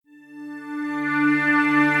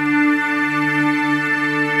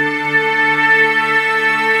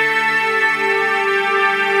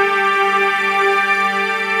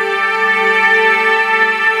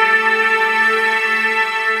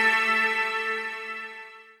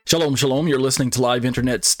Shalom, shalom. You're listening to Live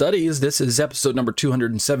Internet Studies. This is episode number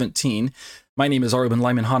 217. My name is Arben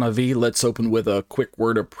Lyman Hanavi. Let's open with a quick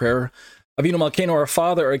word of prayer. Avinu Malkeinu, our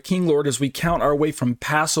Father, our King, Lord, as we count our way from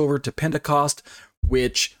Passover to Pentecost,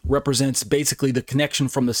 which represents basically the connection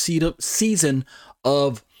from the season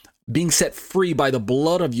of being set free by the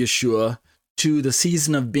blood of Yeshua to the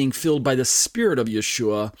season of being filled by the Spirit of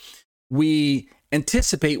Yeshua, we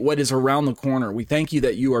anticipate what is around the corner. We thank you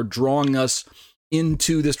that you are drawing us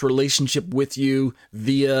into this relationship with you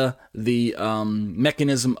via the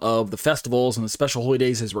mechanism of the festivals and the special holy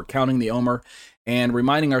days as we're counting the Omer and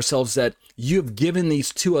reminding ourselves that you have given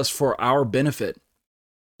these to us for our benefit,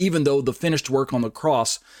 even though the finished work on the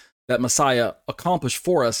cross that Messiah accomplished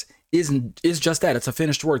for us is just that. It's a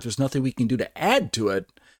finished work. There's nothing we can do to add to it.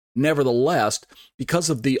 Nevertheless, because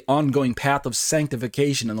of the ongoing path of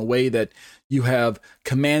sanctification and the way that you have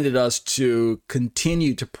commanded us to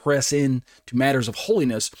continue to press in to matters of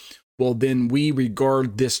holiness, well, then we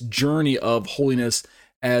regard this journey of holiness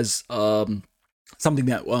as something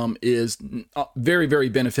that is very, very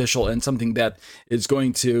beneficial and something that is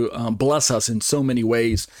going to bless us in so many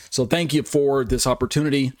ways. So thank you for this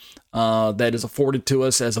opportunity that is afforded to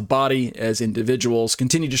us as a body, as individuals.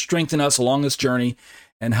 Continue to strengthen us along this journey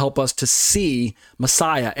and help us to see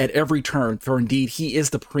Messiah at every turn, for indeed he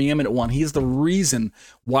is the preeminent one. He is the reason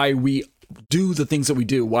why we do the things that we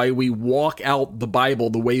do, why we walk out the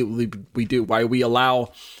Bible the way we do, why we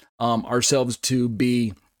allow ourselves to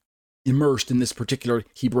be immersed in this particular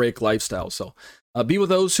Hebraic lifestyle. So be with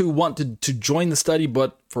those who want to join the study,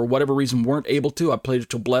 but for whatever reason weren't able to. I pray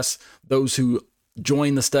to bless those who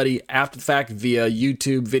join the study after the fact via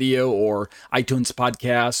YouTube video or iTunes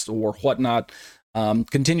podcasts or whatnot.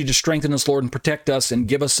 Continue to strengthen us, Lord, and protect us and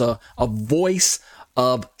give us a voice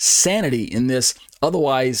of sanity in this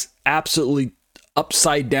otherwise absolutely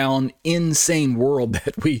upside down, insane world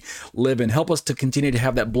that we live in. Help us to continue to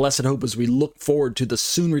have that blessed hope as we look forward to the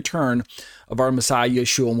soon return of our Messiah,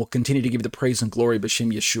 Yeshua, and we'll continue to give you the praise and glory of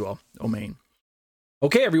B'Shem Yeshua. Amen.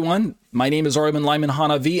 Okay, everyone. My name is Arben Lyman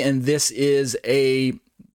Hanavi, and this is a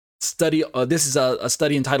study. This is a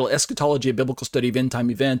study entitled Eschatology, a biblical study of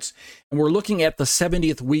end-time events, and we're looking at the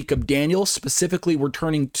 70th week of Daniel. Specifically, we're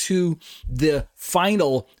turning to the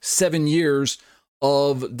final 7 years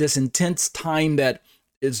of this intense time that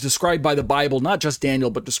is described by the Bible, not just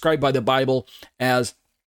Daniel, but described by the Bible as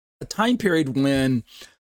a time period when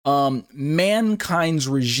mankind's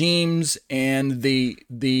regimes and the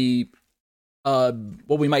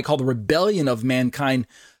what we might call the rebellion of mankind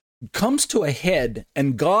comes to a head,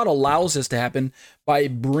 and God allows this to happen by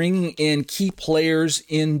bringing in key players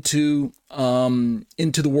into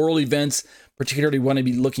the world events. Particularly, we want to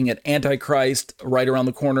be looking at Antichrist right around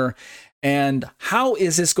the corner, and how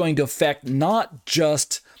is this going to affect not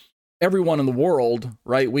just everyone in the world,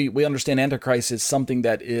 right? We understand Antichrist is something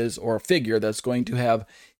that is, or a figure that's going to have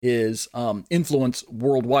his influence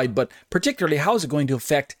worldwide, but particularly, how is it going to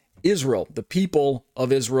affect Israel, the people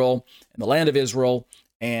of Israel, and the land of Israel,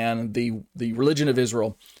 and the religion of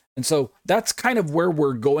Israel? And so that's kind of where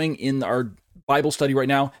we're going in our Bible study right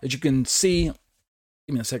now. As you can see,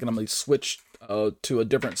 give me a second, I'm going to switch to a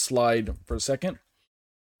different slide for a second.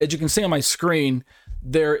 As you can see on my screen,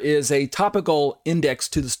 there is a topical index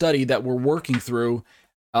to the study that we're working through.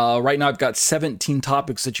 Right now, I've got 17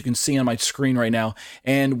 topics that you can see on my screen right now,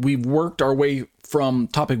 and we've worked our way from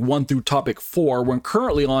topic 1 through topic 4. We're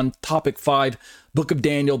currently on topic 5, Book of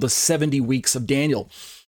Daniel, the 70 weeks of Daniel.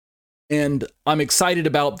 And I'm excited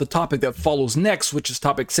about the topic that follows next, which is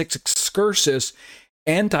topic 6, Excursus,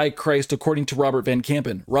 Antichrist, according to Robert Van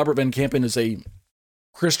Kampen. Robert Van Kampen is a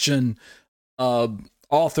Christian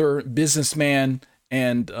author, businessman,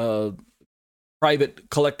 and private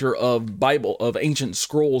collector of ancient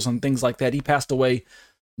scrolls and things like that. He passed away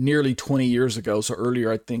nearly 20 years ago. So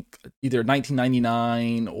earlier, I think either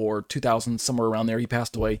 1999 or 2000, somewhere around there, he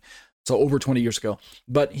passed away. So over 20 years ago.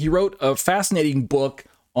 But he wrote a fascinating book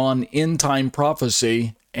on end-time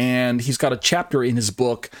prophecy, and he's got a chapter in his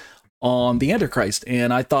book on the Antichrist.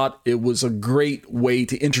 And I thought it was a great way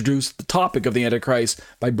to introduce the topic of the Antichrist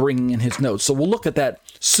by bringing in his notes. So we'll look at that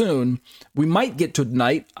soon. We might get to it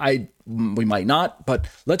tonight. We might not, but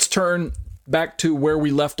let's turn back to where we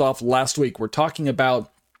left off last week. We're talking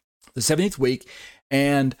about the 70th week,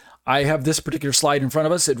 and I have this particular slide in front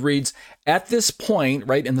of us. It reads, at this point,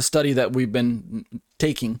 right, in the study that we've been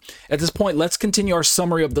taking, at this point, let's continue our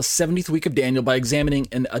summary of the 70th week of Daniel by examining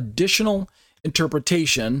an additional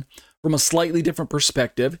interpretation from a slightly different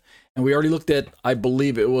perspective. And we already looked at, I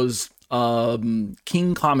believe it was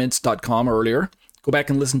kingcomments.com earlier. Go back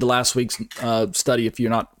and listen to last week's study if you're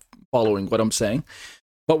not following what I'm saying.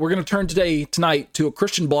 But we're going to turn tonight to a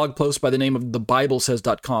Christian blog post by the name of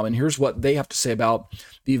thebiblesays.com. And here's what they have to say about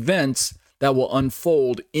the events that will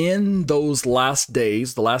unfold in those last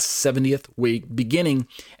days, the last 70th week, beginning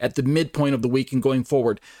at the midpoint of the week and going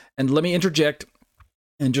forward. And let me interject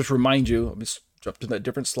and just remind you, let me jump to that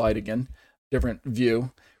different slide again, different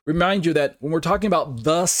view. Remind you that when we're talking about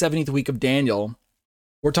the 70th week of Daniel,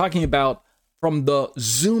 we're talking about, from the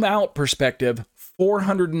zoom out perspective,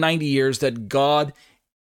 490 years that God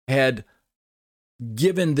had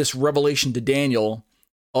given this revelation to Daniel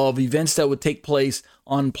of events that would take place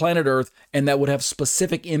on planet Earth and that would have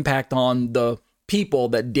specific impact on the people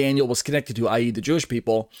that Daniel was connected to, i.e. the Jewish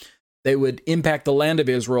people. They would impact the land of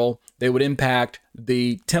Israel. They would impact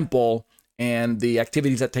the temple and the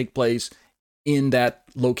activities that take place in that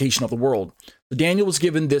location of the world. So Daniel was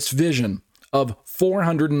given this vision of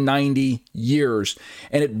 490 years,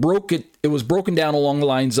 and it was broken down along the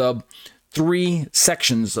lines of 3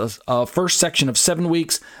 sections, a first section of 7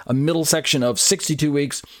 weeks, a middle section of 62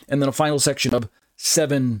 weeks, and then a final section of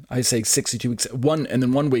 62 weeks, and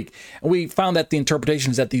then 1 week. And we found that the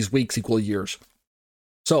interpretation is that these weeks equal years.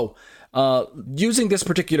 So using this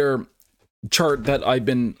particular chart that I've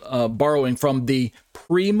been borrowing from the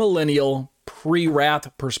premillennial,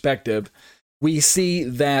 pre-wrath perspective, we see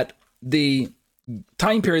that the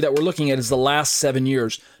time period that we're looking at is the last 7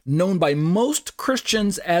 years, known by most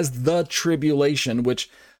Christians as the tribulation, which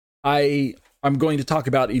I'm going to talk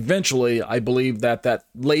about eventually. I believe that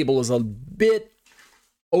label is a bit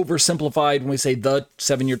oversimplified when we say the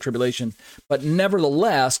 7-year tribulation. But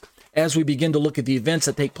nevertheless, as we begin to look at the events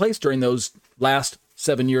that take place during those last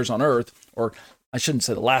 7 years on earth, or I shouldn't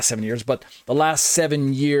say the last 7 years, but the last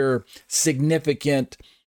 7-year significant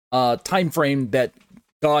time frame that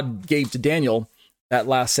God gave to Daniel, that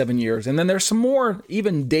last 7 years. And then there's some more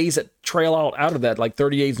even days that trail out of that, like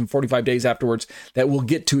 30 days and 45 days afterwards, that we'll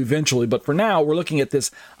get to eventually. But for now, we're looking at this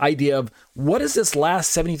idea of, what is this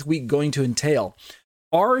last 70th week going to entail?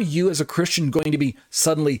 Are you as a Christian going to be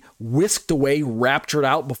suddenly whisked away, raptured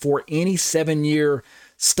out before any 7-year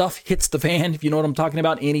stuff hits the fan, if you know what I'm talking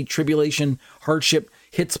about? Any tribulation, hardship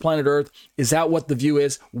hits planet Earth? Is that what the view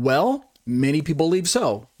is? Well, many people believe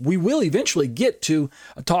so. We will eventually get to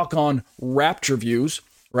a talk on rapture views,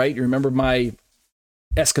 right? You remember my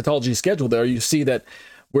eschatology schedule there. You see that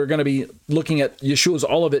we're going to be looking at Yeshua's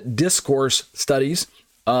Olivet Discourse studies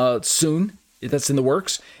soon. That's in the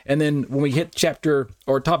works. And then when we hit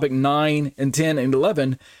topic 9 and 10 and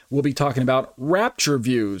 11, we'll be talking about rapture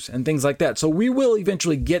views and things like that. So we will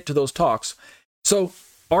eventually get to those talks. So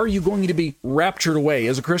are you going to be raptured away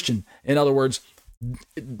as a Christian? In other words,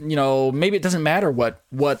 maybe it doesn't matter what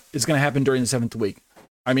is going to happen during the 7th week.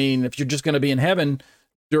 I mean, if you're just going to be in heaven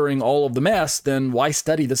during all of the mess, then why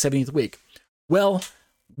study the 70th week? Well,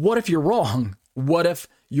 what if you're wrong? What if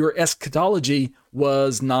your eschatology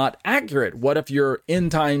was not accurate? What if your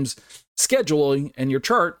end times scheduling and your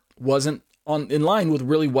chart wasn't in line with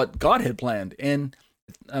really what God had planned? And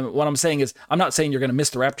what I'm saying is, I'm not saying you're going to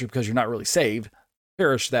miss the rapture because you're not really saved.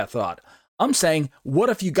 Perish that thought. I'm saying, what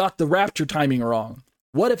if you got the rapture timing wrong?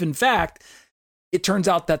 What if, in fact, it turns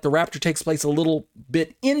out that the rapture takes place a little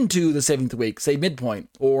bit into the 7th week, say midpoint,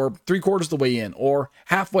 or 3/4 of the way in, or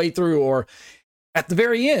halfway through, or at the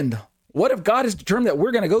very end? What if God has determined that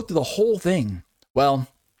we're going to go through the whole thing? Well,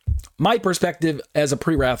 my perspective as a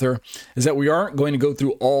pre-wrather is that we aren't going to go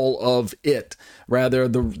through all of it. Rather,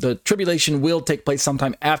 the tribulation will take place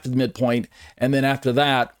sometime after the midpoint, and then after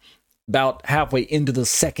that, about halfway into the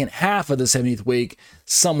second half of the 70th week,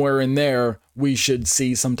 somewhere in there, we should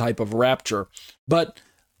see some type of rapture. But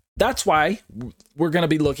that's why we're going to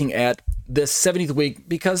be looking at this 70th week,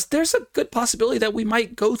 because there's a good possibility that we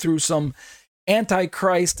might go through some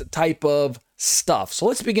Antichrist type of stuff. So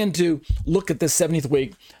let's begin to look at this 70th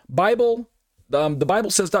week.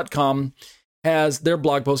 Thebiblesays.com has their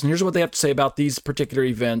blog post, and here's what they have to say about these particular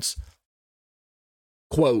events.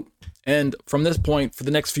 Quote, and from this point, for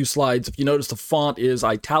the next few slides, if you notice, the font is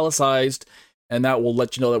italicized, and that will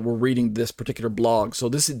let you know that we're reading this particular blog. So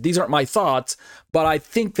these aren't my thoughts, but I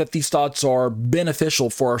think that these thoughts are beneficial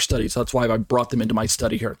for our study. So that's why I brought them into my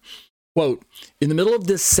study here. Quote, in the middle of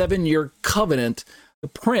this 7-year covenant, the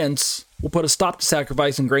prince will put a stop to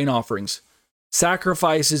sacrifice and grain offerings.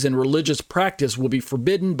 Sacrifices and religious practice will be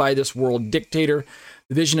forbidden by this world dictator.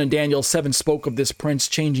 The vision in Daniel 7 spoke of this prince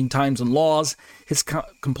changing times and laws. His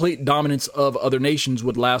complete dominance of other nations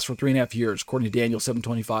would last for 3.5 years, according to Daniel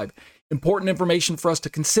 7:25. Important information for us to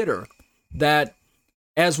consider, that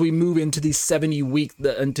as we move into these 70 week,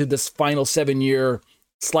 into this final 7-year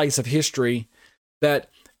slice of history, that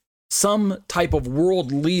some type of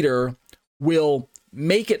world leader will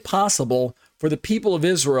make it possible for the people of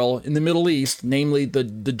Israel in the Middle East, namely the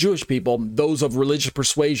Jewish people, those of religious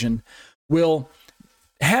persuasion, will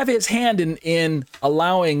have his hand in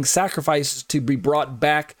allowing sacrifices to be brought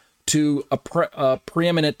back to a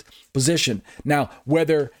preeminent position. Now,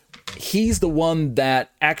 whether he's the one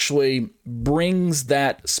that actually brings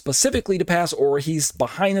that specifically to pass, or he's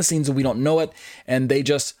behind the scenes and we don't know it, and they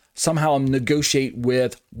just somehow negotiate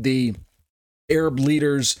with the Arab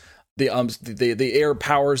leaders, the Arab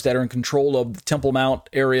powers that are in control of the Temple Mount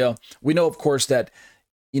area. We know, of course, that,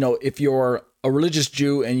 if you're a religious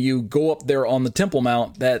Jew and you go up there on the Temple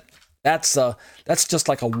Mount, that's just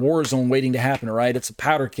like a war zone waiting to happen, right? It's a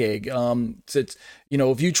powder keg. It's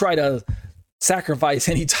if you try to sacrifice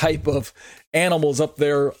any type of animals up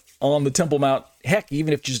there on the Temple Mount, heck,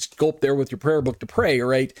 even if you just go up there with your prayer book to pray,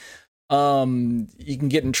 right? You can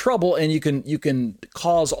get in trouble, and you can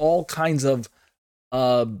cause all kinds of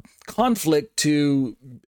conflict to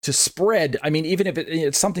spread. I mean, even if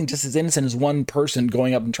it's something just as innocent as one person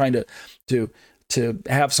going up and trying to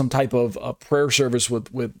have some type of prayer service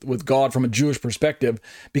with God from a Jewish perspective,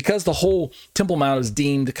 because the whole Temple Mount is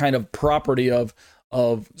deemed kind of property of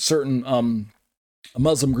certain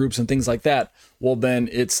Muslim groups and things like that. Well, then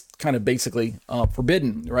it's kind of basically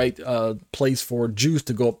forbidden, right? Place for Jews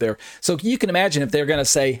to go up there. So you can imagine if they're going to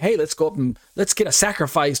say, hey, let's go up and let's get a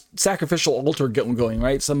sacrificial altar going,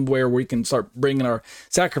 right? Somewhere where we can start bringing our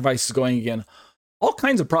sacrifices going again. All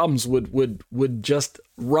kinds of problems would just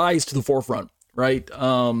rise to the forefront, right?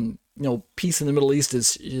 Peace in the Middle East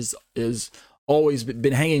is always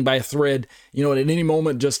been hanging by a thread. And at any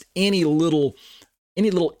moment, just any little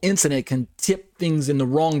incident can tip things in the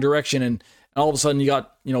wrong direction, and all of a sudden you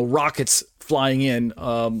got rockets flying in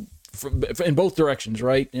both directions,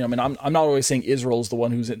 right? I'm not always saying Israel is the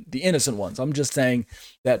one who's the innocent ones. I'm just saying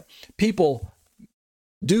that people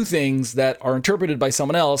do things that are interpreted by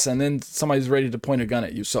someone else, and then somebody's ready to point a gun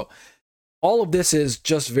at you. So all of this is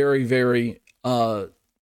just very, very what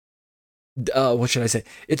should I say?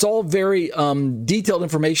 It's all very detailed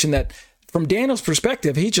information that, from Daniel's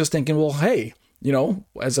perspective, he's just thinking, well, hey,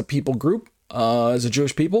 as a people group, as a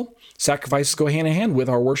Jewish people, sacrifices go hand in hand with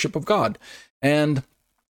our worship of God. And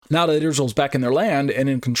now that Israel's back in their land and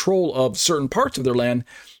in control of certain parts of their land,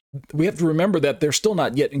 we have to remember that they're still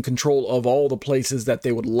not yet in control of all the places that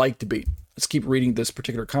they would like to be. Let's keep reading this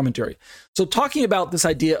particular commentary. So talking about this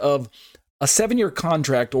idea of a 7-year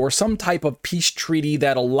contract or some type of peace treaty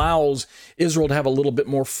that allows Israel to have a little bit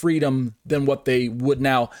more freedom than what they would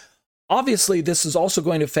now. Obviously, this is also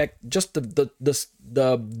going to affect just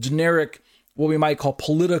the generic, what we might call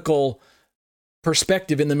political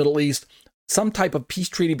perspective in the Middle East. Some type of peace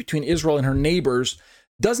treaty between Israel and her neighbors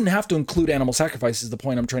doesn't have to include animal sacrifice, is the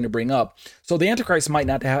point I'm trying to bring up. So the Antichrist might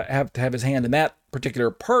not have to have his hand in that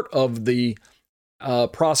particular part of the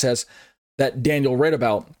process that Daniel read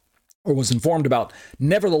about or was informed about.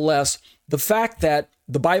 Nevertheless, the fact that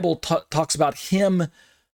the Bible talks about him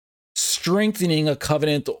strengthening a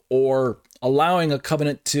covenant or allowing a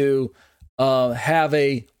covenant to have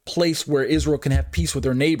a place where Israel can have peace with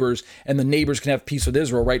their neighbors and the neighbors can have peace with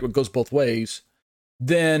Israel, right? It goes both ways.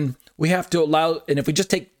 Then we have to allow, and if we just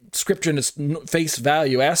take scripture in its face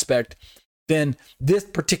value aspect, then this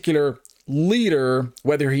particular leader,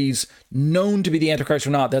 whether he's known to be the Antichrist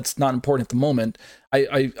or not, that's not important at the moment.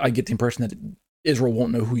 I get the impression that Israel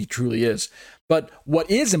won't know who he truly is. But what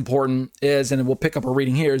is important is, and we'll pick up our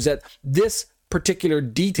reading here, is that this particular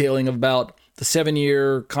detailing about the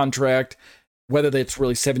 7-year contract, whether that's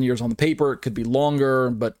really 7 years on the paper, it could be longer,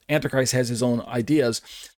 but Antichrist has his own ideas.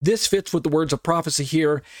 This fits with the words of prophecy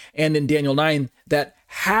here and in Daniel 9, that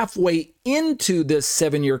halfway into this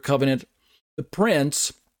 7-year covenant, the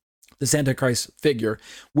prince, this Antichrist figure,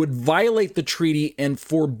 would violate the treaty and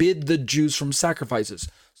forbid the Jews from sacrifices.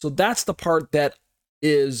 So that's the part that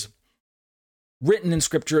is written in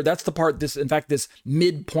scripture. That's the part, this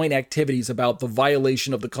midpoint activities about the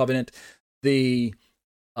violation of the covenant, what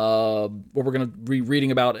we're going to be reading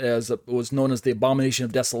about as was known as the abomination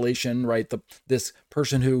of desolation, right? This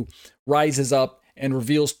person who rises up and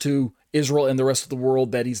reveals to Israel and the rest of the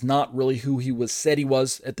world that he's not really who he said he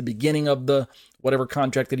was at the beginning of the whatever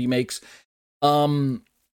contract that he makes.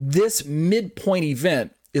 This midpoint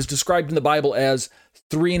event is described in the Bible as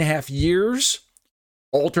 3.5 years.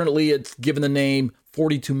 Alternately, it's given the name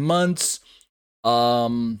 42 months. What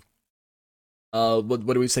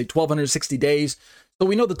do we say? 1,260 days. So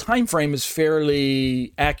we know the time frame is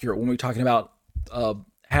fairly accurate when we're talking about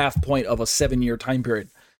half point of a 7-year time period.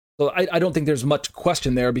 So I don't think there's much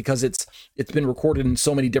question there, because it's been recorded in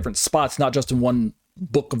so many different spots, not just in one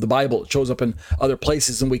book of the Bible. It shows up in other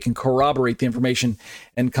places, and we can corroborate the information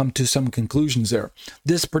and come to some conclusions there.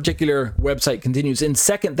 This particular website continues. In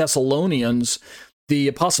 2 Thessalonians, the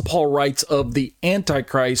Apostle Paul writes of the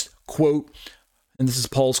Antichrist, quote, and this is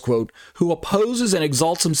Paul's quote, who opposes and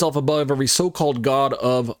exalts himself above every so-called God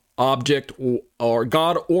of object or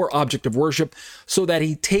God or object of worship, so that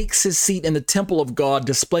he takes his seat in the temple of God,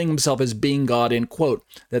 displaying himself as being God, end quote.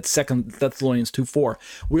 That's 2 Thessalonians 2:4.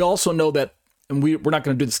 We also know that, and we're not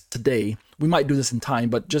going to do this today, we might do this in time,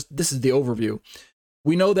 but just this is the overview.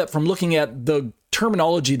 We know that from looking at the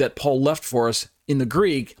terminology that Paul left for us in the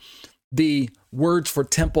Greek, the words for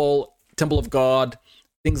temple, temple of God,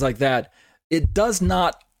 things like that, it does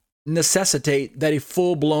not necessitate that a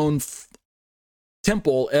full-blown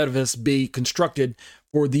temple edifice be constructed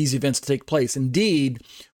for these events to take place. Indeed,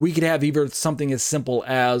 we could have either something as simple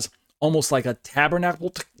as almost like a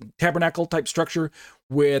tabernacle type structure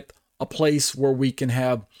with a place where we can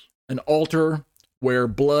have an altar where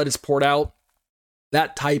blood is poured out,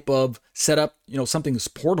 that type of setup, something that's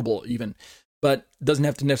portable even, but doesn't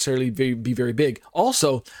have to necessarily be very big.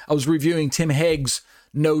 Also, I was reviewing Tim Hagg's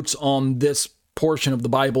notes on this portion of the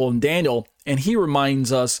Bible in Daniel, and he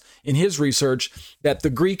reminds us in his research that the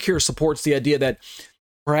Greek here supports the idea that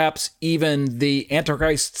perhaps even the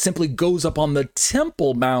Antichrist simply goes up on the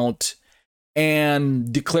Temple Mount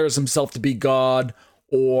and declares himself to be God,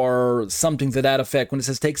 or something to that effect. When it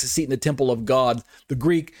says takes a seat in the temple of God, the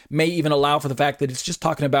Greek may even allow for the fact that it's just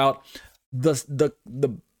talking about the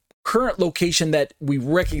current location that we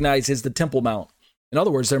recognize as the Temple Mount. In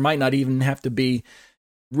other words, there might not even have to be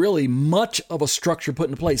really much of a structure put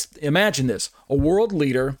into place. Imagine this, a world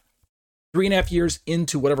leader, 3.5 years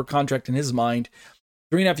into whatever contract in his mind,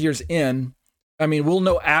 3.5 years in, we'll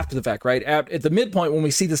know after the fact, right? At the midpoint, when we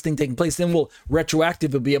see this thing taking place, then we'll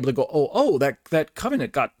retroactively be able to go, that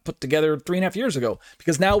covenant got put together 3.5 years ago,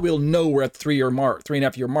 because now we'll know we're at the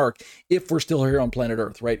 3.5 year mark, if we're still here on planet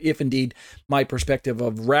Earth, right? If indeed my perspective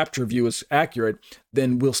of rapture view is accurate,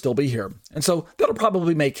 then we'll still be here. And so that'll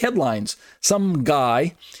probably make headlines. Some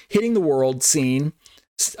guy hitting the world scene,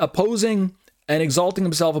 opposing and exalting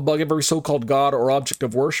himself above every so-called God or object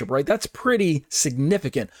of worship, right? That's pretty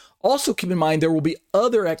significant. Also, keep in mind, there will be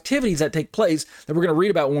other activities that take place that we're going to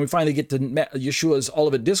read about when we finally get to Yeshua's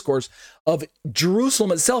Olivet Discourse, of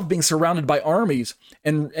Jerusalem itself being surrounded by armies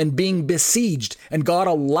and being besieged, and God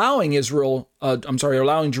allowing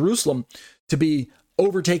allowing Jerusalem to be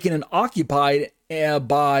overtaken and occupied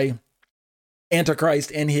by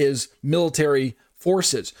Antichrist and his military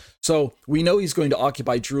forces. So we know he's going to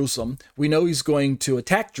occupy Jerusalem. We know he's going to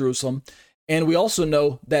attack Jerusalem. And we also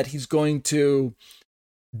know that he's going to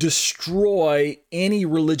destroy any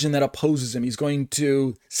religion that opposes him. He's going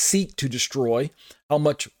to seek to destroy. How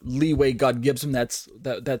much leeway God gives him, that's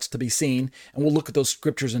to be seen. And we'll look at those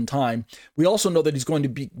scriptures in time. We also know that he's going to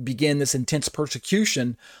begin this intense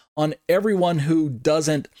persecution on everyone who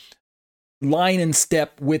doesn't line in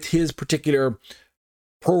step with his particular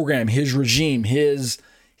program, his regime, his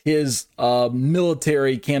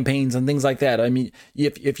military campaigns and things like that.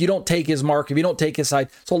 If you don't take his mark, if you don't take his side,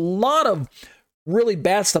 so a lot of really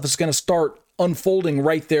bad stuff is going to start unfolding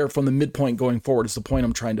right there from the midpoint going forward, is the point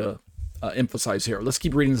I'm trying to emphasize here. Let's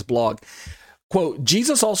keep reading this blog. Quote,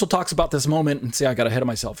 Jesus also talks about this moment, and see, I got ahead of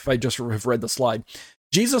myself if I just have read the slide.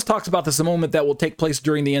 Jesus talks about this moment that will take place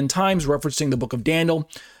during the end times, referencing the book of Daniel.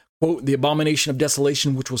 Quote, the abomination of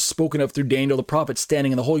desolation, which was spoken of through Daniel the prophet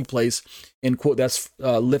standing in the holy place, end quote. That's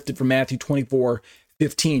lifted from Matthew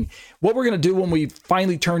 24:15. What we're going to do when we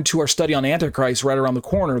finally turn to our study on Antichrist right around the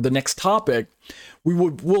corner, the next topic,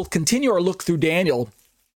 we'll continue our look through Daniel,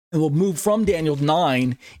 and we'll move from Daniel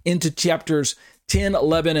 9 into chapters 10,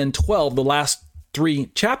 11, and 12, the last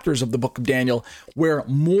 3 chapters of the book of Daniel, where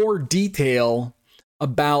more detail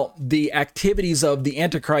about the activities of the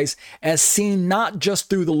Antichrist as seen not just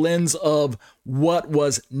through the lens of what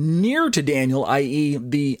was near to Daniel,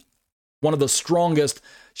 i.e. one of the strongest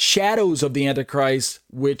shadows of the Antichrist,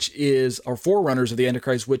 which is, or forerunners of the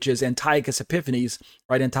Antichrist, which is Antiochus Epiphanes,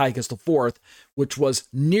 right? Antiochus IV, which was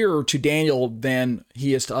nearer to Daniel than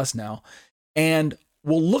he is to us now. And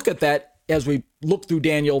we'll look at that as we look through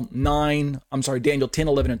Daniel 10,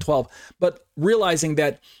 11, and 12, but realizing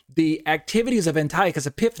that the activities of Antiochus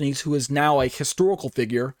Epiphanes, who is now a historical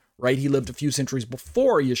figure, right? He lived a few centuries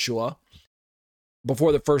before Yeshua,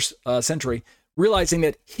 before the first century, realizing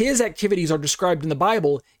that his activities are described in the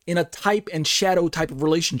Bible in a type and shadow type of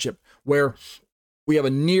relationship, where we have a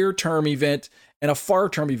near-term event and a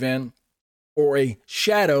far-term event, or a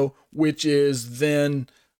shadow, which is then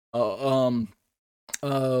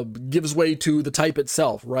gives way to the type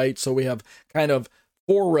itself, right? So we have kind of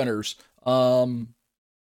forerunners,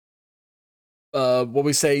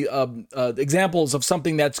 examples of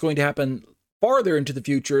something that's going to happen farther into the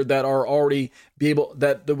future that are already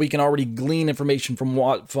that we can already glean information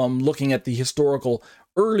from looking at the historical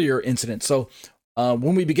earlier incidents. So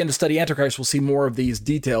when we begin to study Antichrist, we'll see more of these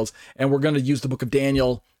details, and we're going to use the book of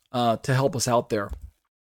Daniel to help us out there.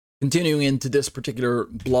 Continuing into this particular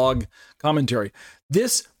blog commentary,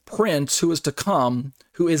 this prince who is to come,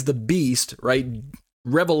 who is the beast, right?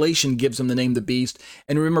 Revelation gives him the name the beast.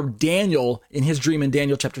 And remember, Daniel, in his dream in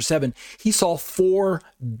Daniel chapter 7, he saw 4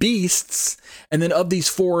 beasts. And then of these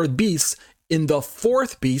 4 beasts, in the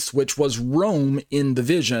 4th beast, which was Rome in the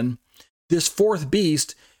vision, this 4th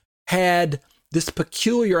beast had this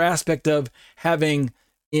peculiar aspect of having,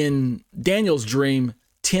 in Daniel's dream,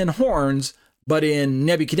 10 horns, but in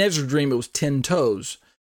Nebuchadnezzar's dream, it was 10 toes.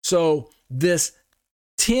 So this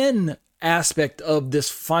 10 aspect of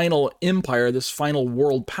this final empire, this final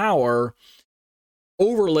world power,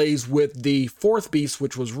 overlays with the 4th beast,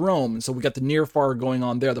 which was Rome. And so we got the near far going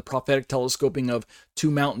on there, the prophetic telescoping of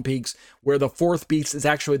 2 mountain peaks, where the 4th beast is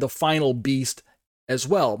actually the final beast as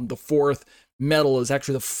well. The 4th metal is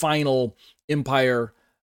actually the final empire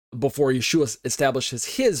before Yeshua establishes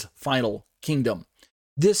his final kingdom.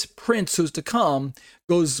 This prince who's to come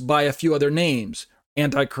goes by a few other names: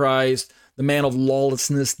 Antichrist, the man of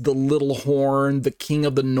lawlessness, the little horn, the king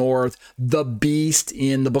of the north, the beast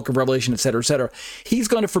in the book of Revelation, etc., etc. He's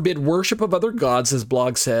going to forbid worship of other gods, as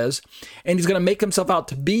blog says, and he's going to make himself out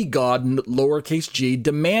to be God, lowercase g,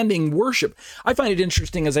 demanding worship. I find it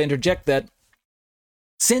interesting, as I interject, that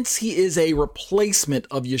since he is a replacement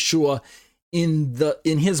of Yeshua in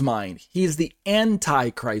his mind, he is the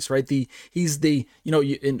Antichrist, right? He's the,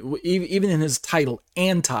 even in his title,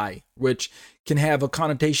 anti, which can have a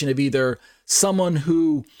connotation of either someone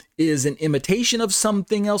who is an imitation of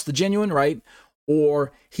something else, the genuine, right?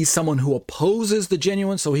 Or he's someone who opposes the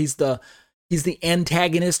genuine. So he's the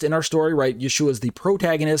antagonist in our story, right? Yeshua is the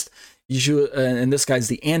protagonist. Yeshua, and this guy's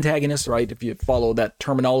the antagonist, right? If you follow that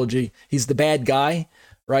terminology, he's the bad guy,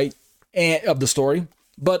 right? Of the story.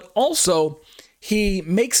 But also, he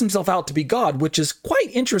makes himself out to be God, which is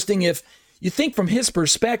quite interesting. If you think from his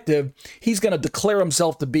perspective, he's going to declare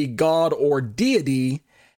himself to be God or deity,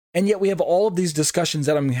 and yet we have all of these discussions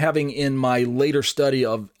that I'm having in my later study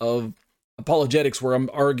of apologetics, where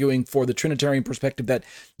I'm arguing for the Trinitarian perspective that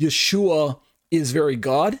Yeshua is very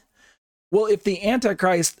God. Well, if the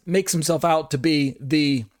Antichrist makes himself out to be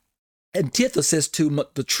the antithesis to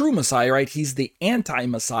the true Messiah, right? He's the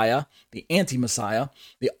anti-Messiah, the anti-Messiah,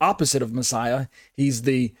 the opposite of Messiah. He's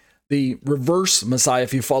the reverse Messiah.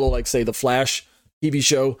 If you follow, like, say, the Flash TV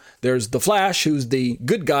show, there's the Flash, who's the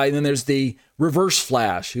good guy, and then there's the reverse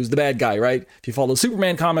Flash, who's the bad guy, right? If you follow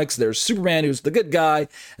Superman comics, there's Superman, who's the good guy,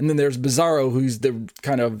 and then there's Bizarro, who's the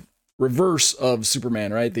kind of reverse of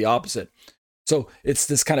Superman, right? The opposite. So it's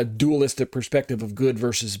this kind of dualistic perspective of good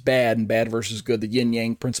versus bad and bad versus good, the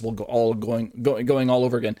yin-yang principle going all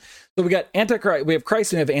over again. So we got Antichrist, we have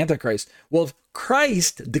Christ, and we have Antichrist. Well, if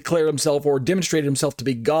Christ declared himself or demonstrated himself to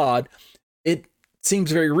be God, it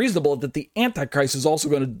seems very reasonable that the Antichrist is also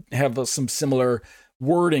going to have some similar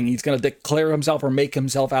wording. He's going to declare himself or make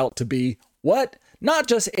himself out to be what? Not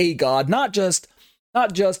just a God, not just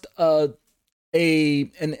an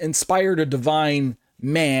inspired or divine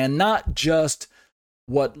man, not just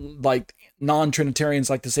what like non-Trinitarians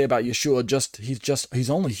like to say about Yeshua, he's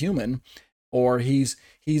only human, or he's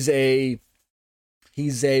a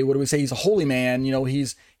what do we say? He's a holy man,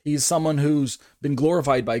 he's someone who's been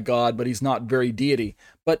glorified by God, but he's not very deity.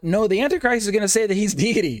 But no, the Antichrist is going to say that he's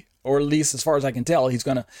deity, or at least as far as I can tell, he's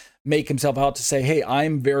going to make himself out to say, hey,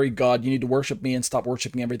 I'm very God, you need to worship me and stop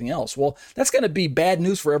worshiping everything else. Well, that's going to be bad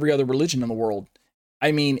news for every other religion in the world.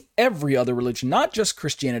 I mean, every other religion, not just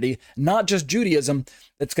Christianity, not just Judaism,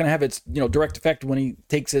 that's going to have its direct effect when he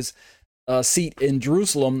takes his seat in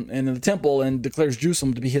Jerusalem and in the temple and declares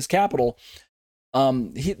Jerusalem to be his capital.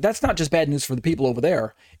 That's not just bad news for the people over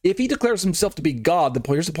there. If he declares himself to be God,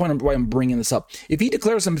 here's the point why I'm bringing this up. If he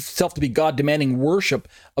declares himself to be God, demanding worship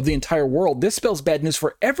of the entire world, this spells bad news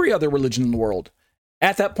for every other religion in the world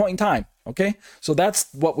at that point in time. Okay, so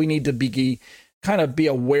that's what we need to be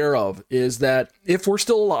aware of, is that if we're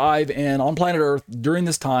still alive and on planet Earth during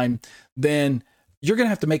this time, then you're going to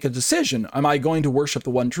have to make a decision. Am I going to worship the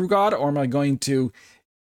one true God, or am I going to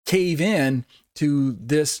cave in to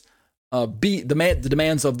this the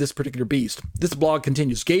demands of this particular beast? This blog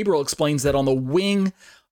continues. Gabriel explains that on the wing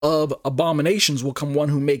of abominations will come one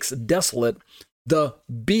who makes desolate. The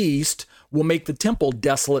beast will make the temple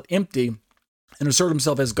desolate, empty, and assert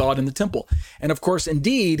himself as God in the temple. And of course,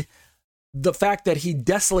 indeed, the fact that he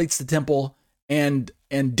desolates the temple and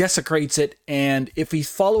and desecrates it. And if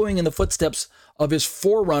he's following in the footsteps of his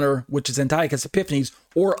forerunner, which is Antiochus Epiphanes,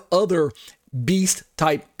 or other beast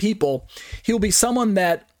type people, he'll be someone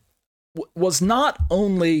that was not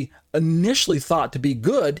only initially thought to be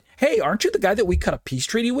good. Hey, aren't you the guy that we cut a peace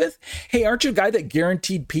treaty with? Hey, aren't you the guy that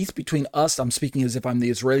guaranteed peace between us? I'm speaking as if I'm the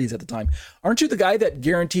Israelis at the time. Aren't you the guy that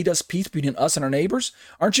guaranteed us peace between us and our neighbors?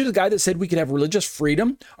 Aren't you the guy that said we could have religious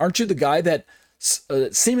freedom? Aren't you the guy that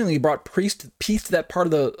seemingly brought peace to that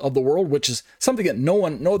part of the world, which is something that no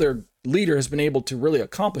other leader has been able to really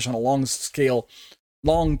accomplish on a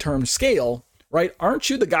long-term scale, right? Aren't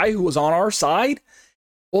you the guy who was on our side?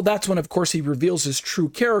 Well, that's when, of course, he reveals his true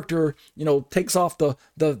character, takes off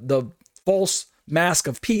the false mask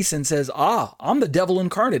of peace and says, I'm the devil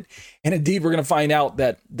incarnate. And indeed, we're going to find out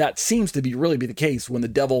that seems to really be the case when the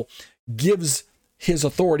devil gives his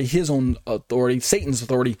authority, his own authority, Satan's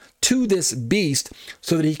authority, to this beast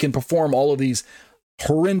so that he can perform all of these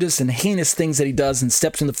horrendous and heinous things that he does and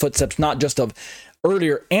steps in the footsteps, not just of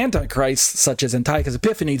earlier antichrists, such as Antiochus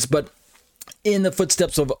Epiphanes, but in the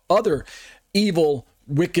footsteps of other evil,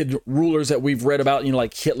 wicked rulers that we've read about,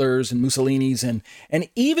 like Hitler's and Mussolini's, and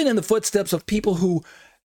even in the footsteps of people who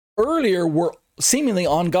earlier were seemingly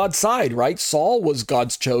on God's side, right? Saul was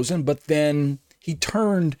God's chosen, but then he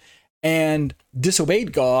turned and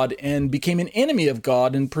disobeyed God and became an enemy of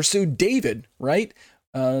God and pursued David, right?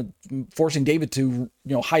 Forcing David to,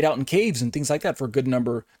 hide out in caves and things like that for a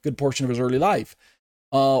good portion of his early life.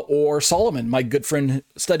 Or Solomon, my good friend,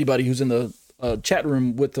 study buddy, who's in the chat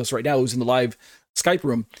room with us right now, who's in the live Skype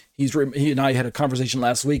room. He and I had a conversation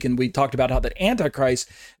last week, and we talked about how that Antichrist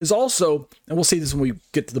is also, and we'll see this when we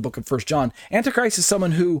get to the book of 1 John, Antichrist is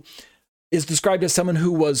someone who is described as someone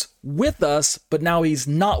who was with us, but now he's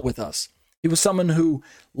not with us. He was someone who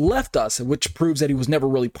left us, which proves that he was never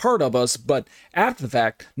really part of us, but after the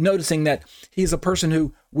fact, noticing that he's a person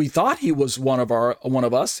who we thought he was one of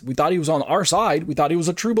us. We thought he was on our side. We thought he was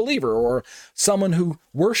a true believer or someone who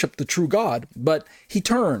worshiped the true God, but he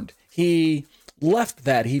turned. He left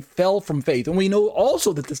that. He fell from faith. And we know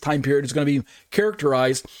also that this time period is going to be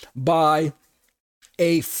characterized by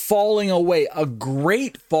a falling away, a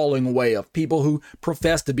great falling away of people who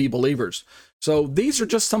profess to be believers. So these are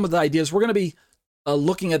just some of the ideas. We're going to be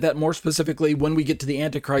looking at that more specifically when we get to the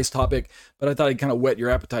Antichrist topic, but I thought I'd kind of whet your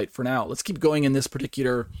appetite for now. Let's keep going in this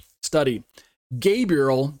particular study.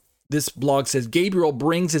 Gabriel, this blog says, Gabriel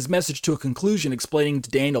brings his message to a conclusion, explaining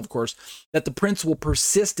to Daniel, of course, that the prince will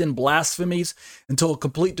persist in blasphemies until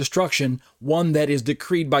complete destruction, one that is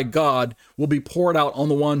decreed by God, will be poured out on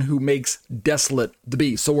the one who makes desolate the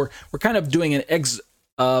beast. So we're kind of doing an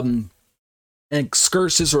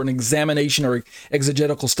excursus or an examination or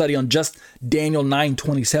exegetical study on just Daniel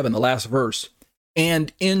 9:27, the last verse.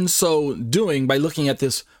 And in so doing, by looking at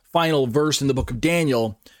this final verse in the book of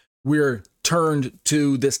Daniel, we're turned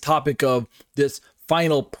to this topic of this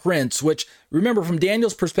final prince, which, remember, from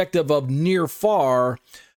Daniel's perspective of near far,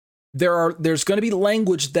 there's going to be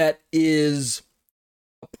language that is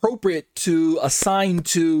appropriate to assign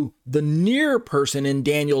to the near person in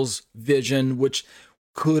Daniel's vision, which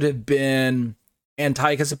could have been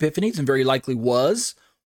Antiochus Epiphanes, and very likely was,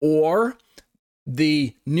 or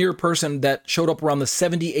the near person that showed up around the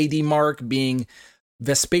 70 AD mark, being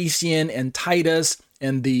Vespasian and Titus,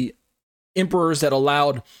 and the emperors that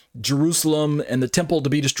allowed Jerusalem and the temple to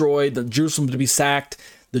be destroyed, the Jerusalem to be sacked,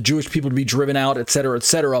 the Jewish people to be driven out, etc.,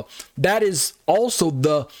 etc. That is also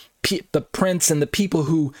the prince and the people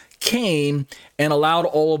who came and allowed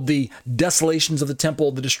all of the desolations of the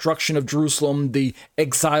temple, the destruction of Jerusalem, the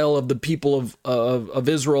exile of the people of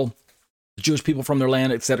Israel, the Jewish people from their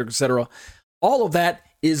land, etc., etc. All of that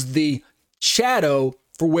is the shadow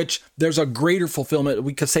for which there's a greater fulfillment.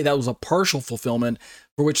 We could say that was a partial fulfillment,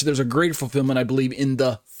 for which there's a greater fulfillment, I believe, in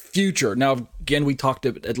the future. Now, again, we talked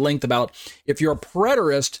at length about if you're a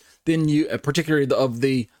preterist, then you, particularly of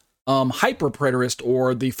the hyper-preterist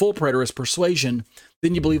or the full preterist persuasion,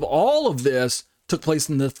 then you believe all of this took place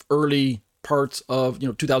in the early parts of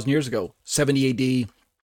 2,000 years ago, 70 AD,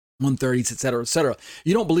 130s, etc., etc.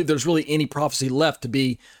 You don't believe there's really any prophecy left to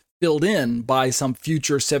be filled in by some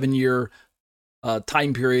future 7-year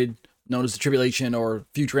time period known as the tribulation or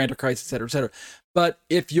future antichrist, etc., etc. But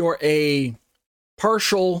if you're a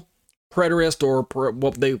partial preterist or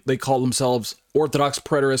what they call themselves Orthodox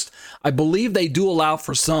preterist, I believe they do allow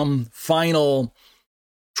for some final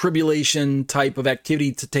tribulation type of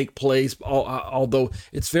activity to take place, although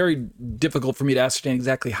it's very difficult for me to ascertain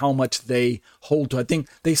exactly how much they hold to. I think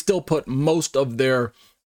they still put most of their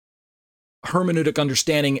hermeneutic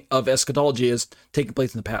understanding of eschatology as taking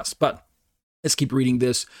place in the past. But let's keep reading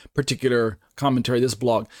this particular commentary, this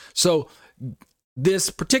blog. So this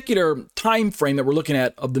particular time frame that we're looking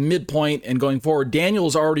at of the midpoint and going forward, Daniel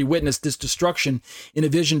has already witnessed this destruction in a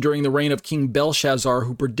vision during the reign of King Belshazzar,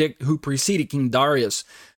 who preceded King Darius.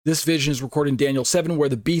 This vision is recorded in Daniel 7, where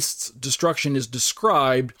the beast's destruction is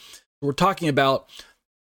described. We're talking about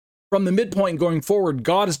from the midpoint going forward,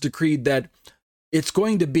 God has decreed that it's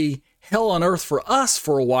going to be hell on earth for us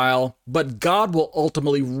for a while, but God will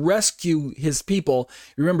ultimately rescue his people.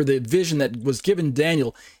 Remember, the vision that was given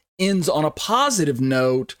Daniel ends on a positive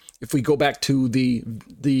note. If we go back to the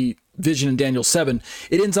vision in Daniel 7,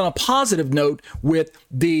 it ends on a positive note with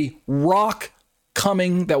the rock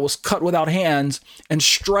coming that was cut without hands and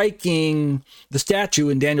striking the statue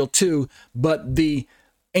in Daniel 2, but the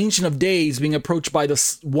Ancient of Days being approached by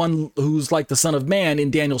the one who's like the Son of Man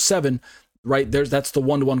in Daniel 7, right? That's the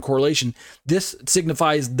one-to-one correlation. This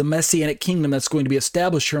signifies the Messianic kingdom that's going to be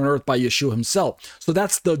established here on earth by Yeshua himself. So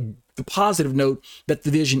that's the positive note that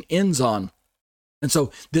the vision ends on. And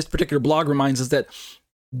so this particular blog reminds us that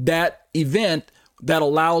that event that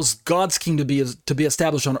allows God's kingdom to be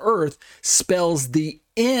established on earth spells the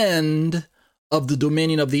end of the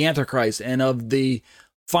dominion of the Antichrist and of the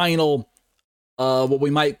final, what we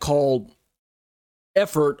might call,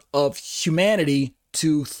 effort of humanity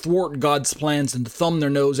to thwart God's plans and to thumb their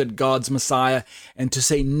nose at God's Messiah and to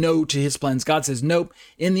say no to his plans. God says, nope,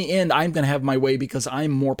 in the end, I'm going to have my way because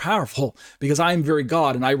I'm more powerful, because I'm very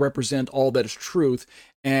God and I represent all that is truth.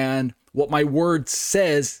 And what my word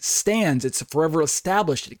says stands. It's forever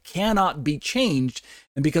established. It cannot be changed.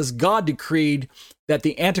 And because God decreed that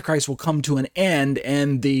the Antichrist will come to an end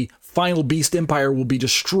and the final beast empire will be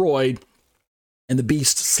destroyed and the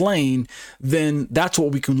beast slain, then that's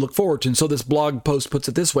what we can look forward to. And so this blog post puts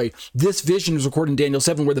it this way. This vision is recorded in Daniel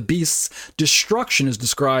 7, where the beast's destruction is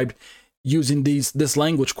described using this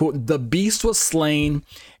language, quote, the beast was slain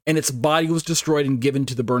and its body was destroyed and given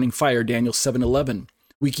to the burning fire, Daniel 7:11.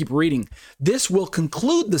 We keep reading. This will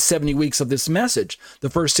conclude the 70 weeks of this message. The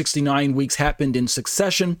first 69 weeks happened in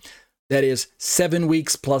succession. That is 7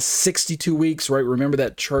 weeks plus 62 weeks, right? Remember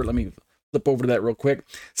that chart? Let me flip over to that real quick.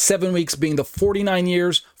 7 weeks being the 49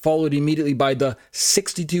 years, followed immediately by the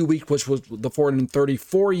 62 week, which was the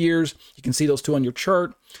 434 years. You can see those two on your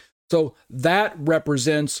chart. So that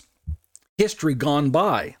represents history gone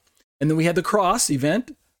by. And then we had the cross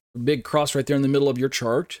event, the big cross right there in the middle of your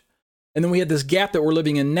chart. And then we had this gap that we're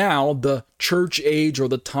living in now, the church age or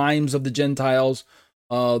the times of the Gentiles,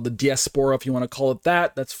 the diaspora, if you want to call it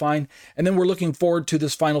that, that's fine. And then we're looking forward to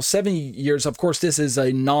this final 70 years. Of course, this is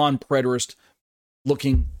a non-preterist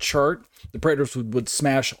looking chart. The preterists would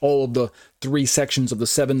smash all of the three sections of the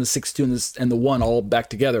 7, the 62, and the 1 all back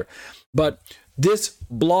together. But this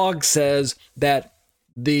blog says that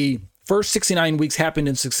the first 69 weeks happened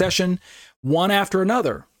in succession, one after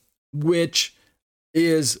another, which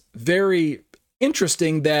is very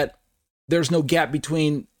interesting that there's no gap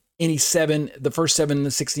between any 7, the first 7 and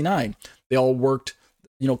the 69. They all worked,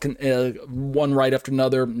 one right after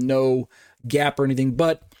another, no gap or anything.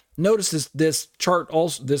 But notice this chart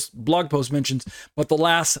also, this blog post mentions, but the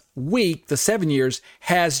last week, the 7 years,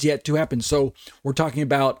 has yet to happen. So we're talking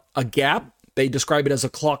about a gap. They describe it as a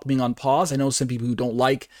clock being on pause. I know some people who don't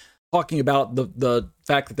like talking about the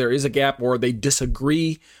fact that there is a gap, or they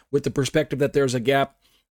disagree with the perspective that there's a gap.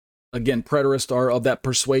 Again, preterists are of that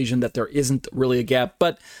persuasion that there isn't really a gap.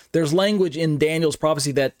 But there's language in Daniel's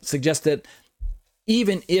prophecy that suggests that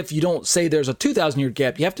even if you don't say there's a 2,000-year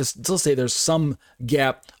gap, you have to still say there's some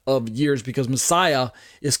gap of years, because Messiah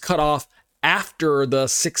is cut off after the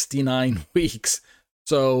 69 weeks.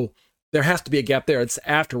 So there has to be a gap there. It's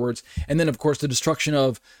afterwards. And then, of course, the destruction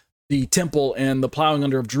of the temple and the plowing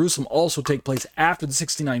under of Jerusalem also take place after the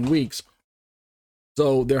 69 weeks.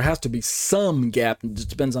 So there has to be some gap. It just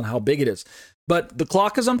depends on how big it is. But the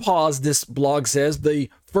clock is on pause, this blog says. The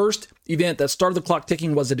first event that started the clock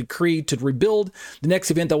ticking was a decree to rebuild. The next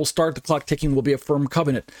event that will start the clock ticking will be a firm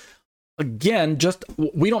covenant. Again,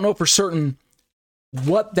 we don't know for certain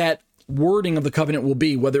what that wording of the covenant will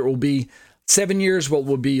be, whether it will be 7 years, what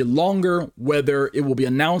will be longer, whether it will be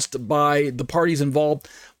announced by the parties involved.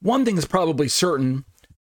 One thing is probably certain.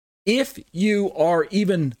 If you are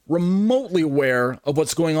even remotely aware of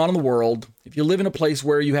what's going on in the world, if you live in a place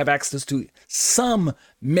where you have access to some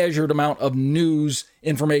measured amount of news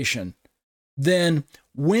information, then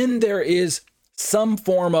when there is some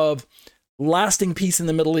form of lasting peace in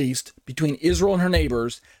the Middle East between Israel and her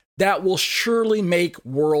neighbors, that will surely make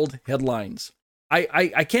world headlines.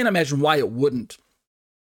 I can't imagine why it wouldn't,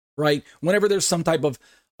 right? Whenever there's some type of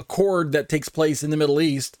accord that takes place in the Middle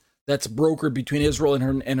East that's brokered between Israel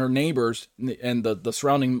and her neighbors and the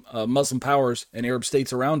surrounding Muslim powers and Arab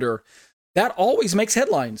states around her, that always makes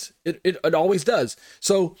headlines. It always does.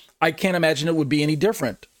 So I can't imagine it would be any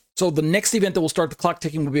different. So the next event that will start the clock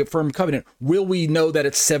ticking will be a firm covenant. Will we know that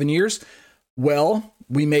it's 7 years? Well,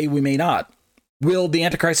 we may not. Will the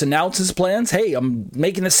Antichrist announce his plans? Hey, I'm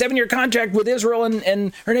making a 7-year contract with Israel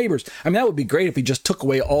and her neighbors. I mean, that would be great if he just took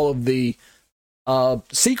away all of the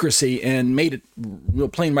secrecy and made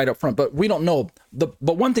it plain right up front. But we don't know. But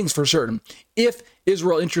one thing's for certain. If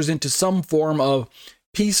Israel enters into some form of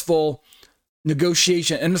peaceful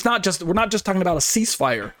negotiation, and we're not just talking about a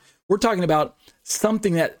ceasefire. We're talking about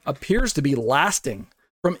something that appears to be lasting.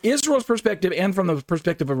 From Israel's perspective and from the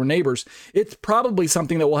perspective of her neighbors, it's probably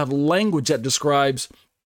something that will have language that describes,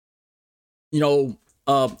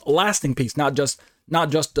 lasting peace, not just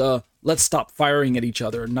let's stop firing at each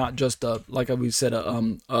other, not just like we said,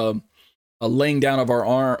 a laying down of our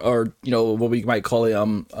arm, or what we might call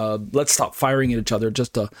let's stop firing at each other.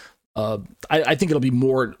 I think it'll be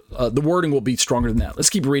more. The wording will be stronger than that.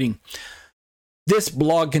 Let's keep reading. This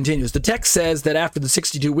blog continues. The text says that after the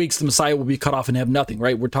 62 weeks, the Messiah will be cut off and have nothing,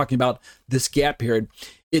 right? We're talking about this gap period.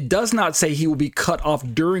 It does not say he will be cut off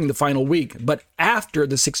during the final week, but after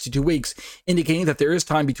the 62 weeks, indicating that there is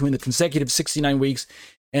time between the consecutive 69 weeks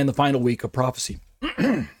and the final week of prophecy.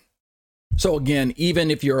 So again, even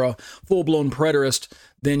if you're a full-blown preterist,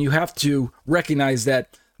 then you have to recognize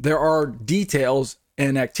that there are details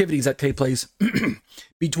and activities that take place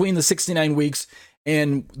between the 69 weeks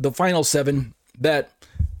and the final 7 that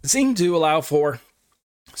seem to allow for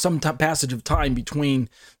some passage of time between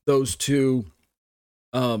those two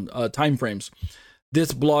time frames.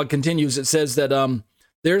 This blog continues. It says that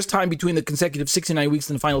there's time between the consecutive 69 weeks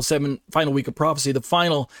and the final week of prophecy. The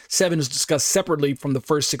final 7 is discussed separately from the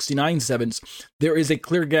first 69 sevens. There is a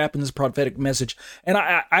clear gap in this prophetic message, and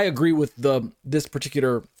I agree with this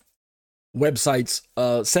particular website's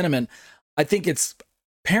sentiment. I think it's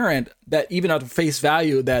apparent that even at face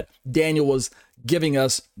value that Daniel was giving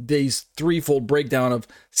us these threefold breakdown of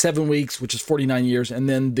 7 weeks, which is 49 years, and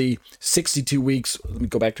then the 62 weeks. Let me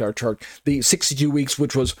go back to our chart. The 62 weeks,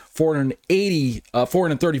 which was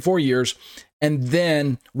 434 years. And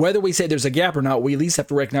then whether we say there's a gap or not, we at least have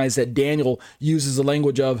to recognize that Daniel uses the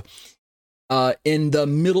language of in the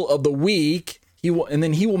middle of the week, he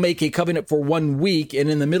will make a covenant for 1 week, and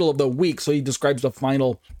in the middle of the week, so he describes the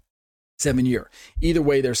final 7 year. Either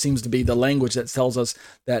way, there seems to be the language that tells us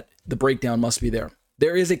that the breakdown must be there.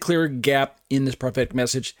 There is a clear gap in this prophetic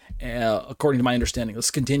message, according to my understanding.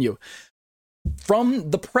 Let's continue.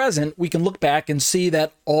 From the present, we can look back and see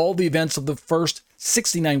that all the events of the first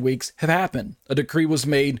 69 weeks have happened. A decree was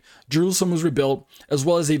made, Jerusalem was rebuilt, as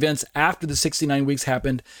well as the events after the 69 weeks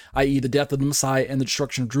happened, i.e. the death of the Messiah and the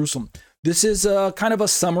destruction of Jerusalem. This is kind of a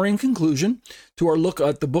summary and conclusion to our look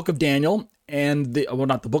at the book of Daniel, and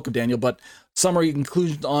not the book of Daniel, but summary and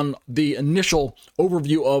conclusion on the initial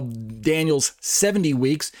overview of Daniel's 70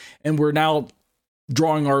 weeks, and we're now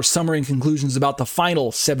drawing our summary and conclusions about the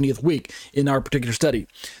final 70th week in our particular study.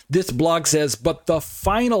 This blog says, but the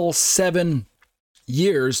final 7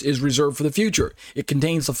 years is reserved for the future. It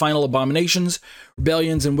contains the final abominations,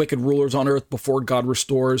 rebellions, and wicked rulers on earth before God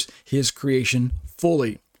restores his creation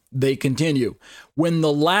fully. They continue. When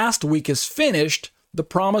the last week is finished, the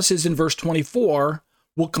promises in verse 24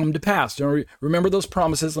 will come to pass. Remember those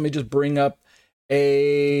promises? Let me just bring up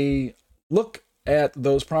a look at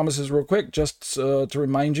those promises real quick, just to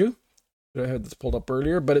remind you. I had this pulled up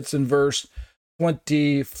earlier, but it's in verse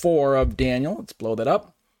 24 of Daniel. Let's blow that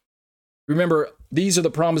up. Remember, these are the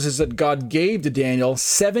promises that God gave to Daniel.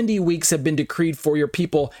 70 weeks have been decreed for your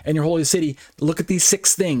people and your holy city. Look at these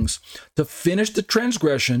 6 things. To finish the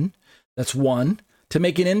transgression, that's 1. To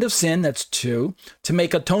make an end of sin, that's 2. To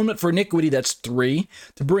make atonement for iniquity, that's 3.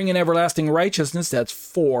 To bring in everlasting righteousness, that's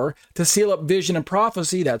 4. To seal up vision and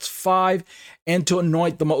prophecy, that's 5. And to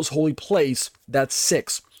anoint the most holy place, that's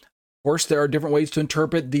 6. Of course, there are different ways to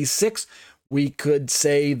interpret these 6. We could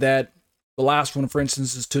say that the last one, for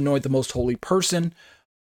instance, is to anoint the most holy person,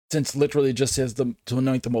 since literally it just says to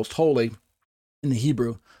anoint the most holy in the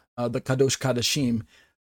Hebrew, the Kadosh Kadashim.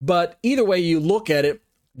 But either way you look at it,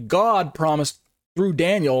 God promised through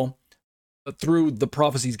Daniel, through the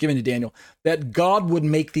prophecies given to Daniel, that God would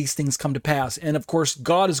make these things come to pass. And of course,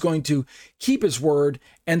 God is going to keep his word,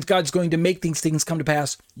 and God's going to make these things come to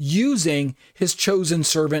pass using his chosen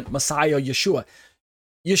servant, Messiah, Yeshua.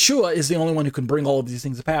 Yeshua is the only one who can bring all of these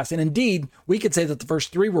things to pass. And indeed, we could say that the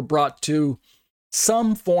first 3 were brought to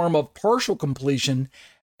some form of partial completion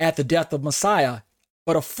at the death of Messiah,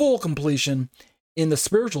 but a full completion in the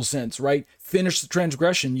spiritual sense, right? Finish the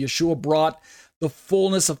transgression. Yeshua brought the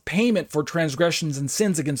fullness of payment for transgressions and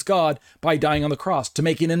sins against God by dying on the cross. To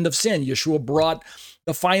make an end of sin, Yeshua brought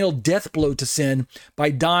the final death blow to sin by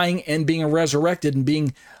dying and being resurrected and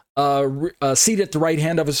being seated at the right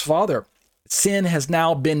hand of his Father. Sin has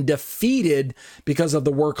now been defeated because of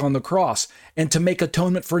the work on the cross, and to make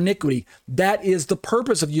atonement for iniquity. That is the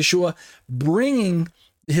purpose of Yeshua bringing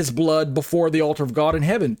his blood before the altar of God in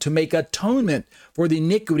heaven, to make atonement for the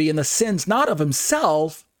iniquity and the sins, not of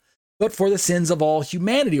himself, but for the sins of all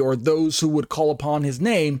humanity, or those who would call upon his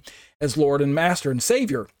name as Lord and Master and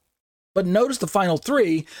Savior. But notice the final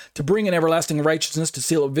three: to bring in everlasting righteousness, to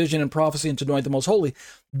seal up vision and prophecy, and to anoint the most holy.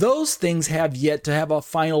 Those things have yet to have a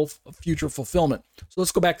final future fulfillment. So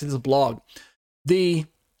let's go back to this blog. They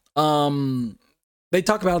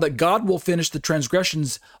talk about that God will finish the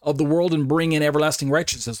transgressions of the world and bring in everlasting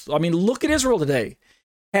righteousness. I mean, look at Israel today.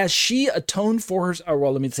 Has she atoned for her?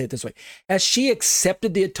 Well, let me say it this way. Has she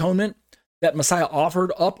accepted the atonement that Messiah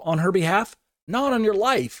offered up on her behalf? Not on your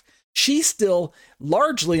life. She's still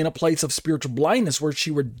largely in a place of spiritual blindness where she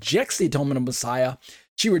rejects the atonement of Messiah.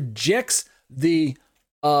 She rejects the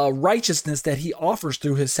righteousness that he offers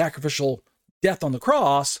through his sacrificial death on the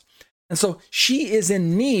cross. And so she is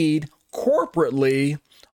in need corporately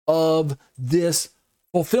of this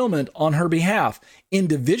fulfillment on her behalf.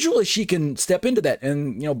 Individually, she can step into that.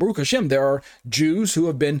 And, Baruch Hashem, there are Jews who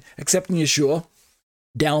have been accepting Yeshua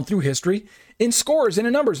down through history in scores and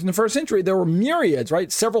in numbers. In the first century, there were myriads,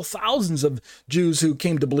 right? Several thousands of Jews who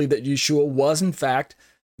came to believe that Yeshua was, in fact,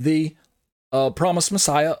 the promised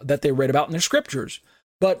Messiah that they read about in their scriptures.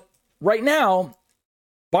 But right now,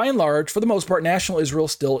 by and large, for the most part, national Israel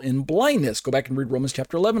is still in blindness. Go back and read Romans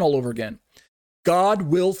chapter 11 all over again. God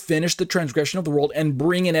will finish the transgression of the world and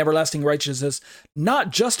bring in everlasting righteousness, not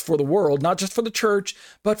just for the world, not just for the church,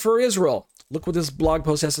 but for Israel. Look what this blog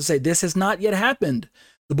post has to say. This has not yet happened.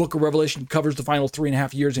 The book of Revelation covers the final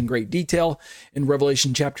 3.5 years in great detail. In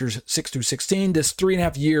Revelation chapters 6 through 16, this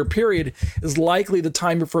 3.5 year period is likely the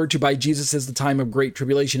time referred to by Jesus as the time of great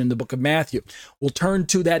tribulation in the book of Matthew. We'll turn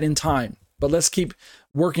to that in time, but let's keep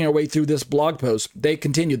working our way through this blog post. They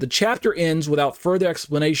continue. The chapter ends without further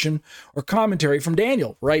explanation or commentary from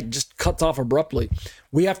Daniel, right? Just cuts off abruptly.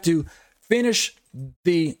 We have to finish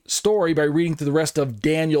the story by reading through the rest of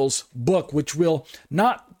Daniel's book, which will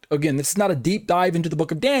not, again, this is not a deep dive into the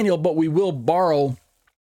book of Daniel, but we will borrow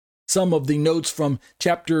some of the notes from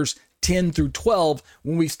chapters 10 through 12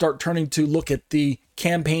 when we start turning to look at the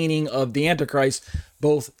campaigning of the Antichrist,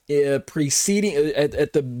 both preceding at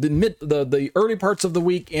the early parts of the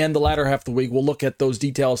week and the latter half of the week. We'll look at those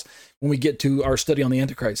details when we get to our study on the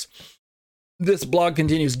Antichrist. This blog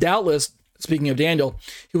continues. Doubtless, speaking of Daniel,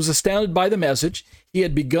 he was astounded by the message. He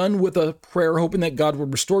had begun with a prayer hoping that God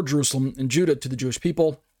would restore Jerusalem and Judah to the Jewish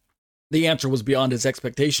people. The answer was beyond his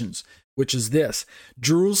expectations, which is this: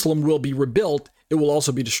 Jerusalem will be rebuilt. It will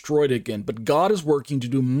also be destroyed again. But God is working to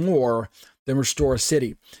do more than restore a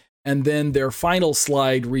city. And then their final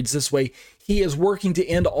slide reads this way: he is working to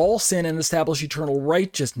end all sin and establish eternal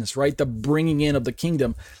righteousness, right? The bringing in of the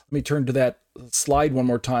kingdom. Let me turn to that slide one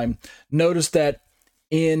more time. Notice that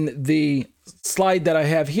in the slide that I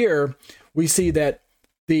have here, we see that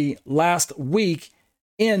the last week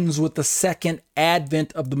ends with the second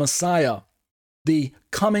advent of the Messiah, the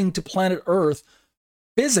coming to planet Earth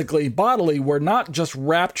physically, bodily. We're not just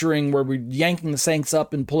rapturing where we're yanking the saints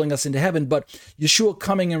up and pulling us into heaven, but Yeshua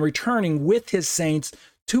coming and returning with his saints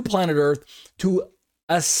to planet Earth to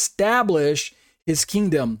establish his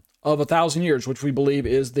kingdom of 1,000 years, which we believe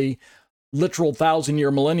is the literal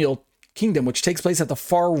 1,000-year millennial kingdom, which takes place at the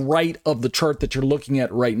far right of the chart that you're looking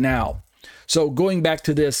at right now. So going back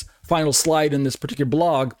to this final slide in this particular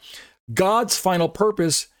blog, God's final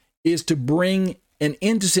purpose is to bring an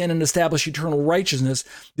end to sin and establish eternal righteousness.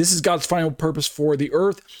 This is God's final purpose for the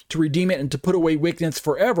earth, to redeem it and to put away wickedness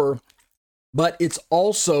forever. But it's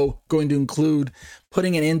also going to include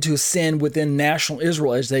putting an end to sin within national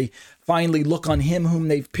Israel as they finally look on him whom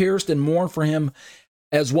they've pierced and mourn for him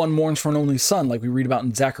as one mourns for an only son, like we read about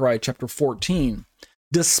in Zechariah chapter 14.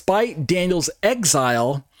 Despite Daniel's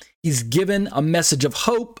exile, he's given a message of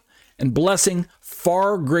hope and blessing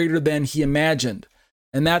far greater than he imagined.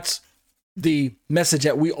 And that's the message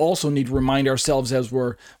that we also need to remind ourselves as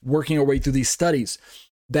we're working our way through these studies,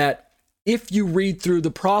 that if you read through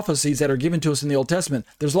the prophecies that are given to us in the Old Testament,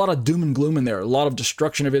 there's a lot of doom and gloom in there, a lot of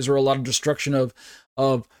destruction of Israel, a lot of destruction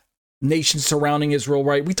of nations surrounding Israel,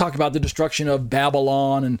 right? We talk about the destruction of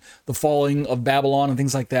Babylon and the falling of Babylon and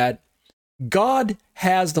things like that. God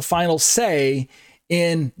has the final say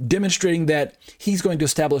in demonstrating that he's going to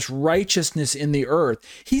establish righteousness in the earth.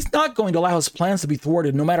 He's not going to allow his plans to be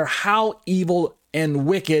thwarted, no matter how evil and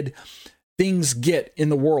wicked things get in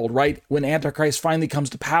the world, right? When Antichrist finally comes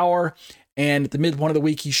to power, and at the midpoint of the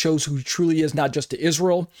week, he shows who he truly is, not just to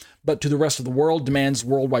Israel, but to the rest of the world, demands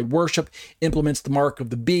worldwide worship, implements the mark of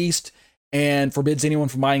the beast, and forbids anyone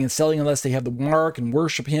from buying and selling unless they have the mark and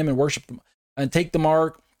worship him and worship them and take the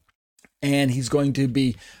mark. And he's going to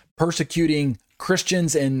be persecuting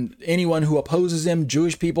Christians and anyone who opposes him,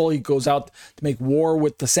 Jewish people. He goes out to make war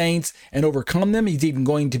with the saints and overcome them. He's even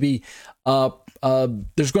going to be,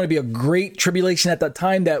 there's going to be a great tribulation at that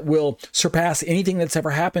time that will surpass anything that's ever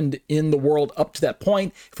happened in the world up to that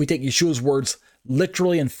point, if we take Yeshua's words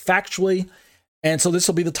literally and factually. And so this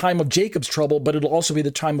will be the time of Jacob's trouble, but it'll also be the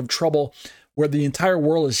time of trouble where the entire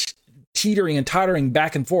world is teetering and tottering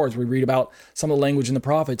back and forth. We read about some of the language in the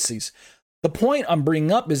prophecies. The point I'm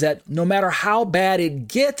bringing up is that no matter how bad it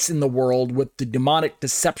gets in the world with the demonic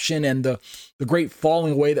deception and the great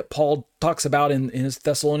falling away that Paul talks about in his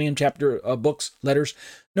Thessalonian chapter books, letters,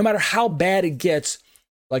 no matter how bad it gets,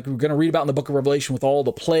 like we're going to read about in the book of Revelation with all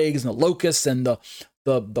the plagues and the locusts and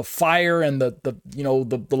the fire and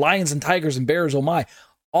the lions and tigers and bears, oh my,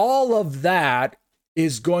 all of that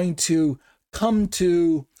is going to come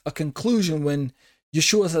to a conclusion when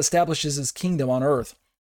Yeshua establishes his kingdom on earth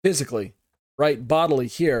physically. Right, bodily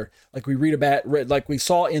here, like we read about, like we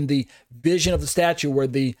saw in the vision of the statue where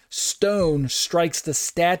the stone strikes the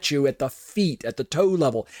statue at the feet, at the toe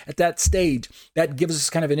level, at that stage. That gives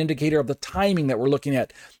us kind of an indicator of the timing that we're looking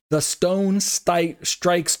at. The stone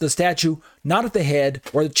strikes the statue, not at the head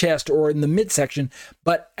or the chest or in the midsection,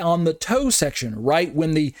 but on the toe section, right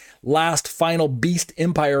when the last final beast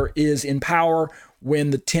empire is in power,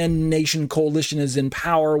 when the 10-nation coalition is in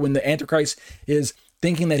power, when the Antichrist is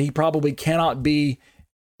thinking that he probably cannot be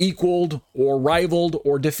equaled or rivaled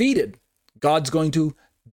or defeated. God's going to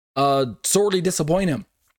sorely disappoint him.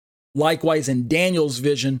 Likewise, in Daniel's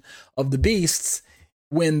vision of the beasts,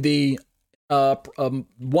 when the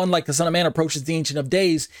one like the Son of Man approaches the Ancient of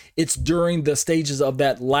Days, it's during the stages of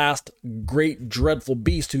that last great dreadful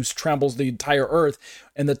beast who tramples the entire earth,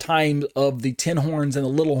 and the time of the 10 horns and the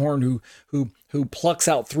little horn who plucks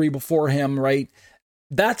out 3 before him, right?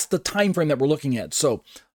 That's the time frame that we're looking at. So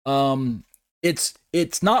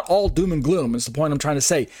it's not all doom and gloom, is the point I'm trying to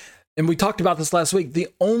say. And we talked about this last week. The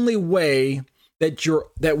only way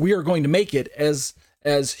that we are going to make it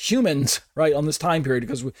as humans, right, on this time period,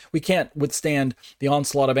 because we can't withstand the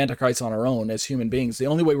onslaught of Antichrist on our own as human beings. The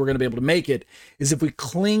only way we're going to be able to make it is if we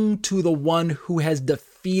cling to the one who has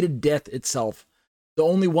defeated death itself, the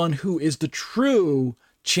only one who is the true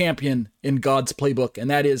champion in God's playbook, and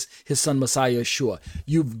that is his son Messiah Yeshua.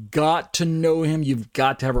 You've got to know him. You've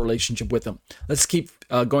got to have a relationship with him. Let's keep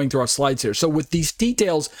going through our slides here. So with these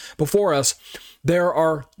details before us, there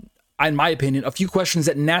are, in my opinion, a few questions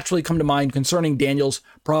that naturally come to mind concerning Daniel's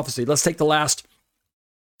prophecy. Let's take the last,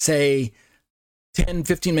 say, 10,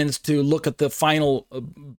 15 minutes to look at the final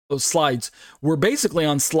slides. We're basically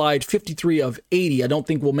on slide 53 of 80. I don't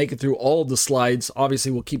think we'll make it through all of the slides.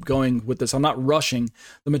 Obviously, we'll keep going with this. I'm not rushing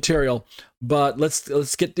the material, but let's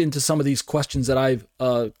get into some of these questions that I've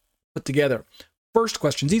put together. First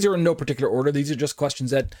questions. These are in no particular order. These are just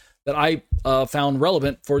questions that I found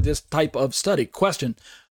relevant for this type of study. Question.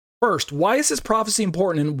 First, why is this prophecy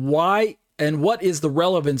important, and what is the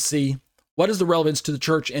relevancy? What is the relevance to the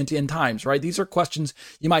church and to end times, right? These are questions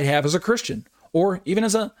you might have as a Christian or even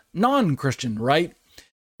as a non-Christian, right?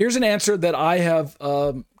 Here's an answer that I have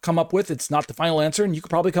come up with. It's not the final answer, and you could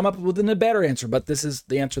probably come up with a better answer, but this is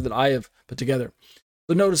the answer that I have put together.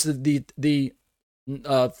 So notice that the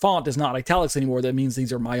font is not italics anymore. That means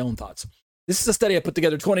these are my own thoughts. This is a study I put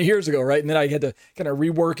together 20 years ago, right? And then I had to kind of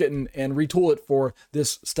rework it and retool it for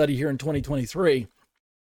this study here in 2023.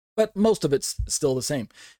 But most of it's still the same.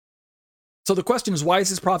 So the question is, why is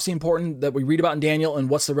this prophecy important that we read about in Daniel, and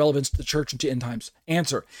what's the relevance to the church and to end times?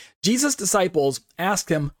 Answer. Jesus' disciples asked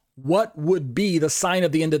him what would be the sign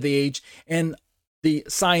of the end of the age and the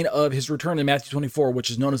sign of his return in Matthew 24, which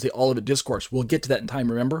is known as the Olivet Discourse. We'll get to that in time,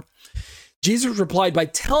 remember? Jesus replied by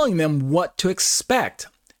telling them what to expect.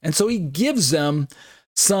 And so he gives them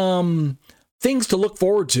some things to look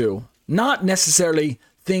forward to, not necessarily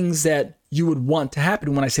things that you would want to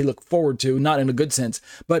happen. When I say look forward to, not in a good sense,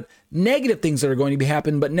 but negative things that are going to be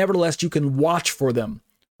happening, but nevertheless, you can watch for them,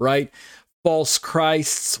 right? False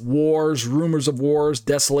Christs, wars, rumors of wars,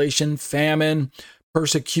 desolation, famine,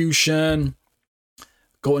 persecution,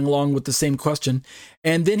 going along with the same question.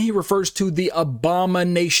 And then he refers to the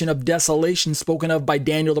abomination of desolation spoken of by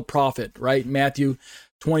Daniel the prophet, right? Matthew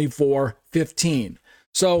 24:15.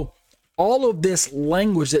 So all of this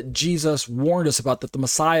language that Jesus warned us about, that the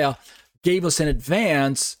Messiah gave us in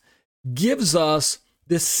advance, gives us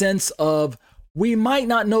this sense of We might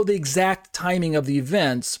not know the exact timing of the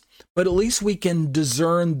events, but at least we can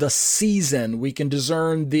discern the season. We can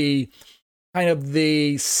discern the kind of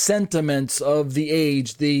the sentiments of the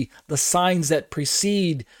age, the signs that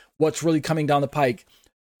precede what's really coming down the pike.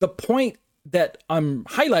 The point that I'm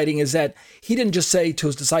highlighting is that he didn't just say to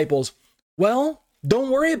his disciples, well,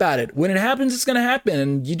 don't worry about it. When it happens, it's going to happen,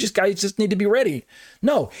 and you guys just need to be ready.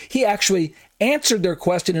 No, he actually answered their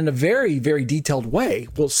question in a very, very detailed way.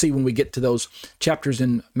 We'll see when we get to those chapters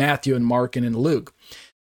in Matthew and Mark and in Luke.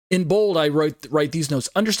 In bold, I write these notes.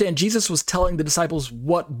 Understand, Jesus was telling the disciples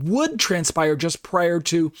what would transpire just prior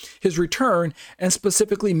to his return, and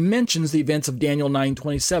specifically mentions the events of Daniel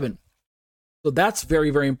 9:27. So that's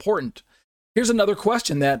very, very important. Here's another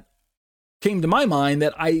question that came to my mind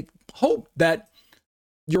that I hope that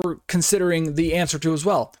you're considering the answer to as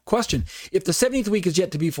well. Question: if the 70th week is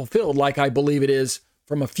yet to be fulfilled, like I believe it is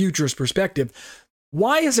from a futurist perspective,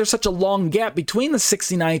 why is there such a long gap between the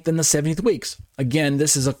 69th and the 70th weeks? Again,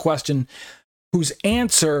 this is a question whose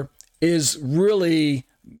answer is really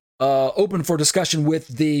open for discussion with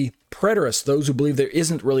the preterists, those who believe there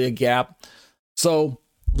isn't really a gap. So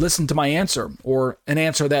listen to my answer, or an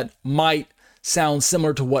answer that might sound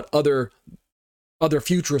similar to what other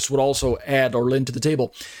futurists would also add or lend to the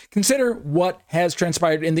table. Consider what has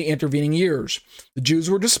transpired in the intervening years. The Jews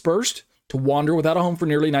were dispersed to wander without a home for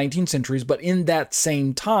nearly 19 centuries, but in that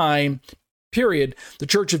same time period, the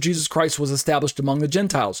Church of Jesus Christ was established among the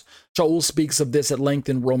Gentiles. Shaul speaks of this at length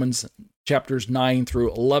in Romans chapters 9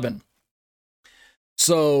 through 11.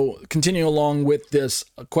 So, continuing along with this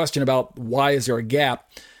question about why is there a gap,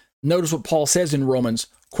 notice what Paul says in Romans,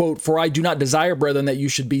 quote, "For I do not desire, brethren, that you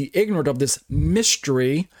should be ignorant of this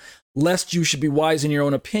mystery, lest you should be wise in your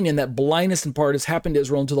own opinion, that blindness in part has happened to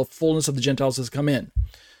Israel until the fullness of the Gentiles has come in."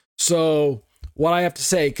 So what I have to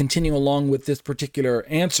say, continuing along with this particular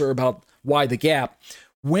answer about why the gap,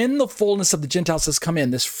 when the fullness of the Gentiles has come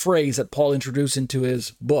in, this phrase that Paul introduced into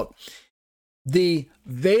his book, the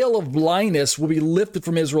veil of blindness will be lifted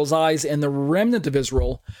from Israel's eyes, and the remnant of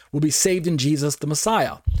Israel will be saved in Jesus, the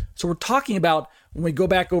Messiah. So we're talking about, when we go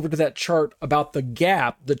back over to that chart about the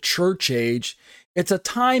gap, the church age, it's a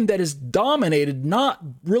time that is dominated not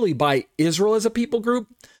really by Israel as a people group,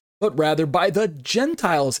 but rather by the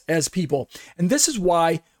Gentiles as people. And this is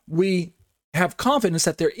why we have confidence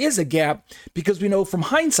that there is a gap, because we know from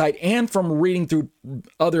hindsight and from reading through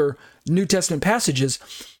other New Testament passages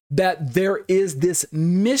that there is this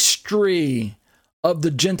mystery of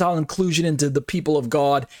the Gentile inclusion into the people of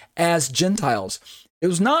God as Gentiles. It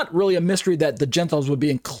was not really a mystery that the Gentiles would be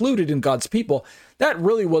included in God's people. That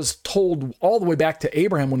really was told all the way back to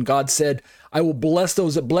Abraham, when God said, "I will bless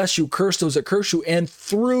those that bless you, curse those that curse you, and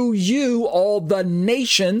through you all the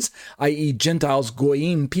nations," i.e. Gentiles,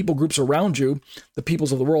 Goyim, people groups around you, the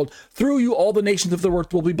peoples of the world, "through you all the nations of the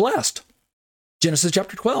earth will be blessed." Genesis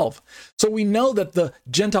chapter 12. So we know that the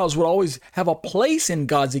Gentiles would always have a place in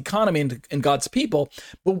God's economy and in God's people,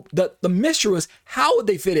 but the mystery was, how would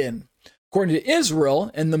they fit in? According to Israel,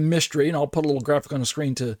 and the mystery, and I'll put a little graphic on the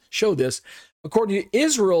screen to show this, according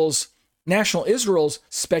to national Israel's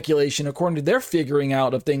speculation, according to their figuring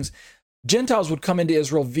out of things, Gentiles would come into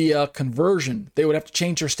Israel via conversion. They would have to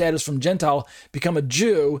change their status from Gentile, become a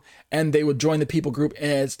Jew, and they would join the people group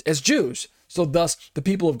as Jews. So thus, the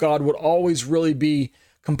people of God would always really be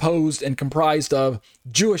composed and comprised of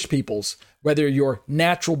Jewish peoples, whether you're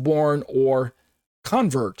natural born or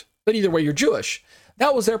convert, but either way, you're Jewish.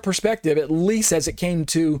 That was their perspective, at least as it came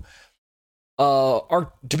to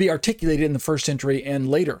be articulated in the first century and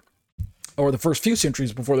later, or the first few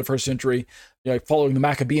centuries before the first century, following the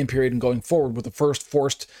Maccabean period and going forward with the first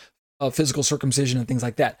forced physical circumcision and things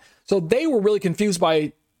like that. So they were really confused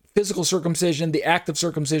by physical circumcision, the act of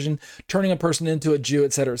circumcision, turning a person into a Jew,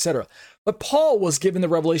 etc., etc. But Paul was given the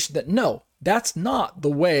revelation that no, that's not the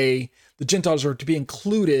way the Gentiles are to be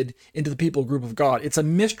included into the people group of God. It's a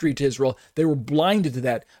mystery to Israel. They were blinded to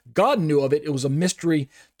that. God knew of it. It was a mystery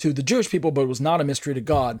to the Jewish people, but it was not a mystery to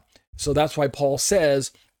God. So that's why Paul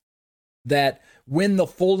says that when the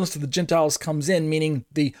fullness of the Gentiles comes in, meaning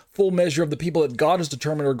the full measure of the people that God has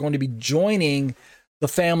determined are going to be joining the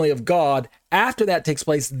family of God, after that takes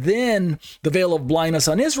place, then the veil of blindness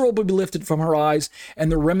on Israel will be lifted from her eyes,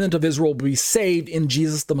 and the remnant of Israel will be saved in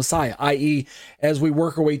Jesus the Messiah, i.e., as we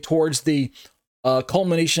work our way towards the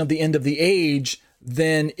culmination of the end of the age,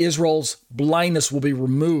 then Israel's blindness will be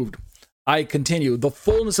removed. I continue. The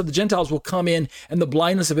fullness of the Gentiles will come in, and the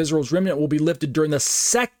blindness of Israel's remnant will be lifted during the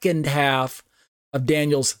second half of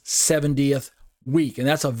Daniel's 70th week. And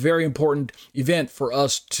that's a very important event for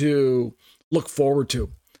us to look forward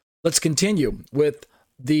to. Let's continue with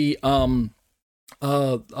the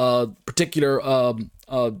particular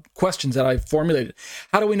questions that I formulated.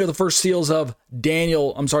 How do we know the first seals of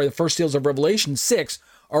the first seals of Revelation 6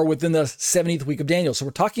 are within the 70th week of Daniel? So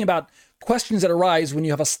we're talking about questions that arise when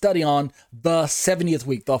you have a study on the 70th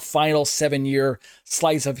week, the final 7-year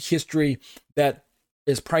slice of history that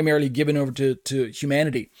is primarily given over to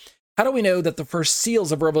humanity. How do we know that the first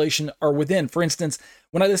seals of Revelation are within? For instance,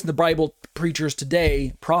 when I listen to Bible preachers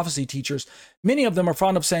today, prophecy teachers, many of them are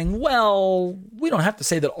fond of saying, well, we don't have to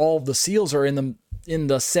say that all of the seals are in the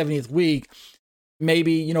 70th week.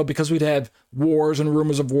 Maybe, because we'd have wars and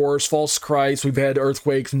rumors of wars, false Christ. We've had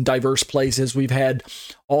earthquakes in diverse places. We've had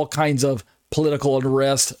all kinds of political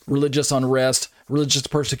unrest, religious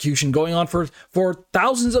persecution going on for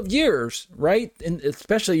thousands of years, right? And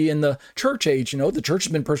especially in the church age, the church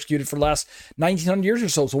has been persecuted for the last 1900 years or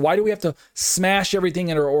so. So why do we have to smash everything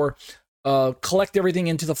in or collect everything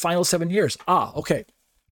into the final 7 years? Okay.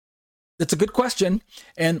 That's a good question.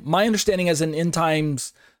 And my understanding as an end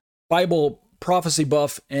times Bible prophecy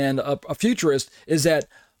buff and a futurist is that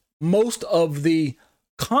most of the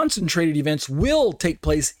concentrated events will take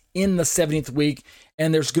place in the 70th week,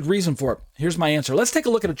 and there's good reason for it. Here's my answer. Let's take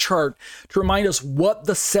a look at a chart to remind us what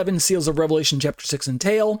the 7 seals of Revelation chapter 6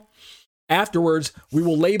 entail. Afterwards, we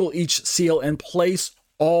will label each seal and place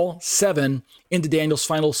all 7 into Daniel's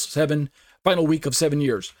final week of 7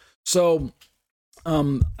 years. So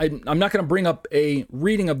I'm not going to bring up a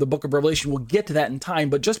reading of the book of Revelation. We'll get to that in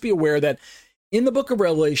time, but just be aware that in the book of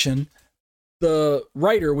Revelation, the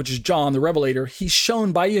writer, which is John, the Revelator, he's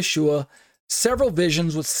shown by Yeshua several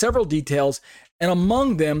visions with several details, and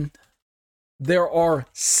among them, there are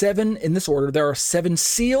 7, in this order, there are 7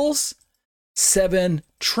 seals, 7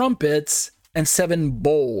 trumpets, and 7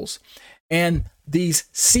 bowls. And these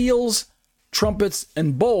seals, trumpets,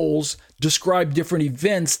 and bowls describe different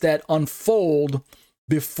events that unfold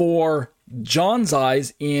before John's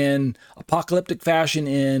eyes in apocalyptic fashion,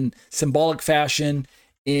 in symbolic fashion,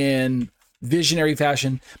 in visionary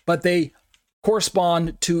fashion, but they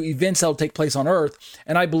correspond to events that will take place on earth.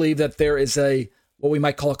 And I believe that there is what we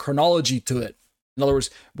might call a chronology to it. In other words,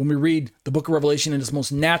 when we read the book of Revelation in its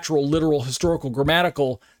most natural, literal, historical,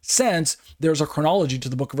 grammatical sense, there's a chronology to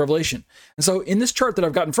the book of Revelation. And so in this chart that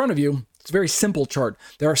I've got in front of you, it's a very simple chart.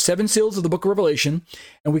 There are 7 seals of the book of Revelation,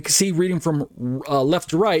 and we can see, reading from left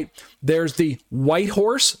to right, there's the white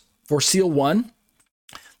horse for seal 1.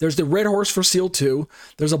 There's the red horse for seal 2.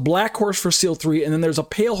 There's a black horse for seal 3. And then there's a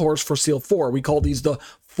pale horse for seal 4. We call these the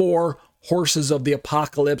 4 horses of the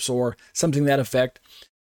apocalypse or something to that effect.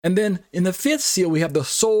 And then in the 5th seal, we have the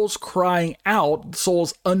souls crying out,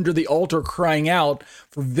 souls under the altar crying out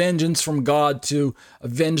for vengeance from God to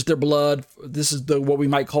avenge their blood. This is what we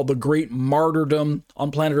might call the great martyrdom on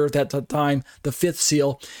planet Earth at the time, the 5th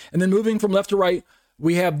seal. And then moving from left to right,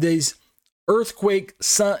 we have these earthquake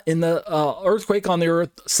on the earth,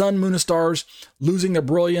 sun, moon, and stars losing their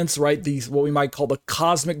brilliance, right? These, what we might call the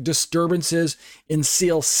cosmic disturbances in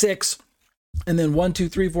seal 6. And then 1, 2,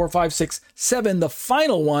 3, 4, 5, 6, 7. The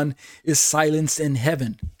final one is silence in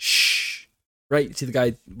heaven. Shh. Right? You see the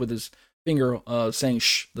guy with his finger saying,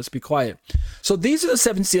 shh, let's be quiet. So these are the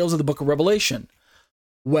 7 seals of the book of Revelation.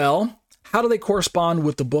 Well, how do they correspond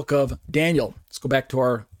with the book of Daniel? Let's go back to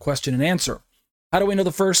our question and answer. How do we know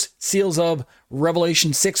the first seals of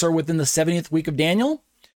Revelation 6 are within the 70th week of Daniel?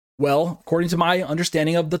 Well, according to my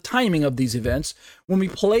understanding of the timing of these events, when we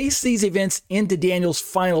place these events into Daniel's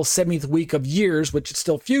final 70th week of years, which is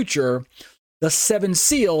still future, the 7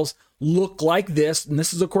 seals look like this. And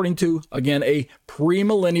this is according to, again, a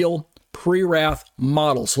premillennial, pre-wrath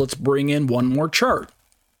model. So let's bring in one more chart.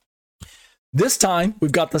 This time,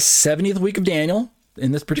 we've got the 70th week of Daniel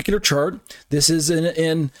in this particular chart. This is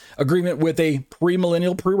in agreement with a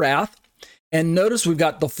premillennial, pre-wrath. And notice we've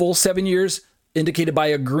got the full 7 years indicated by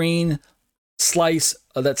a green slice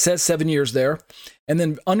that says 7 years there. And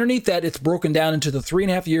then underneath that, it's broken down into the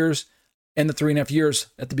 3.5 years and the 3.5 years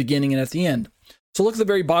at the beginning and at the end. So look at the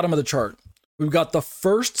very bottom of the chart. We've got the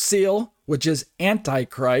first seal, which is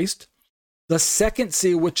Antichrist. The second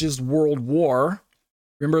seal, which is World War.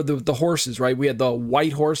 Remember the horses, right? We had the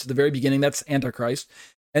white horse at the very beginning. That's Antichrist.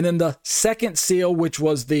 And then the second seal, which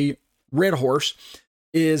was the red horse,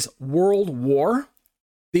 is World War.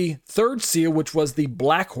 The third seal, which was the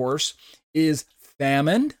black horse, is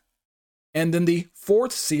famine. And then the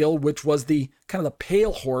fourth seal, which was the kind of the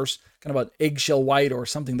pale horse, kind of an eggshell white or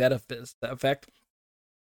something that effect,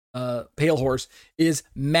 pale horse, is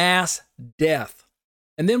mass death.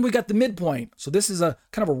 And then we got the midpoint. So this is a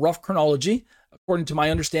kind of a rough chronology, according to my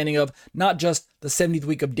understanding of not just the 70th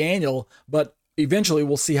week of Daniel, but eventually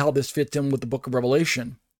we'll see how this fits in with the book of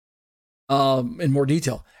Revelation. in more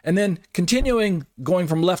detail. And then continuing, going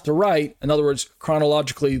from left to right, in other words,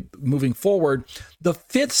 chronologically moving forward, the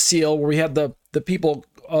fifth seal, where we have the people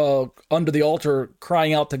under the altar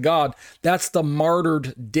crying out to God, that's the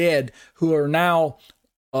martyred dead who are now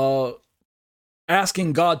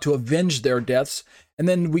asking God to avenge their deaths. And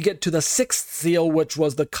then we get to the sixth seal, which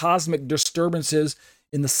was the cosmic disturbances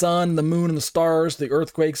in the sun, the moon, and the stars, the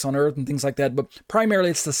earthquakes on earth and things like that. But primarily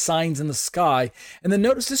it's the signs in the sky. And then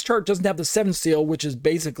notice this chart doesn't have the seventh seal, which is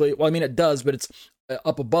basically, well, I mean, it does, but it's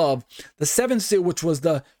up above. The seventh seal, which was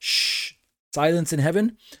the silence in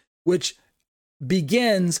heaven, which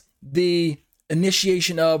begins the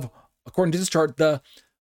initiation of, according to this chart, the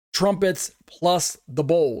trumpets plus the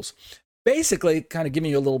bowls. Basically, kind of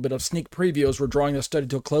giving you a little bit of sneak preview as we're drawing this study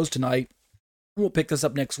to a close tonight. We'll pick this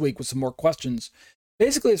up next week with some more questions.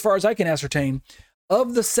 Basically, as far as I can ascertain,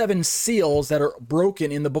 of the seven seals that are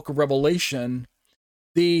broken in the book of Revelation,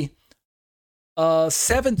 the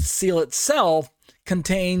seventh seal itself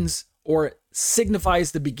contains or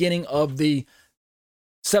signifies the beginning of the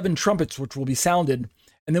seven trumpets which will be sounded.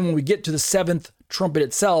 And then when we get to the seventh trumpet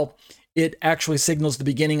itself, it actually signals the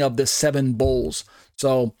beginning of the seven bowls.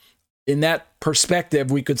 So in that perspective,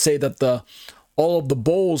 we could say that all of the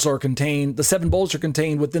bowls are contained, the seven bowls are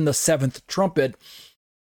contained within the seventh trumpet,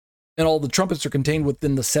 and all the trumpets are contained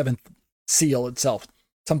within the seventh seal itself,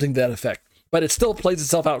 something to that effect. But it still plays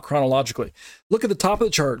itself out chronologically. Look at the top of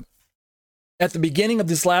the chart. At the beginning of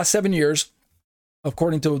this last 7 years,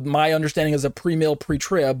 according to my understanding as a pre-mill,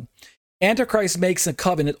 pre-trib, Antichrist makes a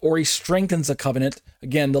covenant, or he strengthens a covenant.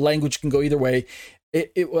 Again, the language can go either way.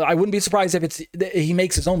 I wouldn't be surprised if he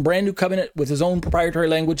makes his own brand new covenant with his own proprietary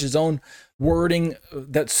language, his own wording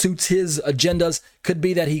that suits his agendas. Could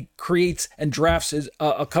be that he creates and drafts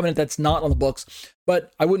a covenant that's not on the books,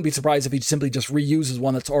 but I wouldn't be surprised if he simply just reuses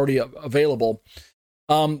one that's already available.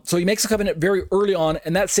 So he makes a covenant very early on,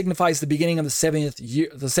 and that signifies the beginning of the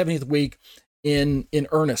 70th week in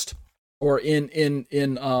earnest, or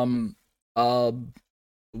in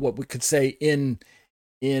what we could say in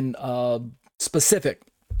specific,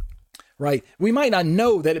 right? We might not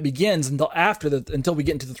know that it begins until we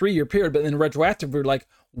get into the 3-year period, but then retroactive, we're like,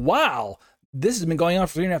 wow, this has been going on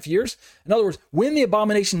for 3.5 years. In other words, when the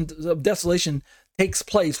abomination of desolation takes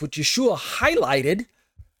place, which Yeshua highlighted,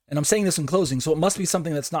 and I'm saying this in closing, so it must be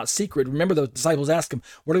something that's not secret. Remember, the disciples ask him,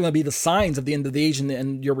 what are going to be the signs of the end of the age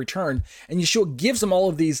and your return? And Yeshua gives them all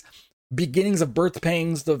of these beginnings of birth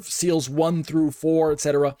pangs, the seals 1 through 4,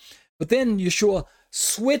 etc. But then Yeshua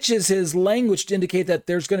switches his language to indicate that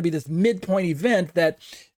there's going to be this midpoint event that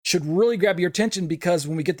should really grab your attention, because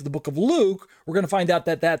when we get to the book of Luke, we're going to find out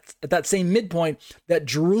that at that same midpoint, that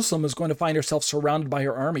Jerusalem is going to find herself surrounded by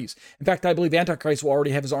her armies. In fact, I believe Antichrist will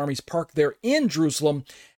already have his armies parked there in Jerusalem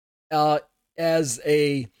as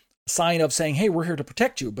a sign of saying, hey, we're here to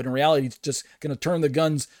protect you. But in reality, it's just going to turn the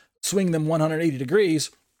guns, swing them 180 degrees,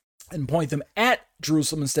 and point them at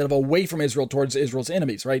Jerusalem instead of away from Israel towards Israel's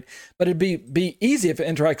enemies, right? But it'd be easy if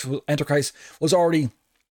Antichrist was already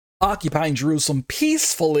occupying Jerusalem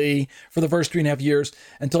peacefully for the first 3.5 years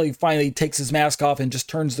until he finally takes his mask off and just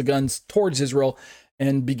turns the guns towards Israel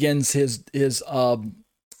and begins his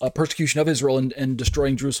persecution of Israel and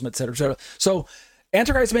destroying Jerusalem, etc., etc. So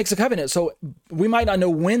Antichrist makes a covenant. So we might not know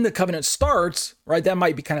when the covenant starts, right? That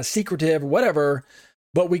might be kind of secretive or whatever.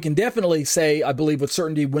 But we can definitely say, I believe with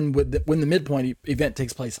certainty, when the midpoint event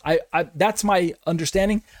takes place. That's my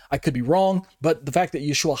understanding. I could be wrong, but the fact that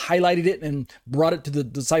Yeshua highlighted it and brought it to the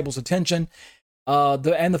disciples' attention,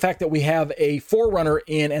 and the fact that we have a forerunner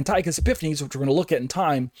in Antiochus Epiphanes, which we're going to look at in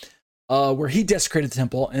time, where he desecrated the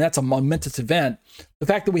temple, and that's a momentous event. The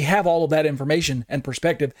fact that we have all of that information and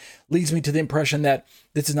perspective leads me to the impression that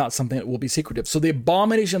this is not something that will be secretive. So the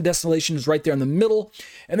abomination of desolation is right there in the middle.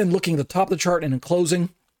 And then looking at the top of the chart and in closing,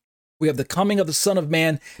 we have the coming of the Son of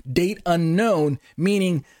Man, date unknown,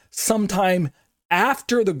 meaning sometime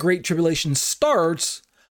after the Great Tribulation starts,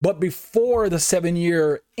 but before the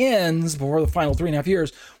 7-year ends, before the final 3.5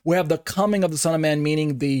 years, we have the coming of the Son of Man,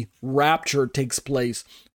 meaning the rapture takes place,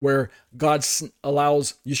 where God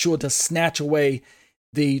allows Yeshua to snatch away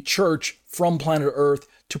the church from planet Earth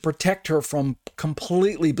to protect her from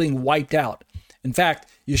completely being wiped out. In fact,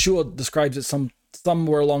 Yeshua describes it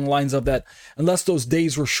somewhere along the lines of that, unless those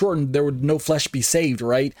days were shortened, there would no flesh be saved,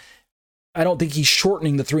 right? I don't think he's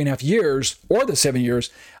shortening the 3.5 years or the 7 years.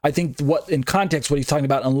 I think what he's talking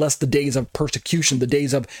about, unless the days of persecution, the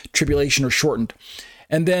days of tribulation are shortened.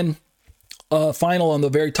 And then final on the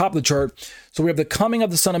very top of the chart. So we have the coming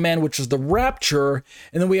of the Son of Man, which is the rapture.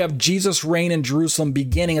 And then we have Jesus' reign in Jerusalem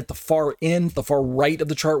beginning at the far end, the far right of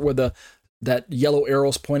the chart, where the that yellow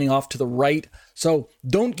arrow's pointing off to the right. So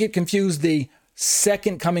don't get confused the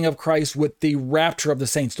second coming of Christ with the rapture of the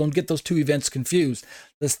saints. Don't get those two events confused.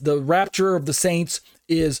 The rapture of the saints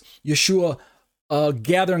is Yeshua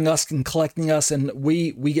gathering us and collecting us, and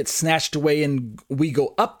we get snatched away and we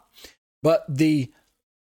go up. But the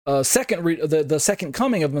second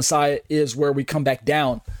coming of Messiah is where we come back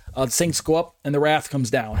down. The saints go up and the wrath comes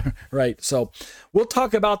down, right? So we'll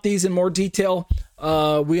talk about these in more detail.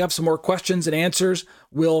 We have some more questions and answers.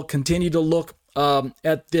 We'll continue to look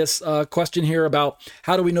at this question here about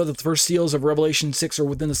how do we know that the first seals of Revelation 6 are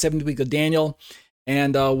within the 70th week of Daniel?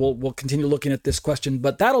 And we'll continue looking at this question.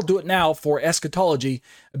 But that'll do it now for Eschatology,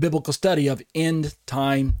 a biblical study of end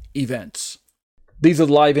time events. These are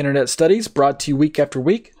the live internet studies brought to you week after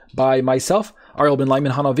week by myself, Ariel Ben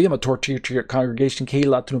Lyman Hanavi. I'm a Torah congregation,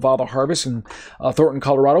 Keilat Nevada Harvest in Thornton,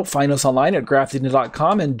 Colorado. Find us online at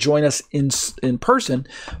grafted.com and join us in person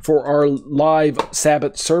for our live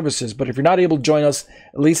Sabbath services. But if you're not able to join us,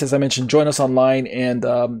 at least as I mentioned, join us online, and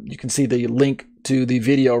you can see the link to the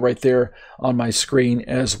video right there on my screen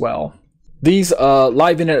as well. These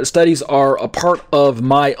live internet studies are a part of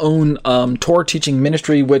my own Torah teaching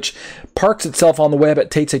ministry, which parks itself on the web at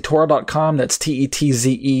tetzetorah.com. That's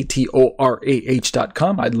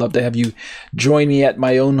TETZETORAH.com. I'd love to have you join me at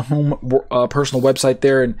my own home personal website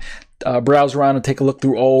there and browse around and take a look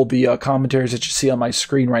through all the commentaries that you see on my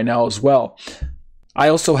screen right now as well. I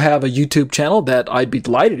also have a YouTube channel that I'd be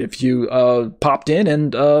delighted if you popped in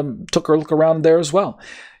and took a look around there as well.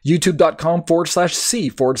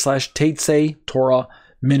 YouTube.com/C/Tetze Torah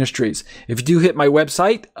Ministries. If you do hit my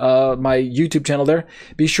website, my YouTube channel there,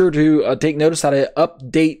 be sure to take notice that I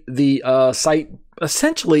update the site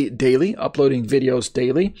essentially daily, uploading videos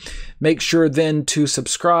daily. Make sure then to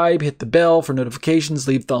subscribe, hit the bell for notifications,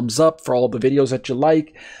 leave thumbs up for all the videos that you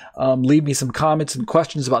like. Leave me some comments and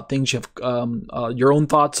questions about things you have your own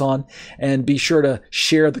thoughts on, and be sure to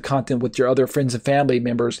share the content with your other friends and family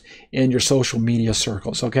members in your social media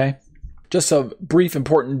circles, okay? Just some brief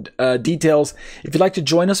important details. If you'd like to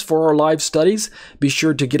join us for our live studies, be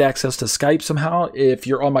sure to get access to Skype somehow. If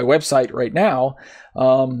you're on my website right now,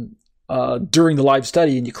 during the live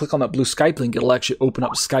study and you click on that blue Skype link, it'll actually open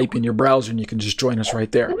up Skype in your browser and you can just join us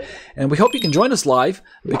right there. And we hope you can join us live,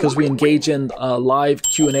 because we engage in live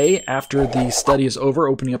Q&A after the study is over,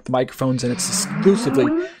 opening up the microphones, and it's exclusively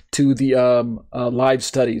to the live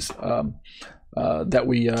studies that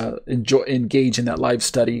we engage in that live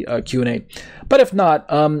study Q&A. But if not,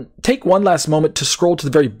 take one last moment to scroll to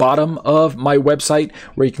the very bottom of my website,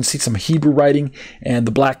 where you can see some Hebrew writing and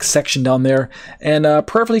the black section down there, and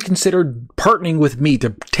prayerfully consider partnering with me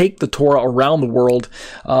to take the Torah around the world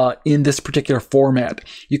in this particular format.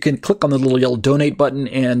 You can click on the little yellow donate button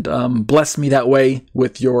and bless me that way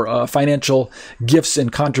with your financial gifts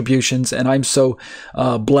and contributions. And I'm so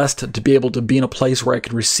blessed to be able to be in a place where I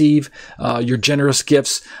can receive your generous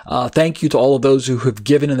gifts. Thank you to all of those who have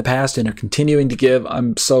given in the past and are continuing to give.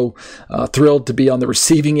 I'm so thrilled to be on the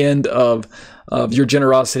receiving end of your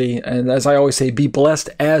generosity. And as I always say, be blessed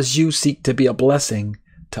as you seek to be a blessing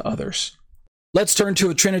to others. Let's turn to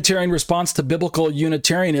a Trinitarian response to biblical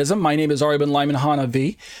Unitarianism. My name is Ari Ben Lyman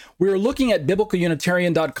Hanavi. We are looking at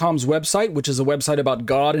biblicalunitarian.com's website, which is a website about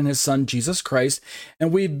God and his son, Jesus Christ.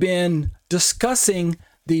 And we've been discussing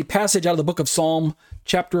the passage out of the book of Psalm,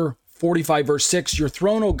 chapter 45, verse 6, "Your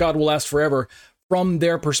throne, O God, will last forever," from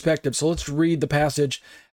their perspective. So let's read the passage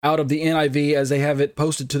out of the NIV as they have it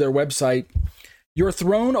posted to their website. "Your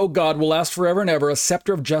throne, O God, will last forever and ever. A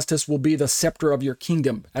scepter of justice will be the scepter of your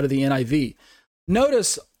kingdom," out of the NIV.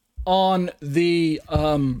 Notice on the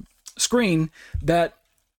screen that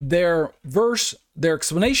their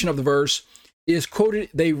explanation of the verse is quoted.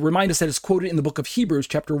 They remind us that it's quoted in the book of Hebrews,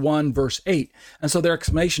 chapter 1, verse 8. And so their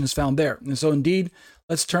explanation is found there. And so indeed,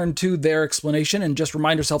 let's turn to their explanation and just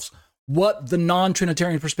remind ourselves what the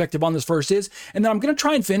non-Trinitarian perspective on this verse is. And then I'm going to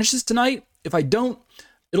try and finish this tonight. If I don't,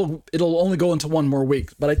 it'll only go into one more week.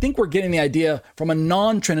 But I think we're getting the idea from a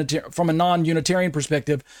non-Unitarian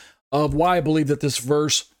perspective of why I believe that this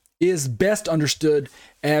verse is best understood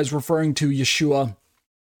as referring to Yeshua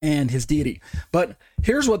and his deity. But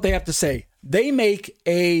here's what they have to say. They make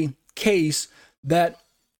a case that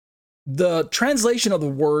the translation of the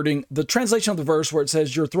wording, the translation of the verse where it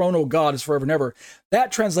says, "Your throne, O God, is forever and ever,"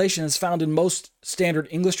 that translation is found in most standard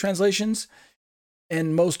English translations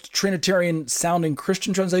and most Trinitarian sounding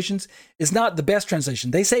Christian translations, is not the best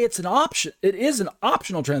translation. They say it's an option. It is an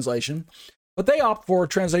optional translation, but they opt for a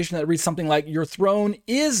translation that reads something like, "Your throne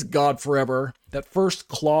is God forever." That first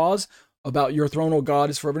clause about "Your throne, O God,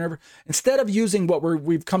 is forever and ever," instead of using what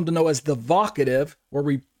we've come to know as the vocative, where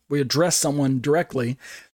we address someone directly,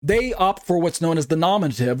 they opt for what's known as the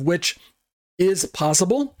nominative, which is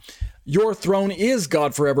possible. Your throne is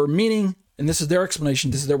God forever, meaning, and this is their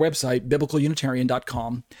explanation, this is their website,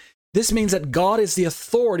 biblicalunitarian.com. This means that God is the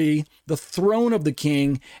authority, the throne of the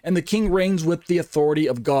king, and the king reigns with the authority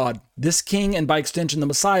of God. This king, and by extension the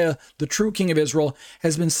Messiah, the true king of Israel,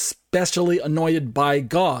 has been specially anointed by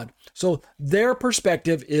God. So their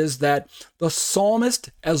perspective is that the psalmist,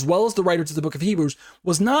 as well as the writer to the book of Hebrews,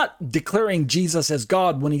 was not declaring Jesus as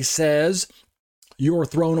God when he says, "Your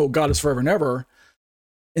throne, O God, is forever and ever."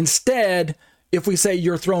 Instead, if we say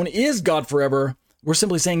your throne is God forever, we're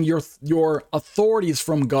simply saying your authority is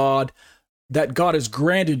from God, that God has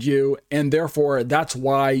granted you, and therefore that's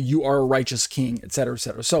why you are a righteous king, etc.,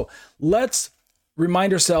 etc. So let's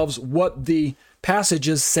remind ourselves what the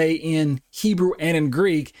passages say in Hebrew and in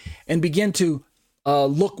Greek, and begin to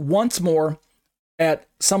look once more at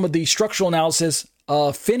some of the structural analysis,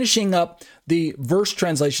 finishing up the verse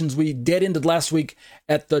translations we dead ended last week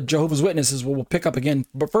at the Jehovah's Witnesses. We'll pick up again.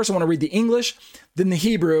 But first I want to read the English, then the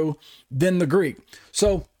Hebrew, then the Greek.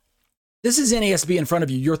 So this is NASB in front of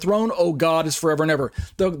you. Your throne, O God, is forever and ever.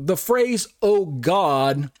 The phrase, O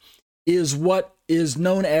God, is what is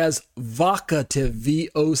known as vocative,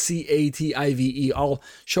 V-O-C-A-T-I-V-E. I'll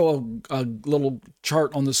show a little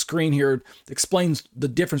chart on the screen here that explains the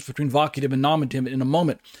difference between vocative and nominative in a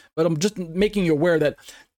moment. But I'm just making you aware that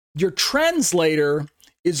your translator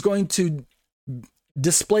is going to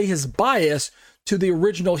display his bias to the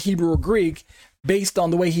original Hebrew or Greek based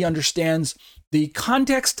on the way he understands the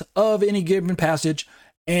context of any given passage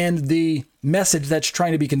and the message that's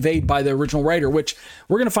trying to be conveyed by the original writer, which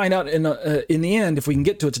we're going to find out in the end, if we can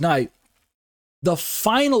get to it tonight. The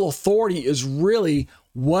final authority is really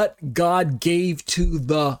what God gave to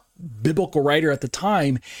the biblical writer at the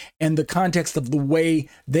time, and the context of the way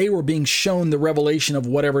they were being shown the revelation of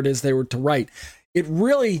whatever it is they were to write. It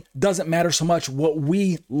really doesn't matter so much what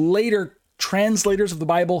we later translators of the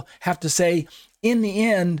Bible have to say. In the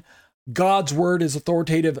end, God's word is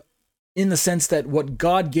authoritative in the sense that what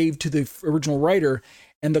God gave to the original writer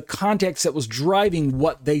and the context that was driving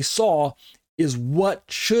what they saw is what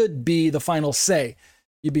should be the final say.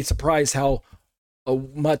 You'd be surprised how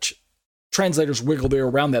much translators wiggle there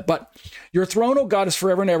around that. But your throne, O God, is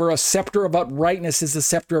forever and ever. A scepter of uprightness is the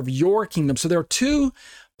scepter of your kingdom. So there are two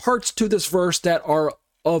parts to this verse that are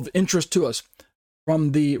of interest to us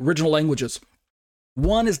from the original languages.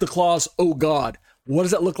 One is the clause, O God. What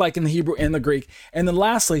does that look like in the Hebrew and the Greek? And then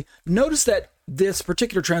lastly, notice that this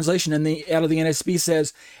particular translation out of the NSB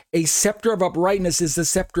says, a scepter of uprightness is the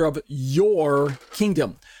scepter of your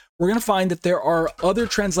kingdom. We're going to find that there are other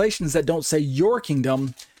translations that don't say your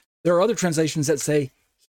kingdom. There are other translations that say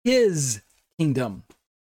his kingdom,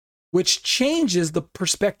 which changes the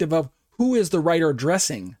perspective of who is the writer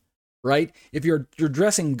addressing, right? If you're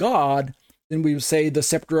addressing God, then we would say the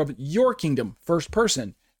scepter of your kingdom, first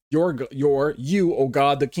person. You, O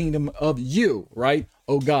God, the kingdom of you, right?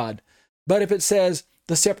 O God. But if it says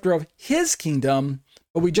the scepter of his kingdom,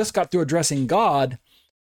 but we just got through addressing God,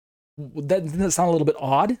 doesn't that sound a little bit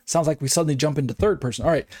odd? Sounds like we suddenly jump into third person.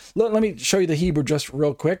 All right, let me show you the Hebrew just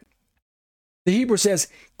real quick. The Hebrew says,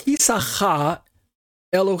 Kisacha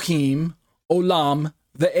Elohim Olam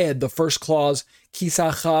Ve'ed, the first clause,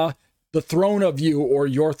 Kisacha, the throne of you, or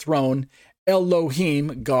your throne,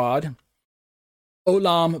 Elohim, God,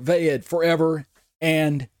 Olam Ve'ed, forever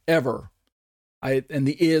and ever. And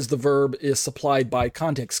the verb is supplied by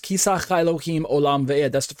context. Kisach Elohim Olam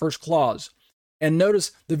Ve'ed, that's the first clause. And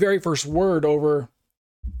notice the very first word over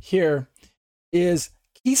here is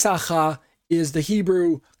Kisacha, is the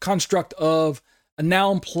Hebrew construct of a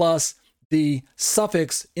noun plus the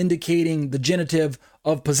suffix indicating the genitive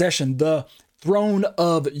of possession, the throne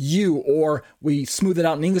of you, or we smooth it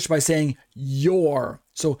out in English by saying your.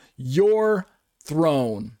 So your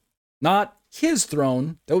throne, not his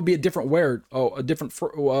throne. That would be a different word, a different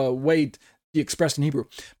way to be expressed in Hebrew.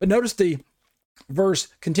 But notice the verse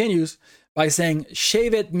continues by saying,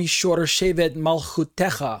 Shevet Mishor Shevet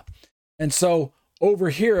Malchutecha. And so over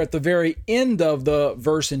here at the very end of the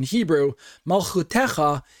verse in Hebrew,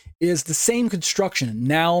 Malchutecha is the same construction,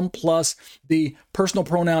 noun plus the personal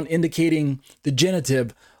pronoun indicating the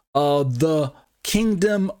genitive of the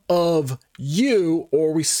kingdom of you,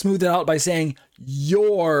 or we smooth it out by saying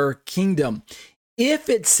your kingdom. If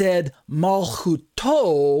it said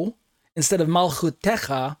Malchuto instead of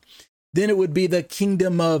Malchutecha, then it would be the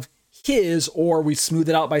kingdom of his, or we smooth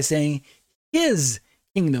it out by saying his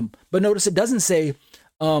kingdom. But notice it doesn't say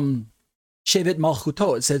Shevet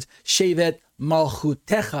Malchuto. It says Shevet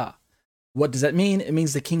Malchutecha. What does that mean? It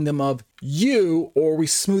means the kingdom of you, or we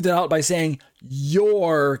smooth it out by saying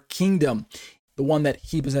your kingdom. the one that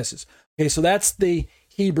he possesses. Okay, so that's the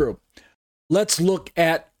Hebrew. Let's look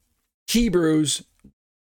at Hebrews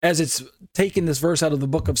as it's taken this verse out of the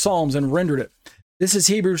book of Psalms and rendered it. This is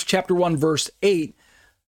Hebrews chapter 1, verse 8.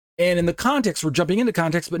 And in the context, we're jumping into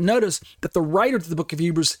context, but notice that the writer to the book of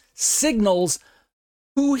Hebrews signals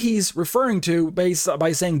who he's referring to by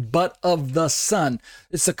saying, but of the Son.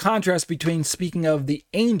 It's the contrast between speaking of the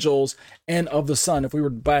angels and of the Son. If we were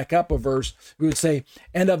to back up a verse, we would say,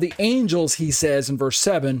 and of the angels, he says in verse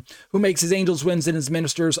 7, who makes his angels winds and his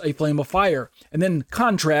ministers a flame of fire. And then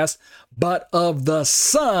contrast, but of the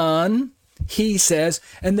Son, he says,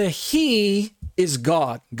 and the he is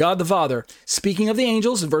God, God the Father. Speaking of the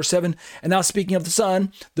angels in verse 7, and now speaking of the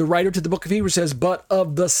Son, the writer to the book of Hebrews says, but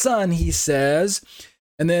of the Son, he says.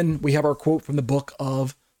 And then we have our quote from the book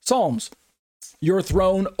of Psalms. Your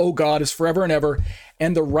throne, O God, is forever and ever,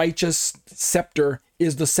 and the righteous scepter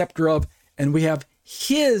is the scepter of, and we have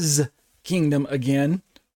his kingdom again,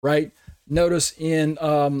 right? Notice in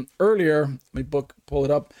earlier, let me pull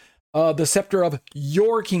it up, the scepter of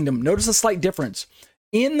your kingdom. Notice a slight difference.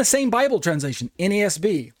 In the same Bible translation,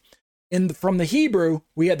 NASB, from the Hebrew,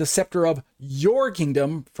 we had the scepter of your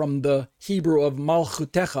kingdom, from the Hebrew of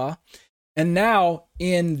Malchutecha. And now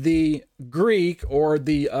in the Greek or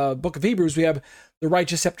the book of Hebrews, we have the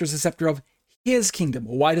righteous scepter is the scepter of his kingdom.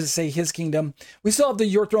 Well, why does it say his kingdom? We still have the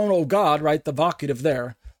your throne, O God, right? The vocative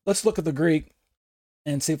there. Let's look at the Greek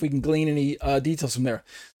and see if we can glean any details from there.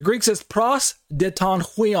 The Greek says pros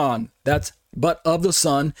deton huion. That's but of the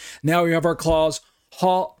Son. Now we have our clause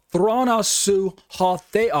ha thronos su ha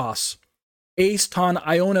theos. Eis ton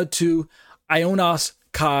iona tu ionos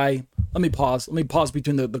kai. Let me pause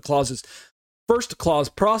between the clauses. First clause,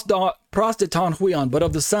 pros deton huion, but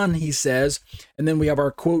of the Son, he says. And then we have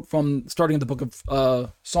our quote from starting in the book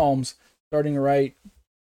of Psalms, starting right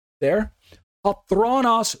there. Ha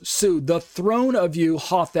thronos su, the throne of you,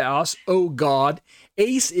 ha theos, O God.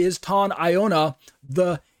 Eis is ton iona,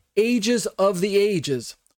 the ages of the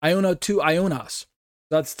ages. Iona tu ionos.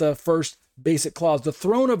 That's the first basic clause. The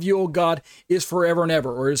throne of you, O God, is forever and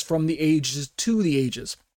ever, or is from the ages to the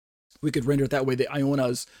ages. We could render it that way. The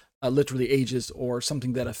ionas, literally ages, or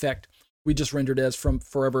something that effect. We just rendered as from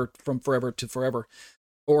forever to forever,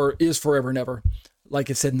 or is forever and ever, like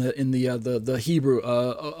it said in the Hebrew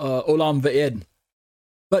olam ve'ed.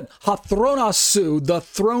 But hathronos su, the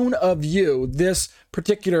throne of you. This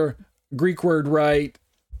particular Greek word, right?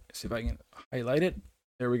 Let's see if I can highlight it.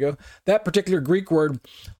 There we go. That particular Greek word,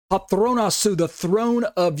 hathronos su, the throne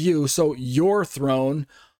of you. So your throne.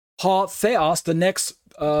 Ha theos, the next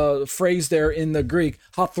phrase there in the Greek,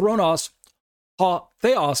 ha thronos, ha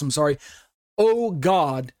theos, O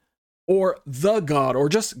God, or the God, or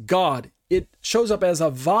just God. It shows up as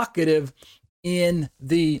a vocative in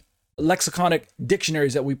the lexiconic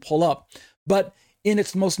dictionaries that we pull up. But in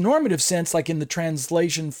its most normative sense, like in the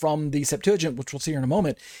translation from the Septuagint, which we'll see here in a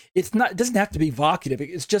moment, it doesn't have to be vocative.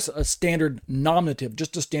 It's just a standard nominative,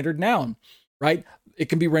 just a standard noun, right? It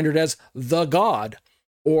can be rendered as the God,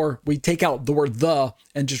 or we take out the word the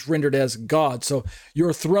and just render it as God. So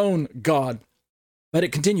your throne, God. But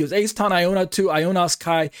it continues. Eis ton iona tu ionas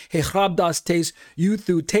kai hechrabdas tes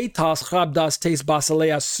euthu tetas chrabdas tes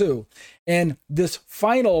basileas su. And this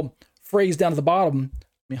final phrase down at the bottom,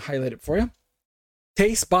 let me highlight it for you.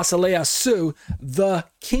 Tes basileas su, the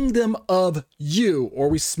kingdom of you, or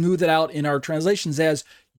we smooth it out in our translations as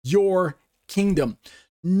your kingdom.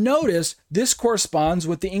 Notice this corresponds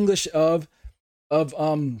with the English of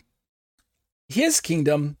his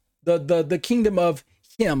kingdom, the kingdom of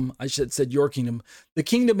him. I should have said your kingdom. The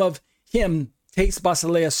kingdom of him, tes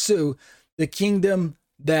basileas su, the kingdom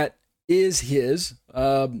that is his,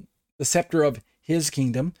 the scepter of his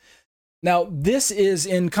kingdom. Now, this is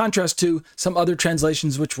in contrast to some other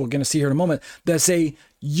translations, which we're going to see here in a moment, that say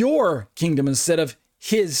your kingdom instead of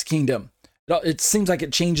his kingdom. It seems like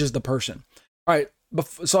it changes the person. All right,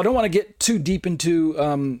 so I don't want to get too deep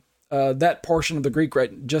into that portion of the Greek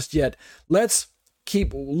right just yet. Let's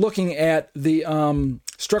keep looking at the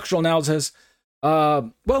structural analysis.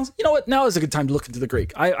 Well, you know what? Now is a good time to look into the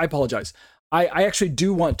Greek. I apologize. I actually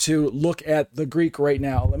do want to look at the Greek right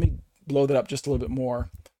now. Let me blow that up just a little bit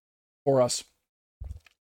more for us.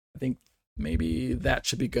 I think maybe that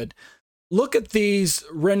should be good. Look at these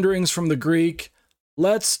renderings from the Greek.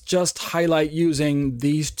 Let's just highlight using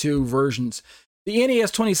these two versions. The NAS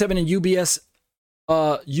 27 and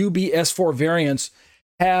UBS4 variants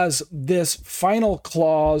has this final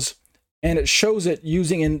clause, and it shows it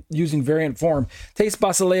using variant form. Tes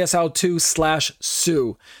basileas autou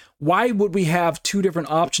 /su. Why would we have two different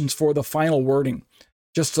options for the final wording?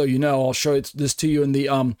 Just so you know, I'll show this to you in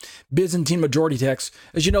the Byzantine majority text.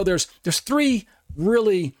 As you know, there's three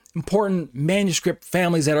really important manuscript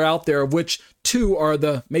families that are out there, of which two are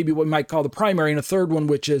the maybe what we might call the primary, and a third one,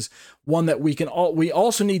 which is one that we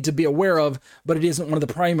also need to be aware of, but it isn't one of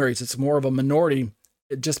the primaries. It's more of a minority,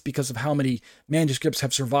 just because of how many manuscripts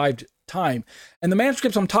have survived time. And the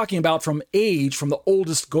manuscripts I'm talking about from age, from the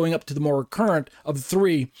oldest going up to the more current of the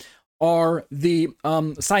three, are the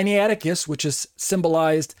Sinaiticus, which is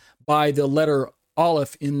symbolized by the letter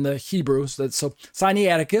Aleph in the Hebrew. So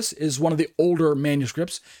Sinaiticus is one of the older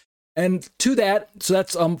manuscripts. And to that, so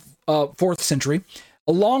that's 4th century.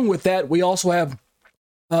 Along with that, we also have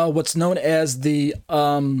what's known as the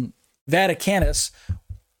Vaticanus,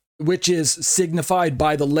 which is signified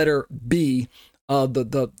by the letter B,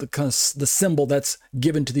 the symbol that's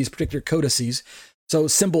given to these particular codices. So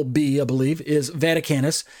symbol B, I believe, is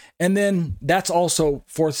Vaticanus. And then that's also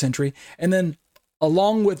 4th century. And then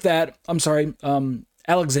along with that,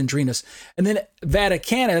 Alexandrinus. And then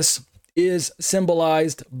Vaticanus is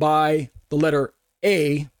symbolized by the letter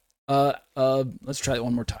A. Let's try that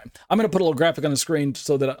one more time. I'm going to put a little graphic on the screen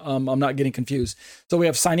so that I'm not getting confused. So we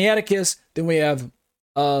have Sinaiticus, then we have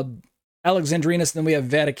Alexandrinus, then we have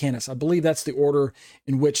Vaticanus. I believe that's the order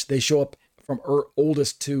in which they show up from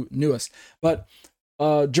oldest to newest. But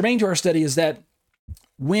germane to our study is that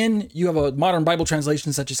when you have a modern Bible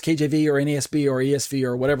translation such as KJV or NASB or ESV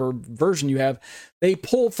or whatever version you have, they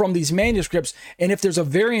pull from these manuscripts, and if there's a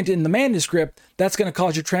variant in the manuscript, that's going to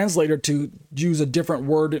cause your translator to use a different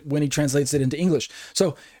word when he translates it into English.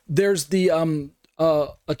 So there's the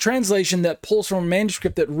a translation that pulls from a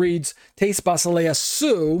manuscript that reads Tes Basileia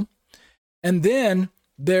Su, and then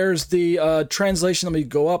there's the translation, let me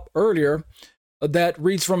go up earlier, that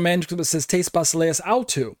reads from a manuscript that says Tes Basileas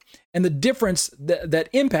Autu. And the difference that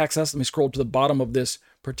impacts us, let me scroll to the bottom of this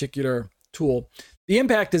particular tool. The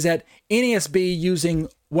impact is that NASB, using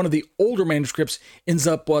one of the older manuscripts, ends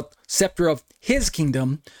up with scepter of his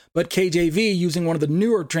kingdom, but KJV, using one of the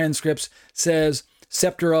newer transcripts, says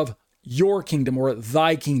scepter of your kingdom, or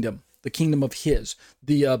thy kingdom, the kingdom of his.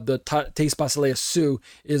 The Tes Basileas Su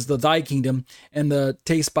is the thy kingdom, and the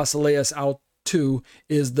Tes Basileas Autu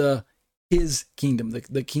is the his kingdom,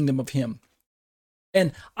 the kingdom of him.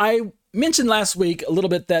 And I mentioned last week a little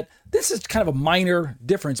bit that this is kind of a minor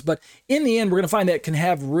difference, but in the end, we're going to find that it can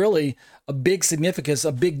have really a big significance,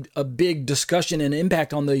 a big discussion and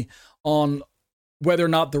impact on whether or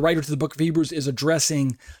not the writer to the book of Hebrews is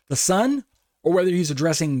addressing the Son or whether he's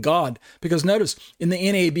addressing God. Because notice, in the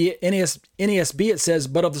NASB, it says,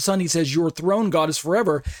 but of the Son, he says, your throne, God, is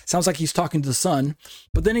forever. Sounds like he's talking to the Son.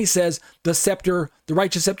 But then he says, the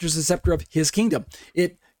righteous scepter is the scepter of his kingdom.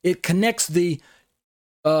 It connects the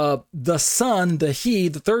Son, the he,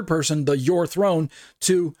 the third person, the your throne,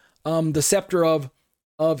 to the scepter of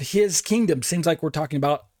his kingdom. Seems like we're talking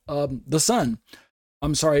about the Son.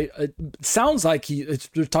 I'm sorry, it sounds like it's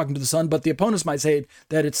talking to the Son, but the opponents might say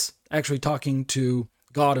that it's actually talking to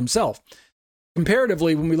God himself.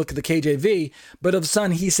 Comparatively, when we look at the KJV, but of the Son,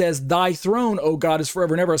 he says, thy throne, O God, is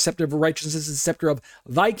forever and ever. A scepter of righteousness is the scepter of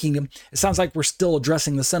thy kingdom. It sounds like we're still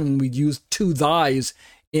addressing the Son when we use two thys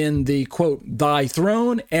in the quote, thy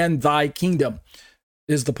throne and thy kingdom,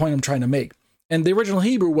 is the point I'm trying to make. And the original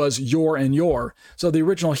Hebrew was your and your. So the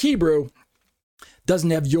original Hebrew doesn't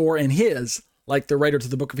have your and his, like the writer to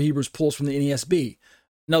the book of Hebrews pulls from the NASB.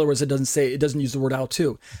 In other words, it doesn't use the word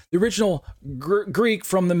autu. The original Greek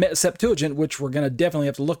from the Septuagint, which we're going to definitely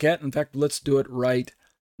have to look at. In fact, let's do it right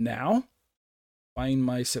now. Find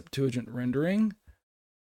my Septuagint rendering.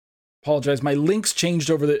 Apologize, my links changed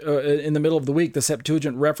over in the middle of the week. The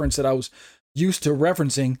Septuagint reference that I was used to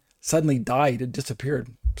referencing suddenly died. It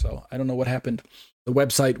disappeared. So I don't know what happened. The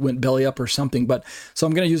website went belly up or something. So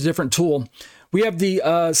I'm going to use a different tool. We have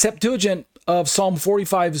the Septuagint of Psalm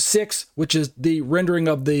 45:6, which is the rendering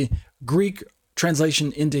of the Greek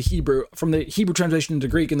translation into Hebrew, from the Hebrew translation into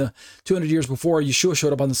Greek in the 200 years before Yeshua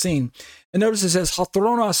showed up on the scene. And notice it says,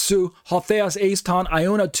 Hathronas su, Hatheas eistan,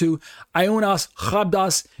 Iona tu, Ionas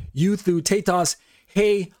chabdas, Euthu tetas,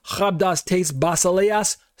 he chabdas tes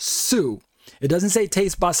basileas su. It doesn't say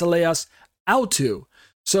tes basileas autu.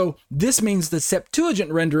 So this means the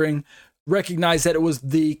Septuagint rendering recognized that it was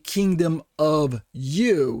the kingdom of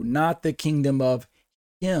you, not the kingdom of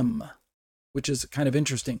him, which is kind of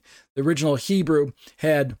interesting. The original Hebrew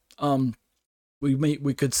had,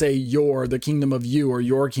 we could say the kingdom of you, or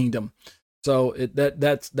your kingdom. So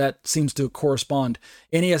that seems to correspond.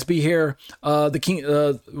 NASB here, the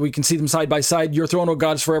king, we can see them side by side. Your throne, O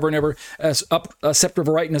God, is forever and ever. A scepter of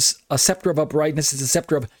uprightness is the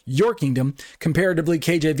scepter of your kingdom. Comparatively,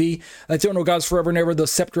 KJV, thy throne, O God, is forever and ever. The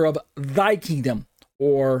scepter of thy kingdom,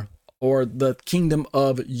 or the kingdom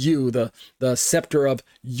of you, the scepter of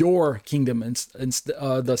your kingdom, and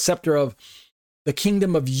the scepter of the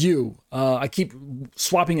kingdom of you. I keep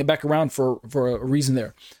swapping it back around for a reason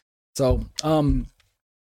there. So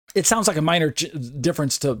it sounds like a minor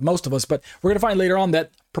difference to most of us, but we're going to find later on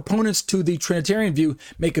that proponents to the Trinitarian view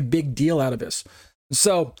make a big deal out of this.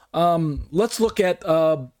 So let's look at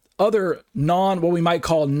other what we might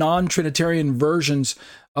call non-Trinitarian versions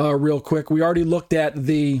real quick. We already looked at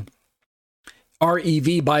the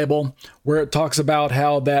REV Bible, where it talks about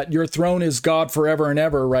how that your throne is God forever and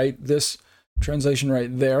ever, right? This translation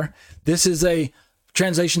right there. This is a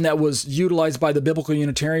translation that was utilized by the biblical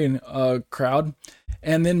Unitarian crowd.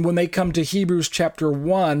 And then when they come to Hebrews chapter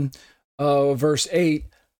 1, verse 8,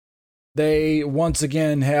 they once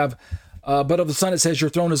again have, but of the Son it says, your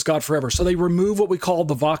throne is God forever. So they remove what we call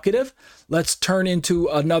the vocative. Let's turn into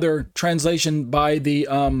another translation by the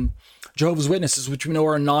Jehovah's Witnesses, which we know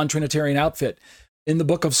are a non-Trinitarian outfit. In the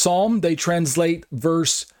book of Psalm, they translate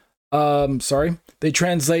verse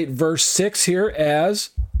 6 here as,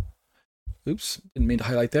 oops, didn't mean to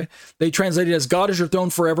highlight that. They translate it as, God is your throne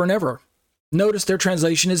forever and ever. Notice their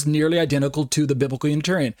translation is nearly identical to the biblical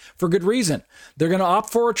Unitarian, for good reason. They're going to opt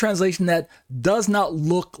for a translation that does not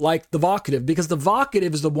look like the vocative, because the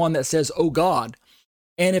vocative is the one that says, oh God.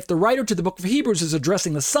 And if the writer to the book of Hebrews is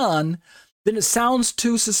addressing the Son, then it sounds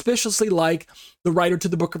too suspiciously like the writer to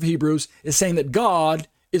the book of Hebrews is saying that God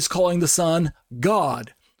is calling the Son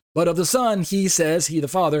God. But of the Son, he says, he the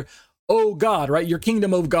Father, oh God, right? Your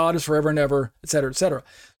kingdom, of God, is forever and ever, etc., etc.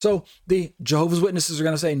 So the Jehovah's Witnesses are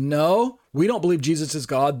going to say, no, we don't believe Jesus is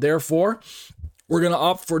God. Therefore, we're going to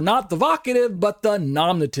opt for not the vocative, but the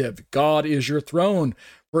nominative. God is your throne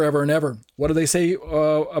forever and ever. What do they say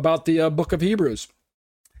about the book of Hebrews?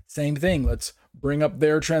 Same thing. Let's bring up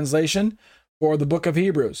their translation for the book of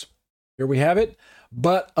Hebrews. Here we have it.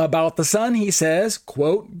 But about the Son, he says,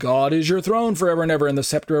 quote, God is your throne forever and ever, and the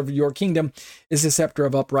scepter of your kingdom is the scepter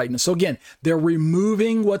of uprightness. So again, they're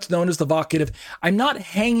removing what's known as the vocative. I'm not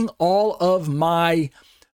hanging all of my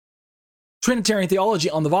Trinitarian theology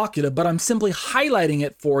on the vocative, but I'm simply highlighting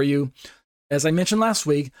it for you, as I mentioned last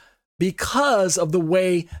week, because of the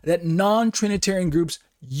way that non-Trinitarian groups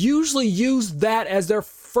usually use that as their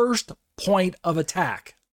first point of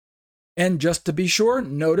attack. And just to be sure,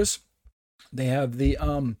 notice they have the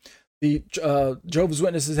Jehovah's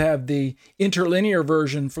Witnesses have the interlinear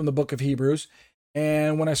version from the book of Hebrews.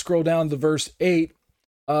 And when I scroll down to verse 8,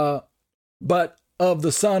 but of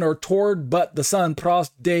the Son, or toward but the Son, pros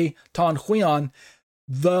de ton huion,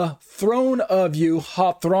 the throne of you,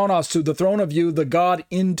 ha thronosu, the throne of you, the God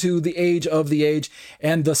into the age of the age,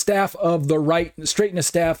 and the staff of the right, straightness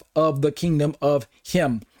staff of the kingdom of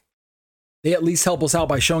him. They at least help us out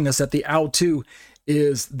by showing us that the autu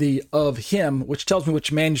is the of him, which tells me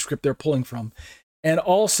which manuscript they're pulling from. And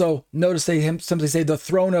also, notice they simply say the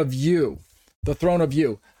throne of you, the throne of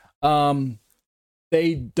you.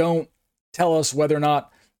 They don't tell us whether or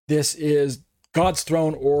not this is God's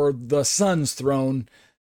throne or the Son's throne,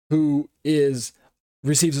 who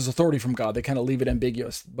receives his authority from God. They kind of leave it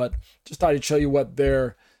ambiguous, but just thought I'd show you what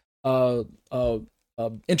their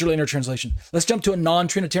interlinear translation. Let's jump to a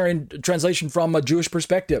non-Trinitarian translation from a Jewish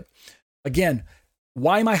perspective. Again,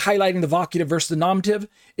 why am I highlighting the vocative versus the nominative?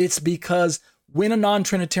 It's because when a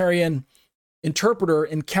non-Trinitarian interpreter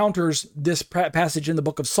encounters this passage in the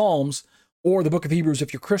book of Psalms or the book of Hebrews,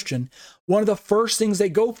 if you're Christian, one of the first things they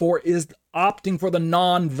go for is opting for the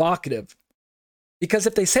non-vocative. Because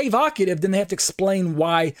if they say vocative, then they have to explain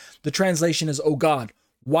why the translation is, oh God.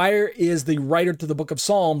 Why is the writer to the book of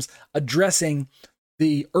Psalms addressing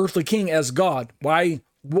the earthly king as God? Why?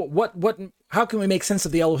 How can we make sense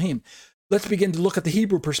of the Elohim? Let's begin to look at the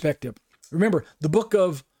Hebrew perspective. Remember, the book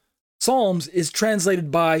of Psalms is translated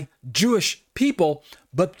by Jewish people,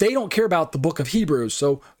 but they don't care about the book of Hebrews,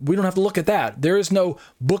 so we don't have to look at that. There is no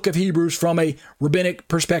book of Hebrews from a rabbinic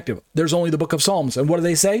perspective. There's only the book of Psalms. And what do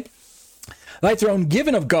they say? Thy throne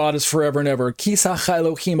given of God is forever and ever. Kisach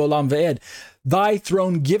Elohim olam ve'ed. Thy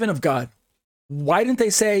throne given of God. Why didn't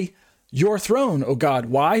they say your throne, O God?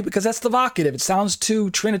 Why? Because that's the vocative. It sounds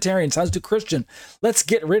too Trinitarian, sounds too Christian. Let's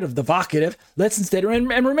get rid of the vocative. Let's instead, and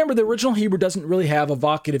remember, the original Hebrew doesn't really have a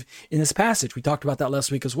vocative in this passage. We talked about that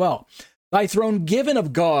last week as well. Thy throne given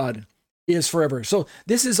of God is forever. So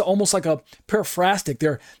this is almost like a paraphrastic.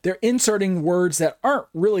 They're inserting words that aren't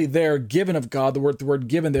really there, given of God. The word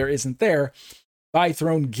given there isn't there. Thy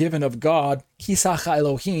throne given of God, Kisach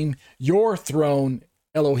Elohim, your throne,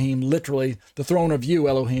 Elohim, literally, the throne of you,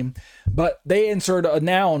 Elohim. But they insert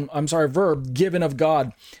a verb, given of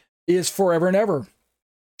God, is forever and ever.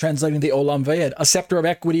 translating the Olam Vayed. A scepter of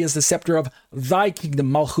equity is the scepter of thy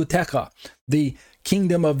kingdom, Malchutecha, the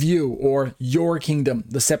kingdom of you, or your kingdom,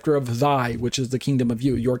 the scepter of thy, which is the kingdom of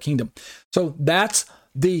you, your kingdom. So that's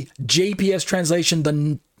the JPS translation,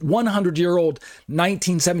 the 100-year-old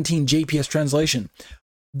 1917 JPS translation.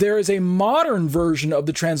 There is a modern version of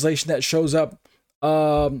the translation that shows up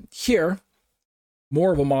here.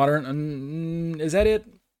 More of a modern. Is that it?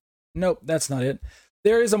 Nope, that's not it.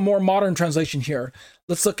 There is a more modern translation here.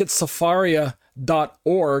 Let's look at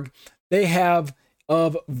Sepharia.org. They have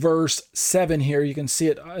of verse 7 here. You can see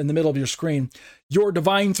it in the middle of your screen. Your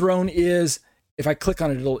divine throne is, if I click on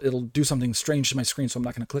it, it'll do something strange to my screen, so I'm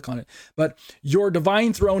not going to click on it. But your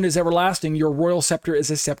divine throne is everlasting. Your royal scepter is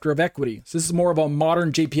a scepter of equity. So this is more of a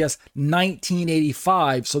modern JPS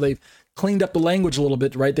 1985. So they've cleaned up the language a little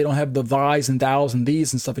bit, right? They don't have the thys and thous and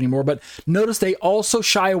these and stuff anymore. But notice they also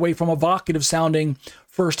shy away from a vocative sounding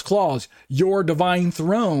first clause. Your divine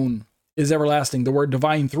throne is everlasting. The word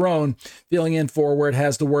divine throne filling in for where it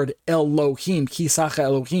has the word Elohim, Kisacha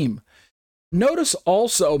Elohim. Notice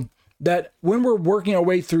also that when we're working our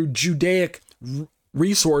way through Judaic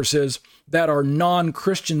resources that are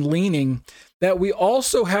non-Christian leaning, that we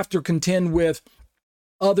also have to contend with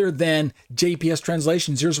other than JPS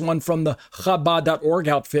translations. Here's one from the Chabad.org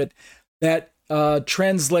outfit that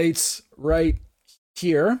translates right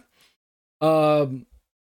here. There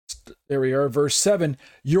we are, verse 7.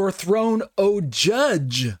 Your throne, O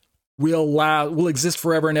judge, will exist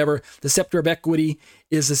forever and ever. The scepter of equity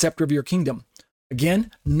is the scepter of your kingdom.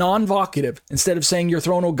 Again, non-vocative. Instead of saying your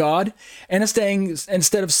throne, O God, and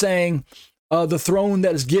instead of saying the throne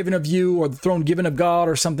that is given of you, or the throne given of God,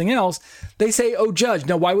 or something else, they say, O judge.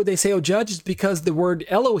 Now, why would they say, O judge? It's because the word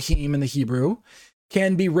Elohim in the Hebrew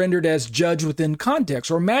can be rendered as judge within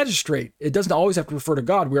context, or magistrate. It doesn't always have to refer to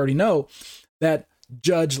God. We already know that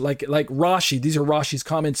judge, like Rashi, these are Rashi's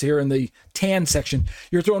comments here in the Tan section.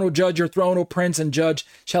 Your throne, O judge, your throne, O prince and judge,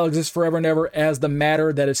 shall exist forever and ever as the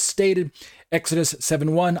matter that is stated. Exodus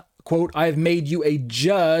 7:1, quote, I have made you a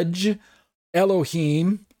judge,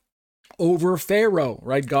 Elohim, over Pharaoh,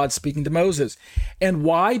 right? God speaking to Moses. And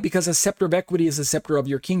why? Because a scepter of equity is a scepter of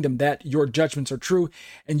your kingdom, that your judgments are true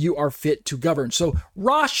and you are fit to govern. So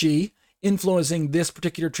Rashi influencing this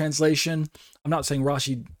particular translation, I'm not saying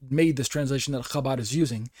Rashi made this translation that Chabad is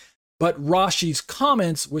using, but Rashi's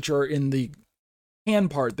comments, which are in the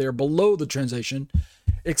hand part there below the translation,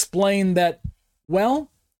 explain that,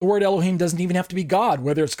 well, the word Elohim doesn't even have to be God,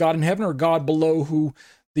 whether it's God in heaven or God below, who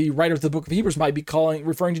the writer of the book of Hebrews might be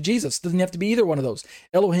referring to Jesus. It doesn't have to be either one of those.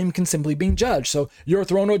 Elohim can simply be judge. So your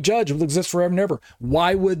throne, O judge, will exist forever and ever.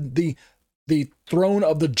 Why would the throne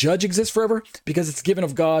of the judge exist forever? Because it's given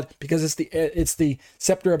of God, because it's the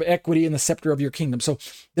scepter of equity and the scepter of your kingdom. So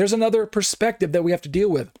there's another perspective that we have to deal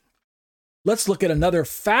with. Let's look at another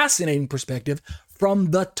fascinating perspective from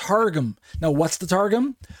the Targum. Now, what's the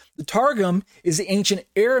Targum? The Targum is the ancient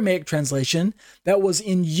Aramaic translation that was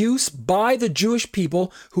in use by the Jewish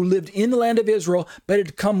people who lived in the land of Israel, but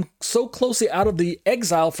had come so closely out of the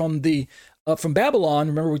exile from Babylon.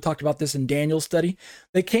 Remember, we talked about this in Daniel's study.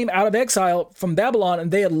 They came out of exile from Babylon, and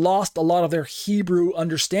they had lost a lot of their Hebrew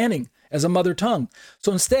understanding as a mother tongue.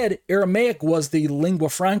 So instead, Aramaic was the lingua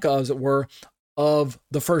franca, as it were, of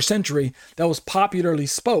the first century that was popularly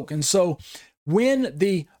spoke. And so when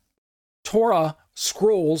the Torah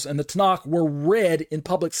scrolls and the Tanakh were read in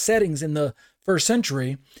public settings in the first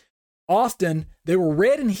century, often they were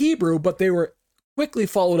read in Hebrew, but they were quickly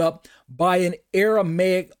followed up by an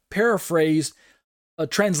Aramaic paraphrase, a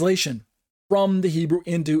translation from the Hebrew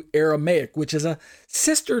into Aramaic, which is a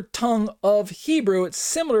sister tongue of Hebrew. It's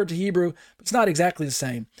similar to Hebrew, but it's not exactly the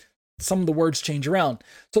same. Some of the words change around.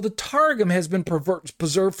 So the Targum has been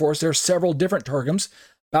preserved for us. There are several different Targums,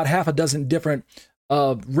 about half a dozen different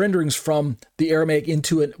renderings from the Aramaic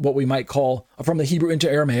into what we might call from the Hebrew into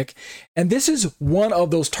Aramaic. And this is one of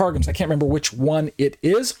those Targums. I can't remember which one it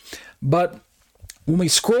is, but when we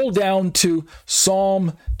scroll down to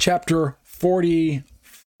Psalm chapter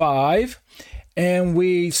 45 and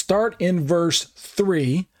we start in verse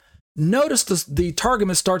 3, notice the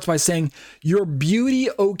Targum starts by saying, your beauty,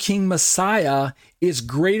 O King Messiah, is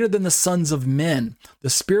greater than the sons of men. The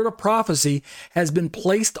spirit of prophecy has been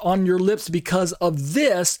placed on your lips. Because of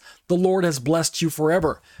this, the Lord has blessed you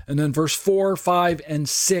forever. And then verse 4, 5, and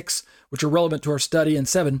 6, which are relevant to our study, and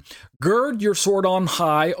 7, gird your sword on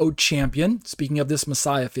high, O champion, speaking of this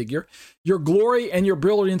Messiah figure. Your glory and your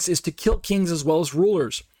brilliance is to kill kings as well as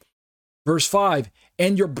rulers. Verse 5,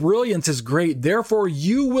 and your brilliance is great. Therefore,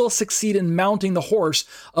 you will succeed in mounting the horse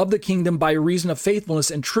of the kingdom by reason of faithfulness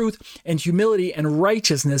and truth and humility and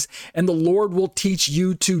righteousness, and the Lord will teach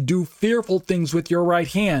you to do fearful things with your right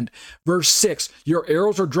hand. Verse 6, your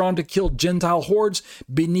arrows are drawn to kill Gentile hordes.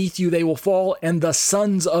 Beneath you they will fall, and the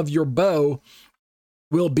sons of your bow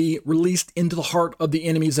will be released into the heart of the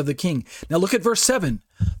enemies of the king. Now look at verse 7.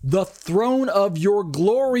 The throne of your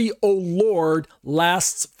glory, O Lord,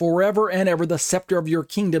 lasts forever and ever. The scepter of your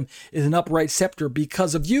kingdom is an upright scepter.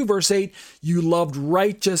 Because of you, verse 8,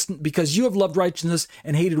 because you have loved righteousness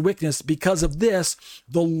and hated wickedness. Because of this,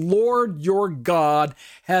 the Lord your God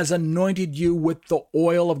has anointed you with the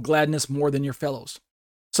oil of gladness more than your fellows.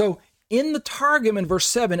 So in the Targum in verse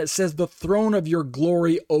 7, it says, the throne of your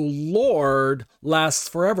glory, O Lord, lasts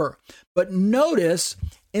forever. But notice,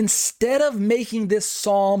 instead of making this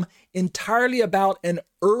psalm entirely about an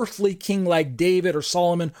earthly king like David or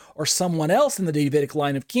Solomon or someone else in the Davidic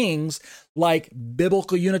line of kings, like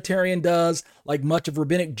biblical Unitarian does, like much of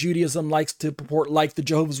Rabbinic Judaism likes to purport, like the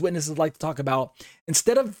Jehovah's Witnesses like to talk about,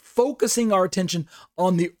 instead of focusing our attention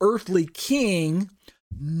on the earthly king,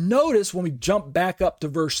 notice when we jump back up to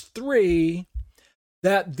verse 3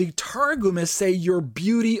 that the Targumists say, your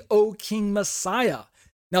beauty, O King Messiah.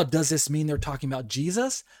 Now, does this mean they're talking about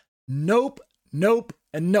Jesus? Nope, nope,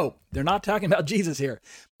 and nope. They're not talking about Jesus here.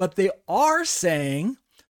 But they are saying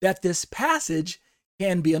that this passage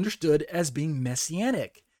can be understood as being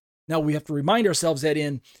messianic. Now, we have to remind ourselves that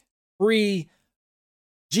in pre-Jesus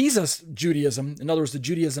Judaism, in other words, the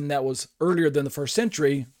Judaism that was earlier than the first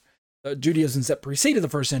century, Judaisms that preceded the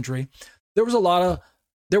first century, there was a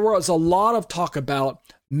lot of talk about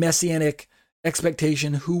messianic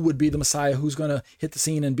expectation, who would be the Messiah, who's going to hit the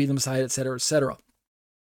scene and be the Messiah, et cetera, et cetera.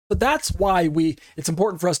 But that's why it's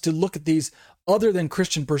important for us to look at these other than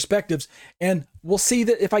Christian perspectives. And we'll see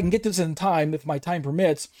that if I can get this in time, if my time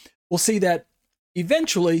permits, we'll see that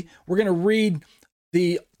eventually we're going to read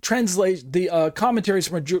the commentaries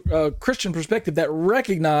from a Christian perspective that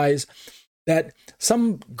recognize that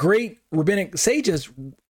some great rabbinic sages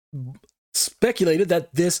speculated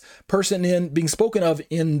that this person being spoken of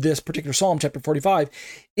in this particular Psalm, chapter 45,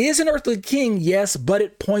 is an earthly king, yes, but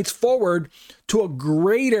it points forward to a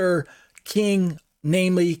greater king,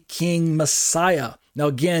 namely King Messiah. Now,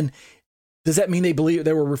 again, does that mean they believe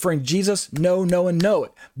they were referring to Jesus? No, no, and no.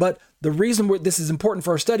 But the reason this is important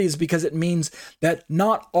for our study is because it means that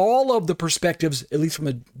not all of the perspectives, at least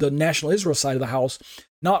from the National Israel side of the house,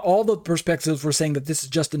 not all the perspectives were saying that this is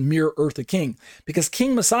just a mere earthly king. Because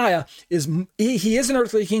King Messiah he is an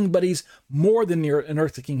earthly king, but he's more than an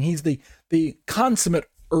earthly king. He's the consummate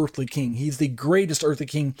earthly king. He's the greatest earthly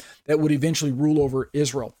king that would eventually rule over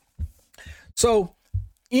Israel. So,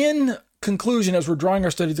 in conclusion, as we're drawing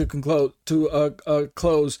our study to a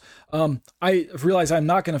close, I realize I'm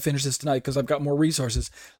not going to finish this tonight because I've got more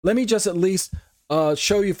resources. Let me just at least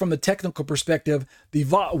show you from the technical perspective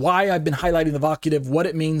why I've been highlighting the vocative, what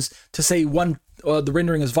it means to say the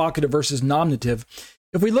rendering is vocative versus nominative.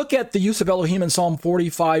 If we look at the use of Elohim in Psalm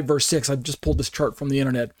 45, verse 6, I've just pulled this chart from the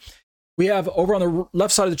internet. We have over on the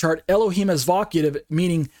left side of the chart, Elohim as vocative,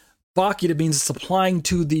 meaning vocative means it's applying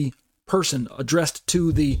to the person, addressed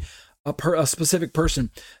to a specific person.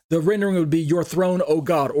 The rendering would be your throne, O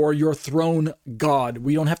God, or your throne, God.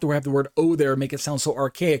 We don't have to have the word O there, make it sound so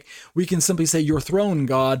archaic. We can simply say your throne,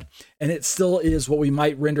 God, and it still is what we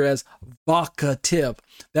might render as vocative.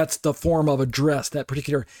 That's the form of address, that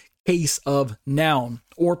particular case of noun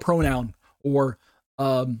or pronoun or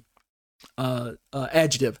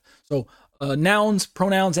adjective. So nouns,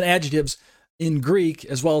 pronouns, and adjectives in Greek,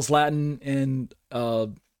 as well as Latin and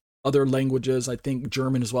other languages, I think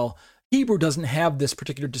German as well. Hebrew doesn't have this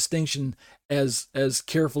particular distinction as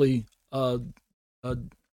carefully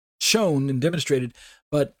shown and demonstrated,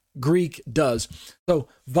 but Greek does. So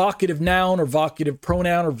vocative noun or vocative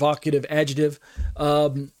pronoun or vocative adjective.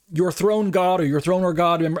 Your throne, God, or your throne or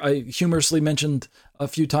God. Remember, I humorously mentioned a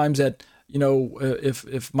few times that,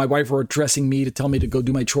 if my wife were addressing me to tell me to go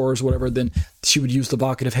do my chores or whatever, then she would use the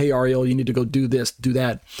vocative, hey, Ariel, you need to go do this, do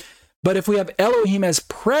that. But if we have Elohim as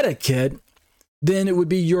predicate, then it would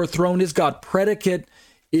be your throne is God. Predicate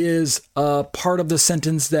is part of the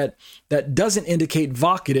sentence that doesn't indicate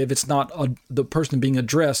vocative. It's not the person being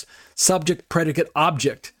addressed. Subject, predicate,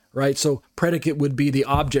 object, right? So predicate would be the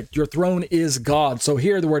object. Your throne is God. So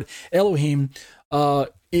here the word Elohim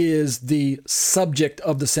is the subject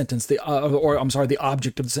of the sentence, the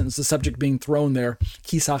object of the sentence, the subject being thrown there.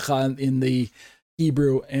 Kisacha in the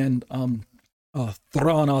Hebrew and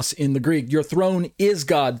thronos in the Greek. Your throne is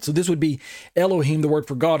God. So this would be Elohim, the word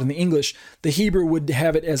for God in the English. The Hebrew would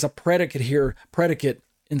have it as a predicate here, predicate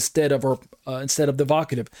instead of the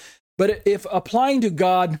vocative. But if applying to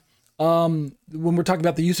God, when we're talking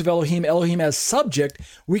about the use of Elohim as subject,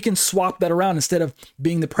 we can swap that around. Instead of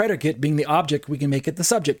being the predicate, being the object, we can make it the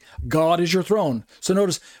subject. God is your throne. So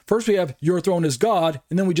notice, first we have your throne is God,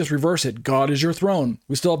 and then we just reverse it. God is your throne.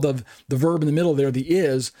 We still have the verb in the middle there, the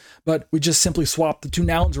is, but we just simply swap the two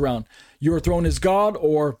nouns around. Your throne is God,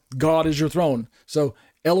 or God is your throne. So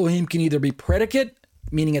Elohim can either be predicate,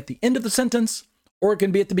 meaning at the end of the sentence, or it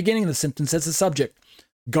can be at the beginning of the sentence as a subject.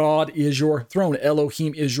 God is your throne.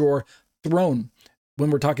 Elohim is your throne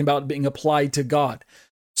when we're talking about being applied to God.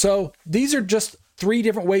 So these are just three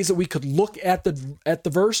different ways that we could look at the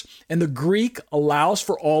verse, and the Greek allows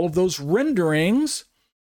for all of those renderings,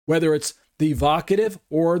 whether it's the vocative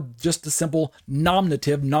or just the simple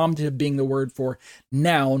nominative, nominative being the word for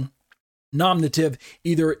noun, nominative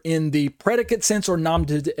either in the predicate sense or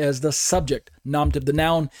nominative as the subject. Nominative, the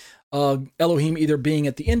noun, Elohim either being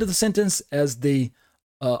at the end of the sentence as the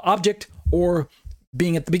object, or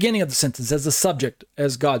being at the beginning of the sentence as the subject,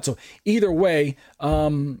 as God. So either way,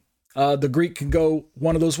 the Greek can go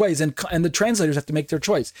one of those ways, and the translators have to make their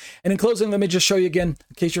choice. And in closing, let me just show you again,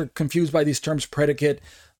 in case you're confused by these terms, predicate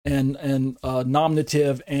and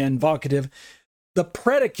nominative and vocative. The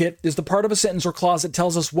predicate is the part of a sentence or clause that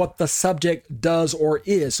tells us what the subject does or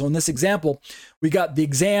is. So in this example, we got the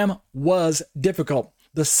exam was difficult.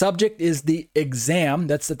 The subject is the exam.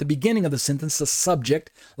 That's at the beginning of the sentence, the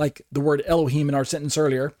subject, like the word Elohim in our sentence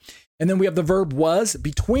earlier. And then we have the verb was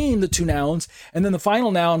between the two nouns. And then the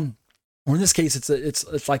final noun, or in this case,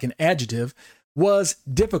 it's like an adjective, was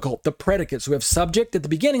difficult, the predicate. So we have subject at the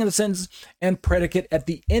beginning of the sentence and predicate at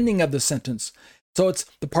the ending of the sentence. So it's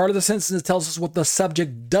the part of the sentence that tells us what the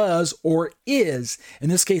subject does or is. In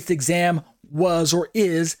this case, the exam was or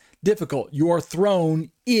is difficult. Your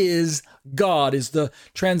throne is God, is the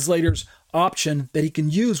translator's option that he can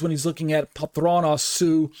use when he's looking at patronos,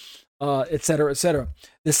 su, etc., etc.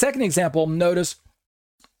 The second example, notice,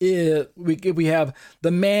 we have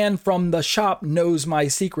the man from the shop knows my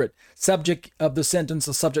secret. Subject of the sentence,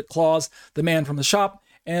 the subject clause, the man from the shop,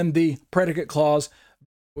 and the predicate clause,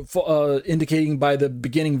 indicating by the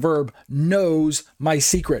beginning verb, knows my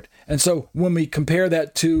secret. And so when we compare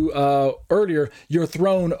that to earlier, your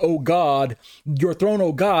throne, O God,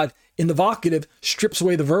 in the vocative strips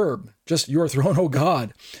away the verb, just your throne, O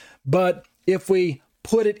God. But if we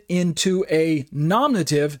put it into a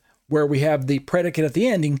nominative, where we have the predicate at the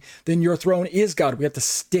ending, then your throne is God. We have to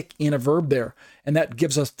stick in a verb there. And that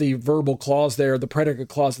gives us the verbal clause there, the predicate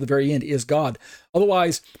clause at the very end is God.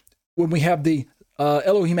 Otherwise, when we have the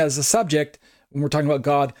Elohim as a subject, when we're talking about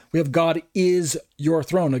God, we have God is your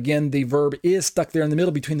throne. Again, the verb is stuck there in the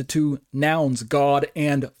middle between the two nouns, God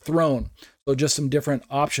and throne. So just some different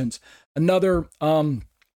options. Another a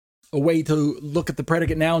way to look at the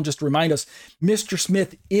predicate noun, just to remind us, Mr.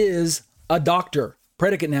 Smith is a doctor.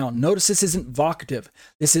 Predicate noun. Notice this isn't vocative.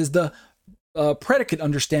 This is the predicate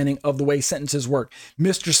understanding of the way sentences work.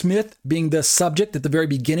 Mr. Smith being the subject at the very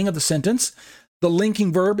beginning of the sentence. The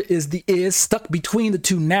linking verb is the is stuck between the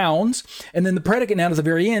two nouns. And then the predicate noun at the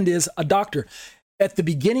very end is a doctor. At the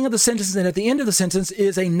beginning of the sentence and at the end of the sentence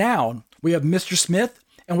is a noun. We have Mr. Smith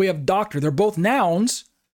and we have doctor. They're both nouns,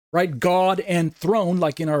 right? God and throne,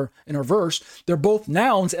 like in our verse. They're both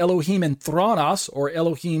nouns, Elohim and thronos, or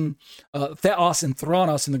Elohim, theos and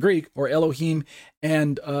thronos in the Greek, or Elohim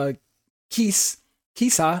and kisa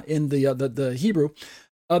in the Hebrew.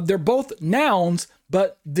 They're both nouns,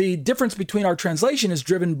 but the difference between our translation is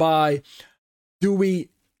driven by, do we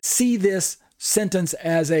see this sentence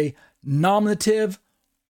as a nominative,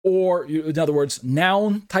 or in other words,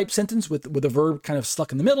 noun type sentence with a verb kind of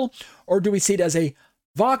stuck in the middle, or do we see it as a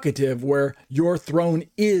vocative, where your throne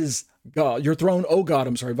is God, your throne, O God,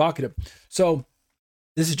 vocative. So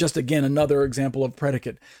this is just, again, another example of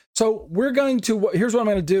predicate. So here's what I'm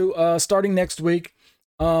going to do starting next week.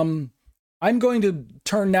 I'm going to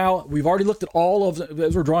turn now, we've already looked at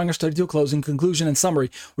as we're drawing our study to a closing, conclusion, and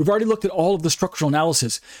summary, we've already looked at all of the structural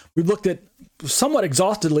analysis. We've looked at somewhat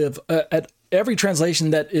exhaustively at every translation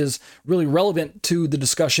that is really relevant to the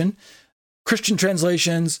discussion. Christian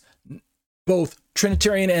translations, both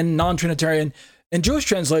Trinitarian and non-Trinitarian, and Jewish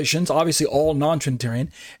translations, obviously all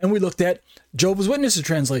non-Trinitarian. And we looked at Jehovah's Witnesses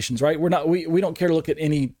translations, right? We don't care to look at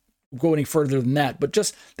go any further than that, but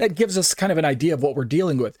just that gives us kind of an idea of what we're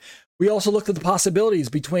dealing with. We also looked at the possibilities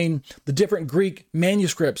between the different Greek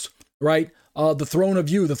manuscripts, right? The throne of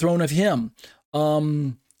you, the throne of him,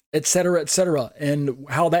 et cetera, and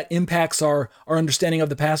how that impacts our understanding of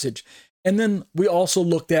the passage. And then we also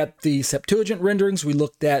looked at the Septuagint renderings. We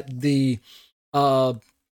looked at the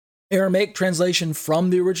Aramaic translation from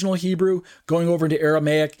the original Hebrew, going over into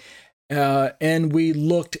Aramaic, and we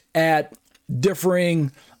looked at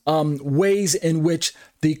differing ways in which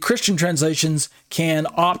the Christian translations can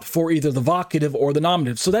opt for either the vocative or the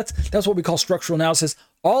nominative. So that's what we call structural analysis.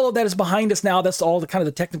 All of that is behind us now. That's all the kind of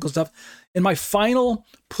the technical stuff. In my final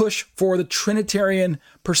push for the Trinitarian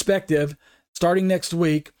perspective, starting next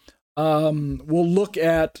week, we'll look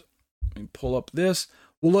at. Let me pull up this.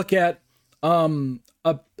 We'll look at a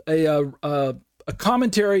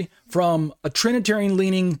commentary from a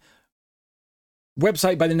Trinitarian-leaning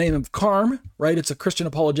website by the name of CARM, right? It's a Christian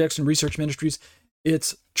Apologetics and Research Ministries.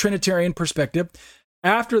 It's Trinitarian perspective.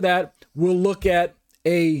 After that, we'll look at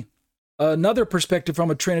another perspective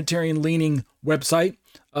from a Trinitarian-leaning website,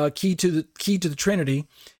 key to the Trinity.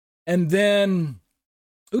 And then,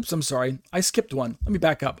 oops, I'm sorry, I skipped one. Let me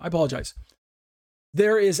back up. I apologize.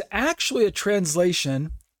 There is actually a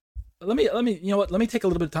translation. Let me, you know what? Let me take a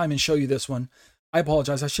little bit of time and show you this one. I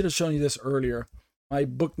apologize. I should have shown you this earlier. My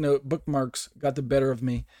bookmarks got the better of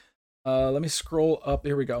me. Let me scroll up.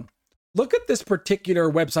 Here we go. Look at this particular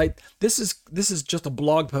website. This is just a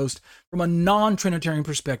blog post from a non-Trinitarian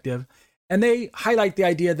perspective, and they highlight the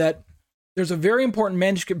idea that there's a very important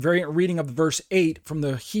manuscript variant reading of verse 8 from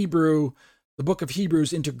the Hebrew, the book of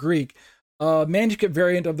Hebrews into Greek. Manuscript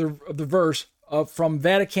variant of the verse from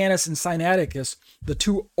Vaticanus and Sinaiticus, the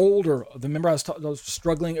two older. Remember, I was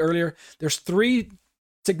struggling earlier. There's 3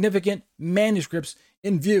 significant manuscripts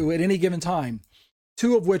in view at any given time,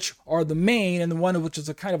 2 of which are the main, and the one of which is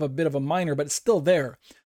a kind of a bit of a minor, but it's still there.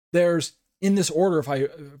 There's, in this order,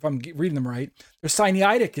 if I'm reading them right, there's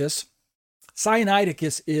Sinaiticus.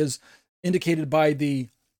 Sinaiticus is indicated by the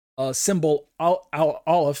symbol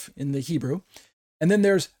aleph in the Hebrew. And then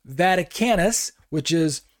there's Vaticanus, which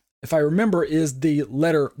is, if I remember, is the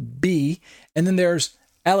letter B. And then there's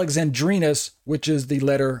Alexandrinus, which is the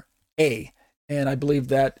letter A. And I believe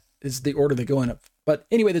that is the order they go in. But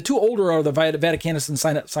anyway, the 2 older are the Vaticanus and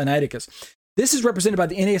Sinaiticus. This is represented by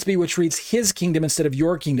the NASB, which reads his kingdom instead of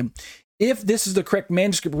your kingdom. If this is the correct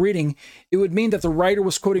manuscript reading, it would mean that the writer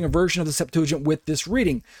was quoting a version of the Septuagint with this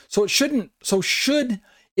reading. So should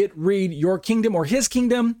it read your kingdom or his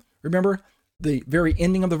kingdom? Remember the very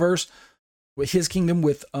ending of the verse, with his kingdom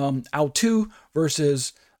with autou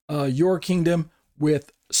versus your kingdom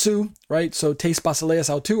with su, right? So tes basileus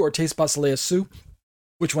autou or tes basileus su.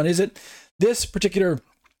 Which one is it? This particular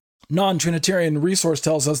non-Trinitarian resource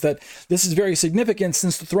tells us that this is very significant,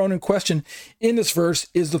 since the throne in question in this verse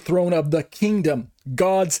is the throne of the kingdom,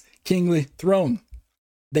 God's kingly throne.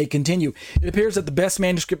 They continue. It appears that the best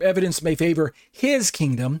manuscript evidence may favor his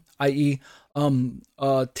kingdom, i.e.,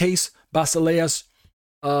 tes basileus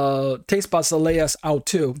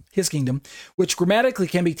autou, his kingdom, which grammatically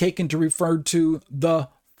can be taken to refer to the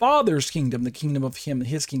Father's kingdom, the kingdom of him,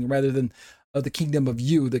 his kingdom, rather than the kingdom of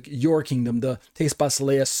you, your kingdom, the tes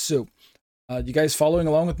basileus su. You guys following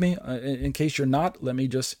along with me? In case you're not, let me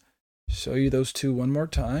just show you those 2 one more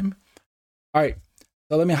time. All right,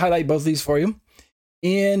 so let me highlight both of these for you.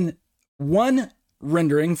 In one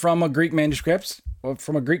rendering from a Greek manuscript,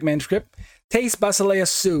 tes basileus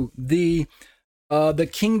su, the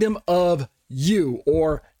kingdom of you,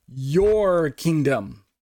 or your kingdom.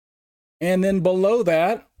 And then below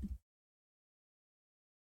that,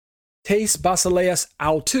 tes basileus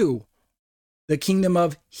autou, the kingdom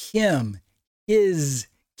of him, his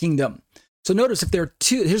kingdom. So notice, if there are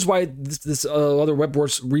 2, here's why this other web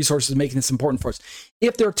resource is making this important for us.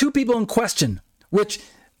 If there are 2 people in question, which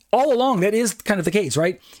all along that is kind of the case,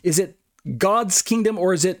 right? Is it God's kingdom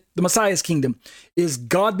or is it the Messiah's kingdom? Is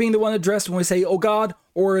God being the one addressed when we say, oh God,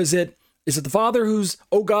 or is it the Father who's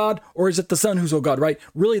oh God, or is it the Son who's oh God, right?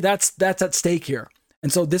 Really, that's at stake here.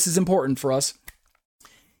 And so this is important for us.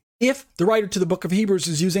 If the writer to the book of Hebrews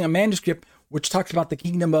is using a manuscript which talks about the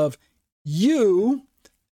kingdom of you,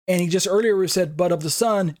 and he just earlier said, but of the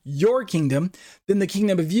Son, your kingdom, then the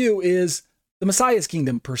kingdom of you is the Messiah's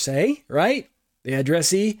kingdom per se, right? The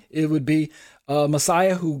addressee, it would be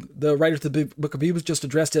Messiah, who the writer to the book of Hebrews just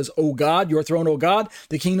addressed as, O God, your throne, O God,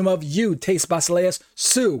 the kingdom of you, tes basileus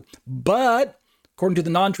su. But, according to the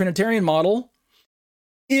non-Trinitarian model,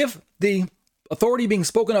 if the authority being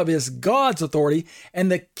spoken of is God's authority,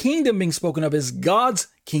 and the kingdom being spoken of is God's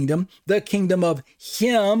kingdom, the kingdom of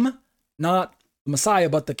him, not the Messiah,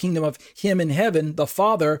 but the kingdom of him in heaven, the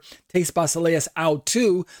Father, tes basileus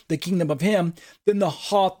autou, the kingdom of him, then the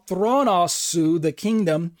ha thronos su, the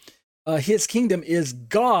kingdom, his kingdom is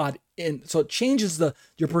God. And so it changes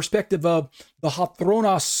your perspective of the ha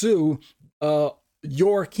thronos su,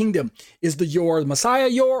 your kingdom. Is the Messiah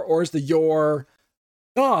your, or is the your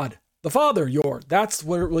God, the Father your? That's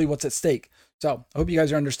really what's at stake. So I hope you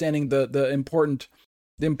guys are understanding the important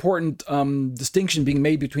distinction being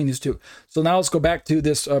made between these two. So now let's go back to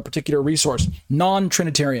this particular resource,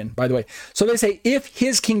 non-Trinitarian, by the way. So they say if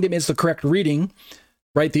his kingdom is the correct reading,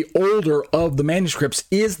 right, the older of the manuscripts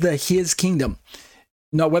is the his kingdom.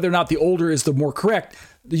 Now, whether or not the older is the more correct,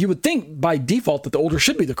 you would think by default that the older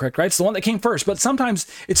should be the correct, right? It's the one that came first, but sometimes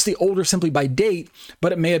it's the older simply by date,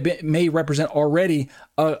 but it may represent already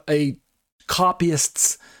a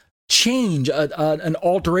copyist's change, an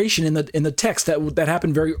alteration in the text that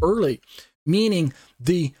happened very early, meaning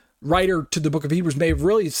the writer to the book of Hebrews may have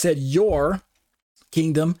really said your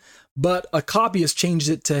kingdom, but a copyist changed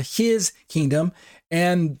it to his kingdom,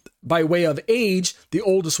 and by way of age, the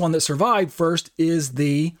oldest one that survived first is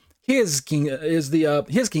his kingdom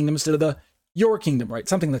instead of the your kingdom, right?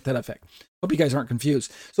 Something like that effect. Hope you guys aren't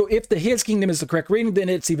confused. So if the his kingdom is the correct reading, then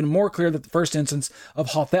it's even more clear that the first instance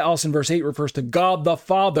of Hotheos in verse 8 refers to God the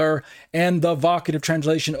Father, and the vocative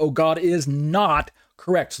translation, "O God," is not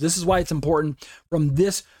correct. So this is why it's important from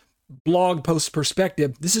this blog post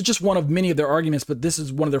perspective. This is just one of many of their arguments, but this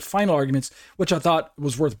is one of their final arguments, which I thought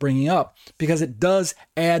was worth bringing up because it does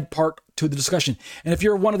add part to the discussion. And if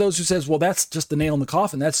you're one of those who says, well, that's just the nail in the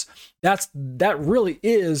coffin, that really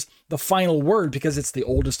is the final word because it's the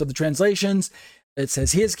oldest of the translations. It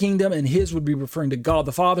says his kingdom, and his would be referring to God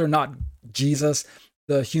the Father, not Jesus,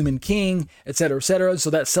 the human king, etc., etc. So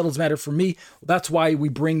that settles matter for me. That's why we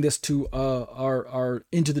bring this to our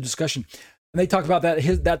into the discussion. And they talk about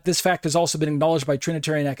that this fact has also been acknowledged by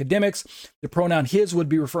Trinitarian academics. The pronoun his would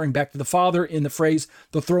be referring back to the Father in the phrase,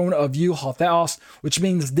 the throne of you, Hotheos, which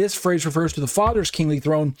means this phrase refers to the Father's kingly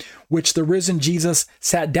throne, which the risen Jesus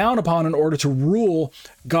sat down upon in order to rule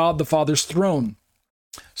God the Father's throne.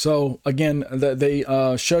 So again, they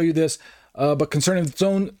show you this. But concerning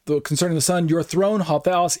the Son, your throne,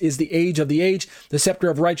 Hotheos, is the age of the age. The scepter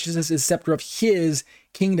of righteousness is scepter of his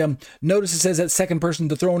kingdom. Notice it says that second person,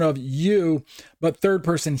 the throne of you, but third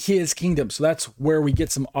person, his kingdom. So that's where we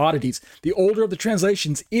get some oddities. The older of the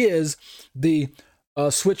translations is the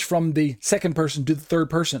switch from the second person to the third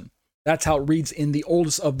person. That's how it reads in the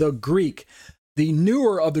oldest of the Greek. The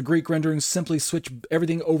newer of the Greek renderings simply switch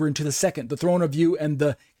everything over into the second, the throne of you and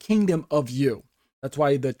the kingdom of you. That's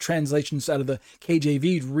why the translations out of the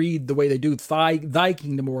KJV read the way they do, thy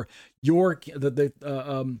kingdom, or your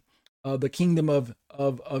the kingdom of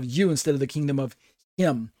you instead of the kingdom of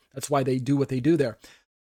him. That's why they do what they do there.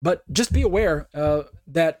 But just be aware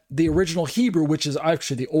that the original Hebrew, which is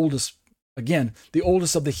actually the oldest of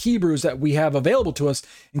the Hebrews that we have available to us,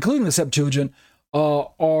 including the Septuagint,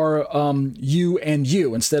 are you and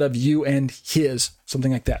you instead of you and his,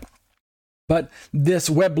 something like that. But this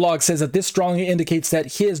web blog says that this strongly indicates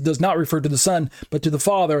that his does not refer to the Son, but to the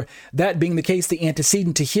Father. That being the case, the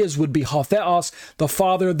antecedent to his would be Hotheos, the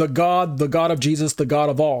Father, the God of Jesus, the God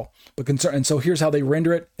of all. And so here's how they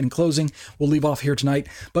render it. In closing, we'll leave off here tonight.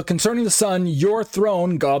 But concerning the Son, your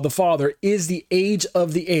throne, God the Father, is the age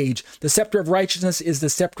of the age. The scepter of righteousness is the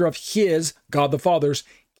scepter of his, God the Father's,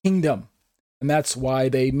 kingdom. And that's why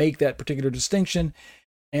they make that particular distinction.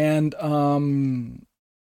 And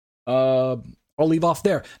I'll leave off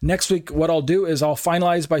there. Next week, what I'll do is I'll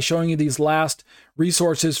finalize by showing you these last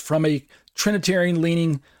resources from a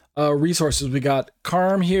Trinitarian-leaning resources. We got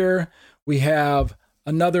Carm here. We have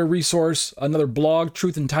another resource, another blog,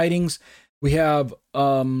 Truth and Tidings. We have,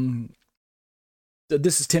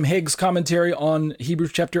 this is Tim Higgs' commentary on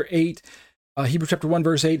Hebrews chapter 8, Hebrews chapter 1,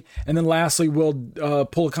 verse 8. And then lastly, we'll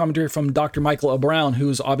pull a commentary from Dr. Michael O. Brown, who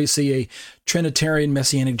is obviously a Trinitarian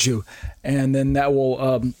Messianic Jew. And then that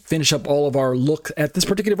will finish up all of our look at this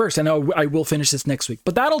particular verse. I know I will finish this next week.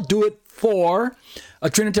 But that'll do it for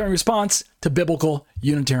a Trinitarian response to biblical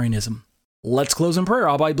Unitarianism. Let's close in prayer.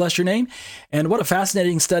 Abba, I bless your name. And what a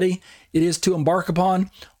fascinating study it is to embark upon,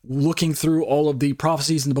 looking through all of the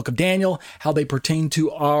prophecies in the book of Daniel, how they pertain to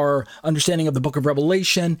our understanding of the book of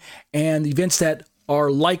Revelation, and the events that are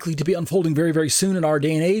likely to be unfolding very, very soon in our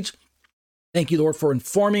day and age. Thank you, Lord, for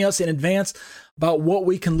informing us in advance about what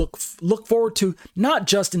we can look forward to, not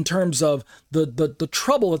just in terms of the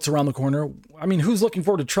trouble that's around the corner. I mean, who's looking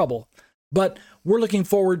forward to trouble? But we're looking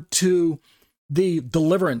forward to the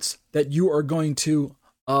deliverance that you are going to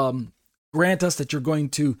grant us, that you're going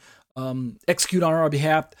to execute on our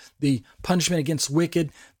behalf, the punishment against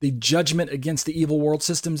wicked, the judgment against the evil world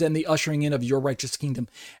systems, and the ushering in of your righteous kingdom.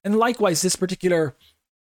 And likewise, this particular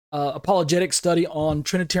apologetic study on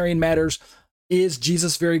Trinitarian matters, is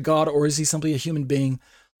Jesus very God, or is he simply a human being?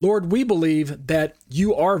 Lord, we believe that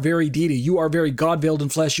you are very deity. You are very God veiled in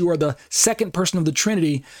flesh. You are the second person of the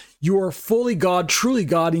Trinity. You are fully God, truly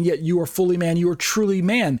God, and yet you are fully man. You are truly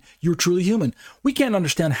man. You are truly human. We can't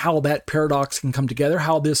understand how that paradox can come together,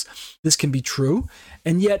 how this can be true.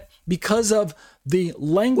 And yet, because of the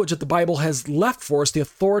language that the Bible has left for us, the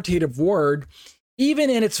authoritative word, even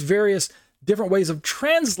in its various different ways of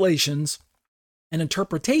translations and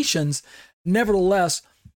interpretations, nevertheless,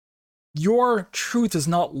 your truth is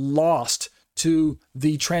not lost to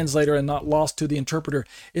the translator and not lost to the interpreter.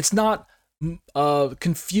 It's not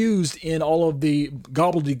confused in all of the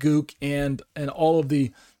gobbledygook and all of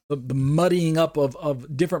the muddying up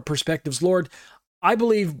of different perspectives. Lord, I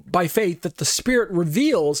believe by faith that the Spirit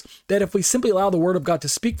reveals that if we simply allow the Word of God to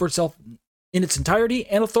speak for itself in its entirety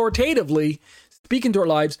and authoritatively speak into our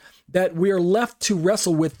lives, that we are left to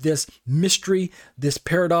wrestle with this mystery, this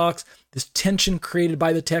paradox, this tension created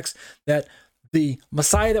by the text, that the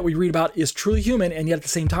Messiah that we read about is truly human, and yet at the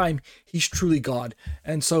same time, he's truly God.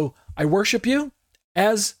 And so I worship you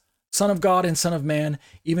as Son of God and Son of Man,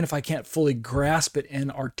 even if I can't fully grasp it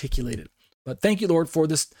and articulate it. But thank you, Lord, for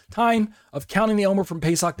this time of counting the Omer from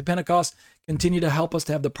Pesach to Pentecost. Continue to help us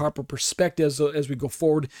to have the proper perspective as we go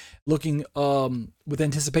forward, looking with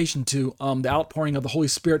anticipation to the outpouring of the Holy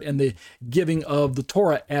Spirit and the giving of the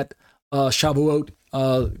Torah at Shavuot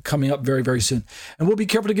coming up very, very soon. And we'll be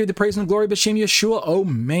careful to give the praise and glory, B'Shem Yeshua,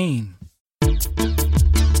 Amen.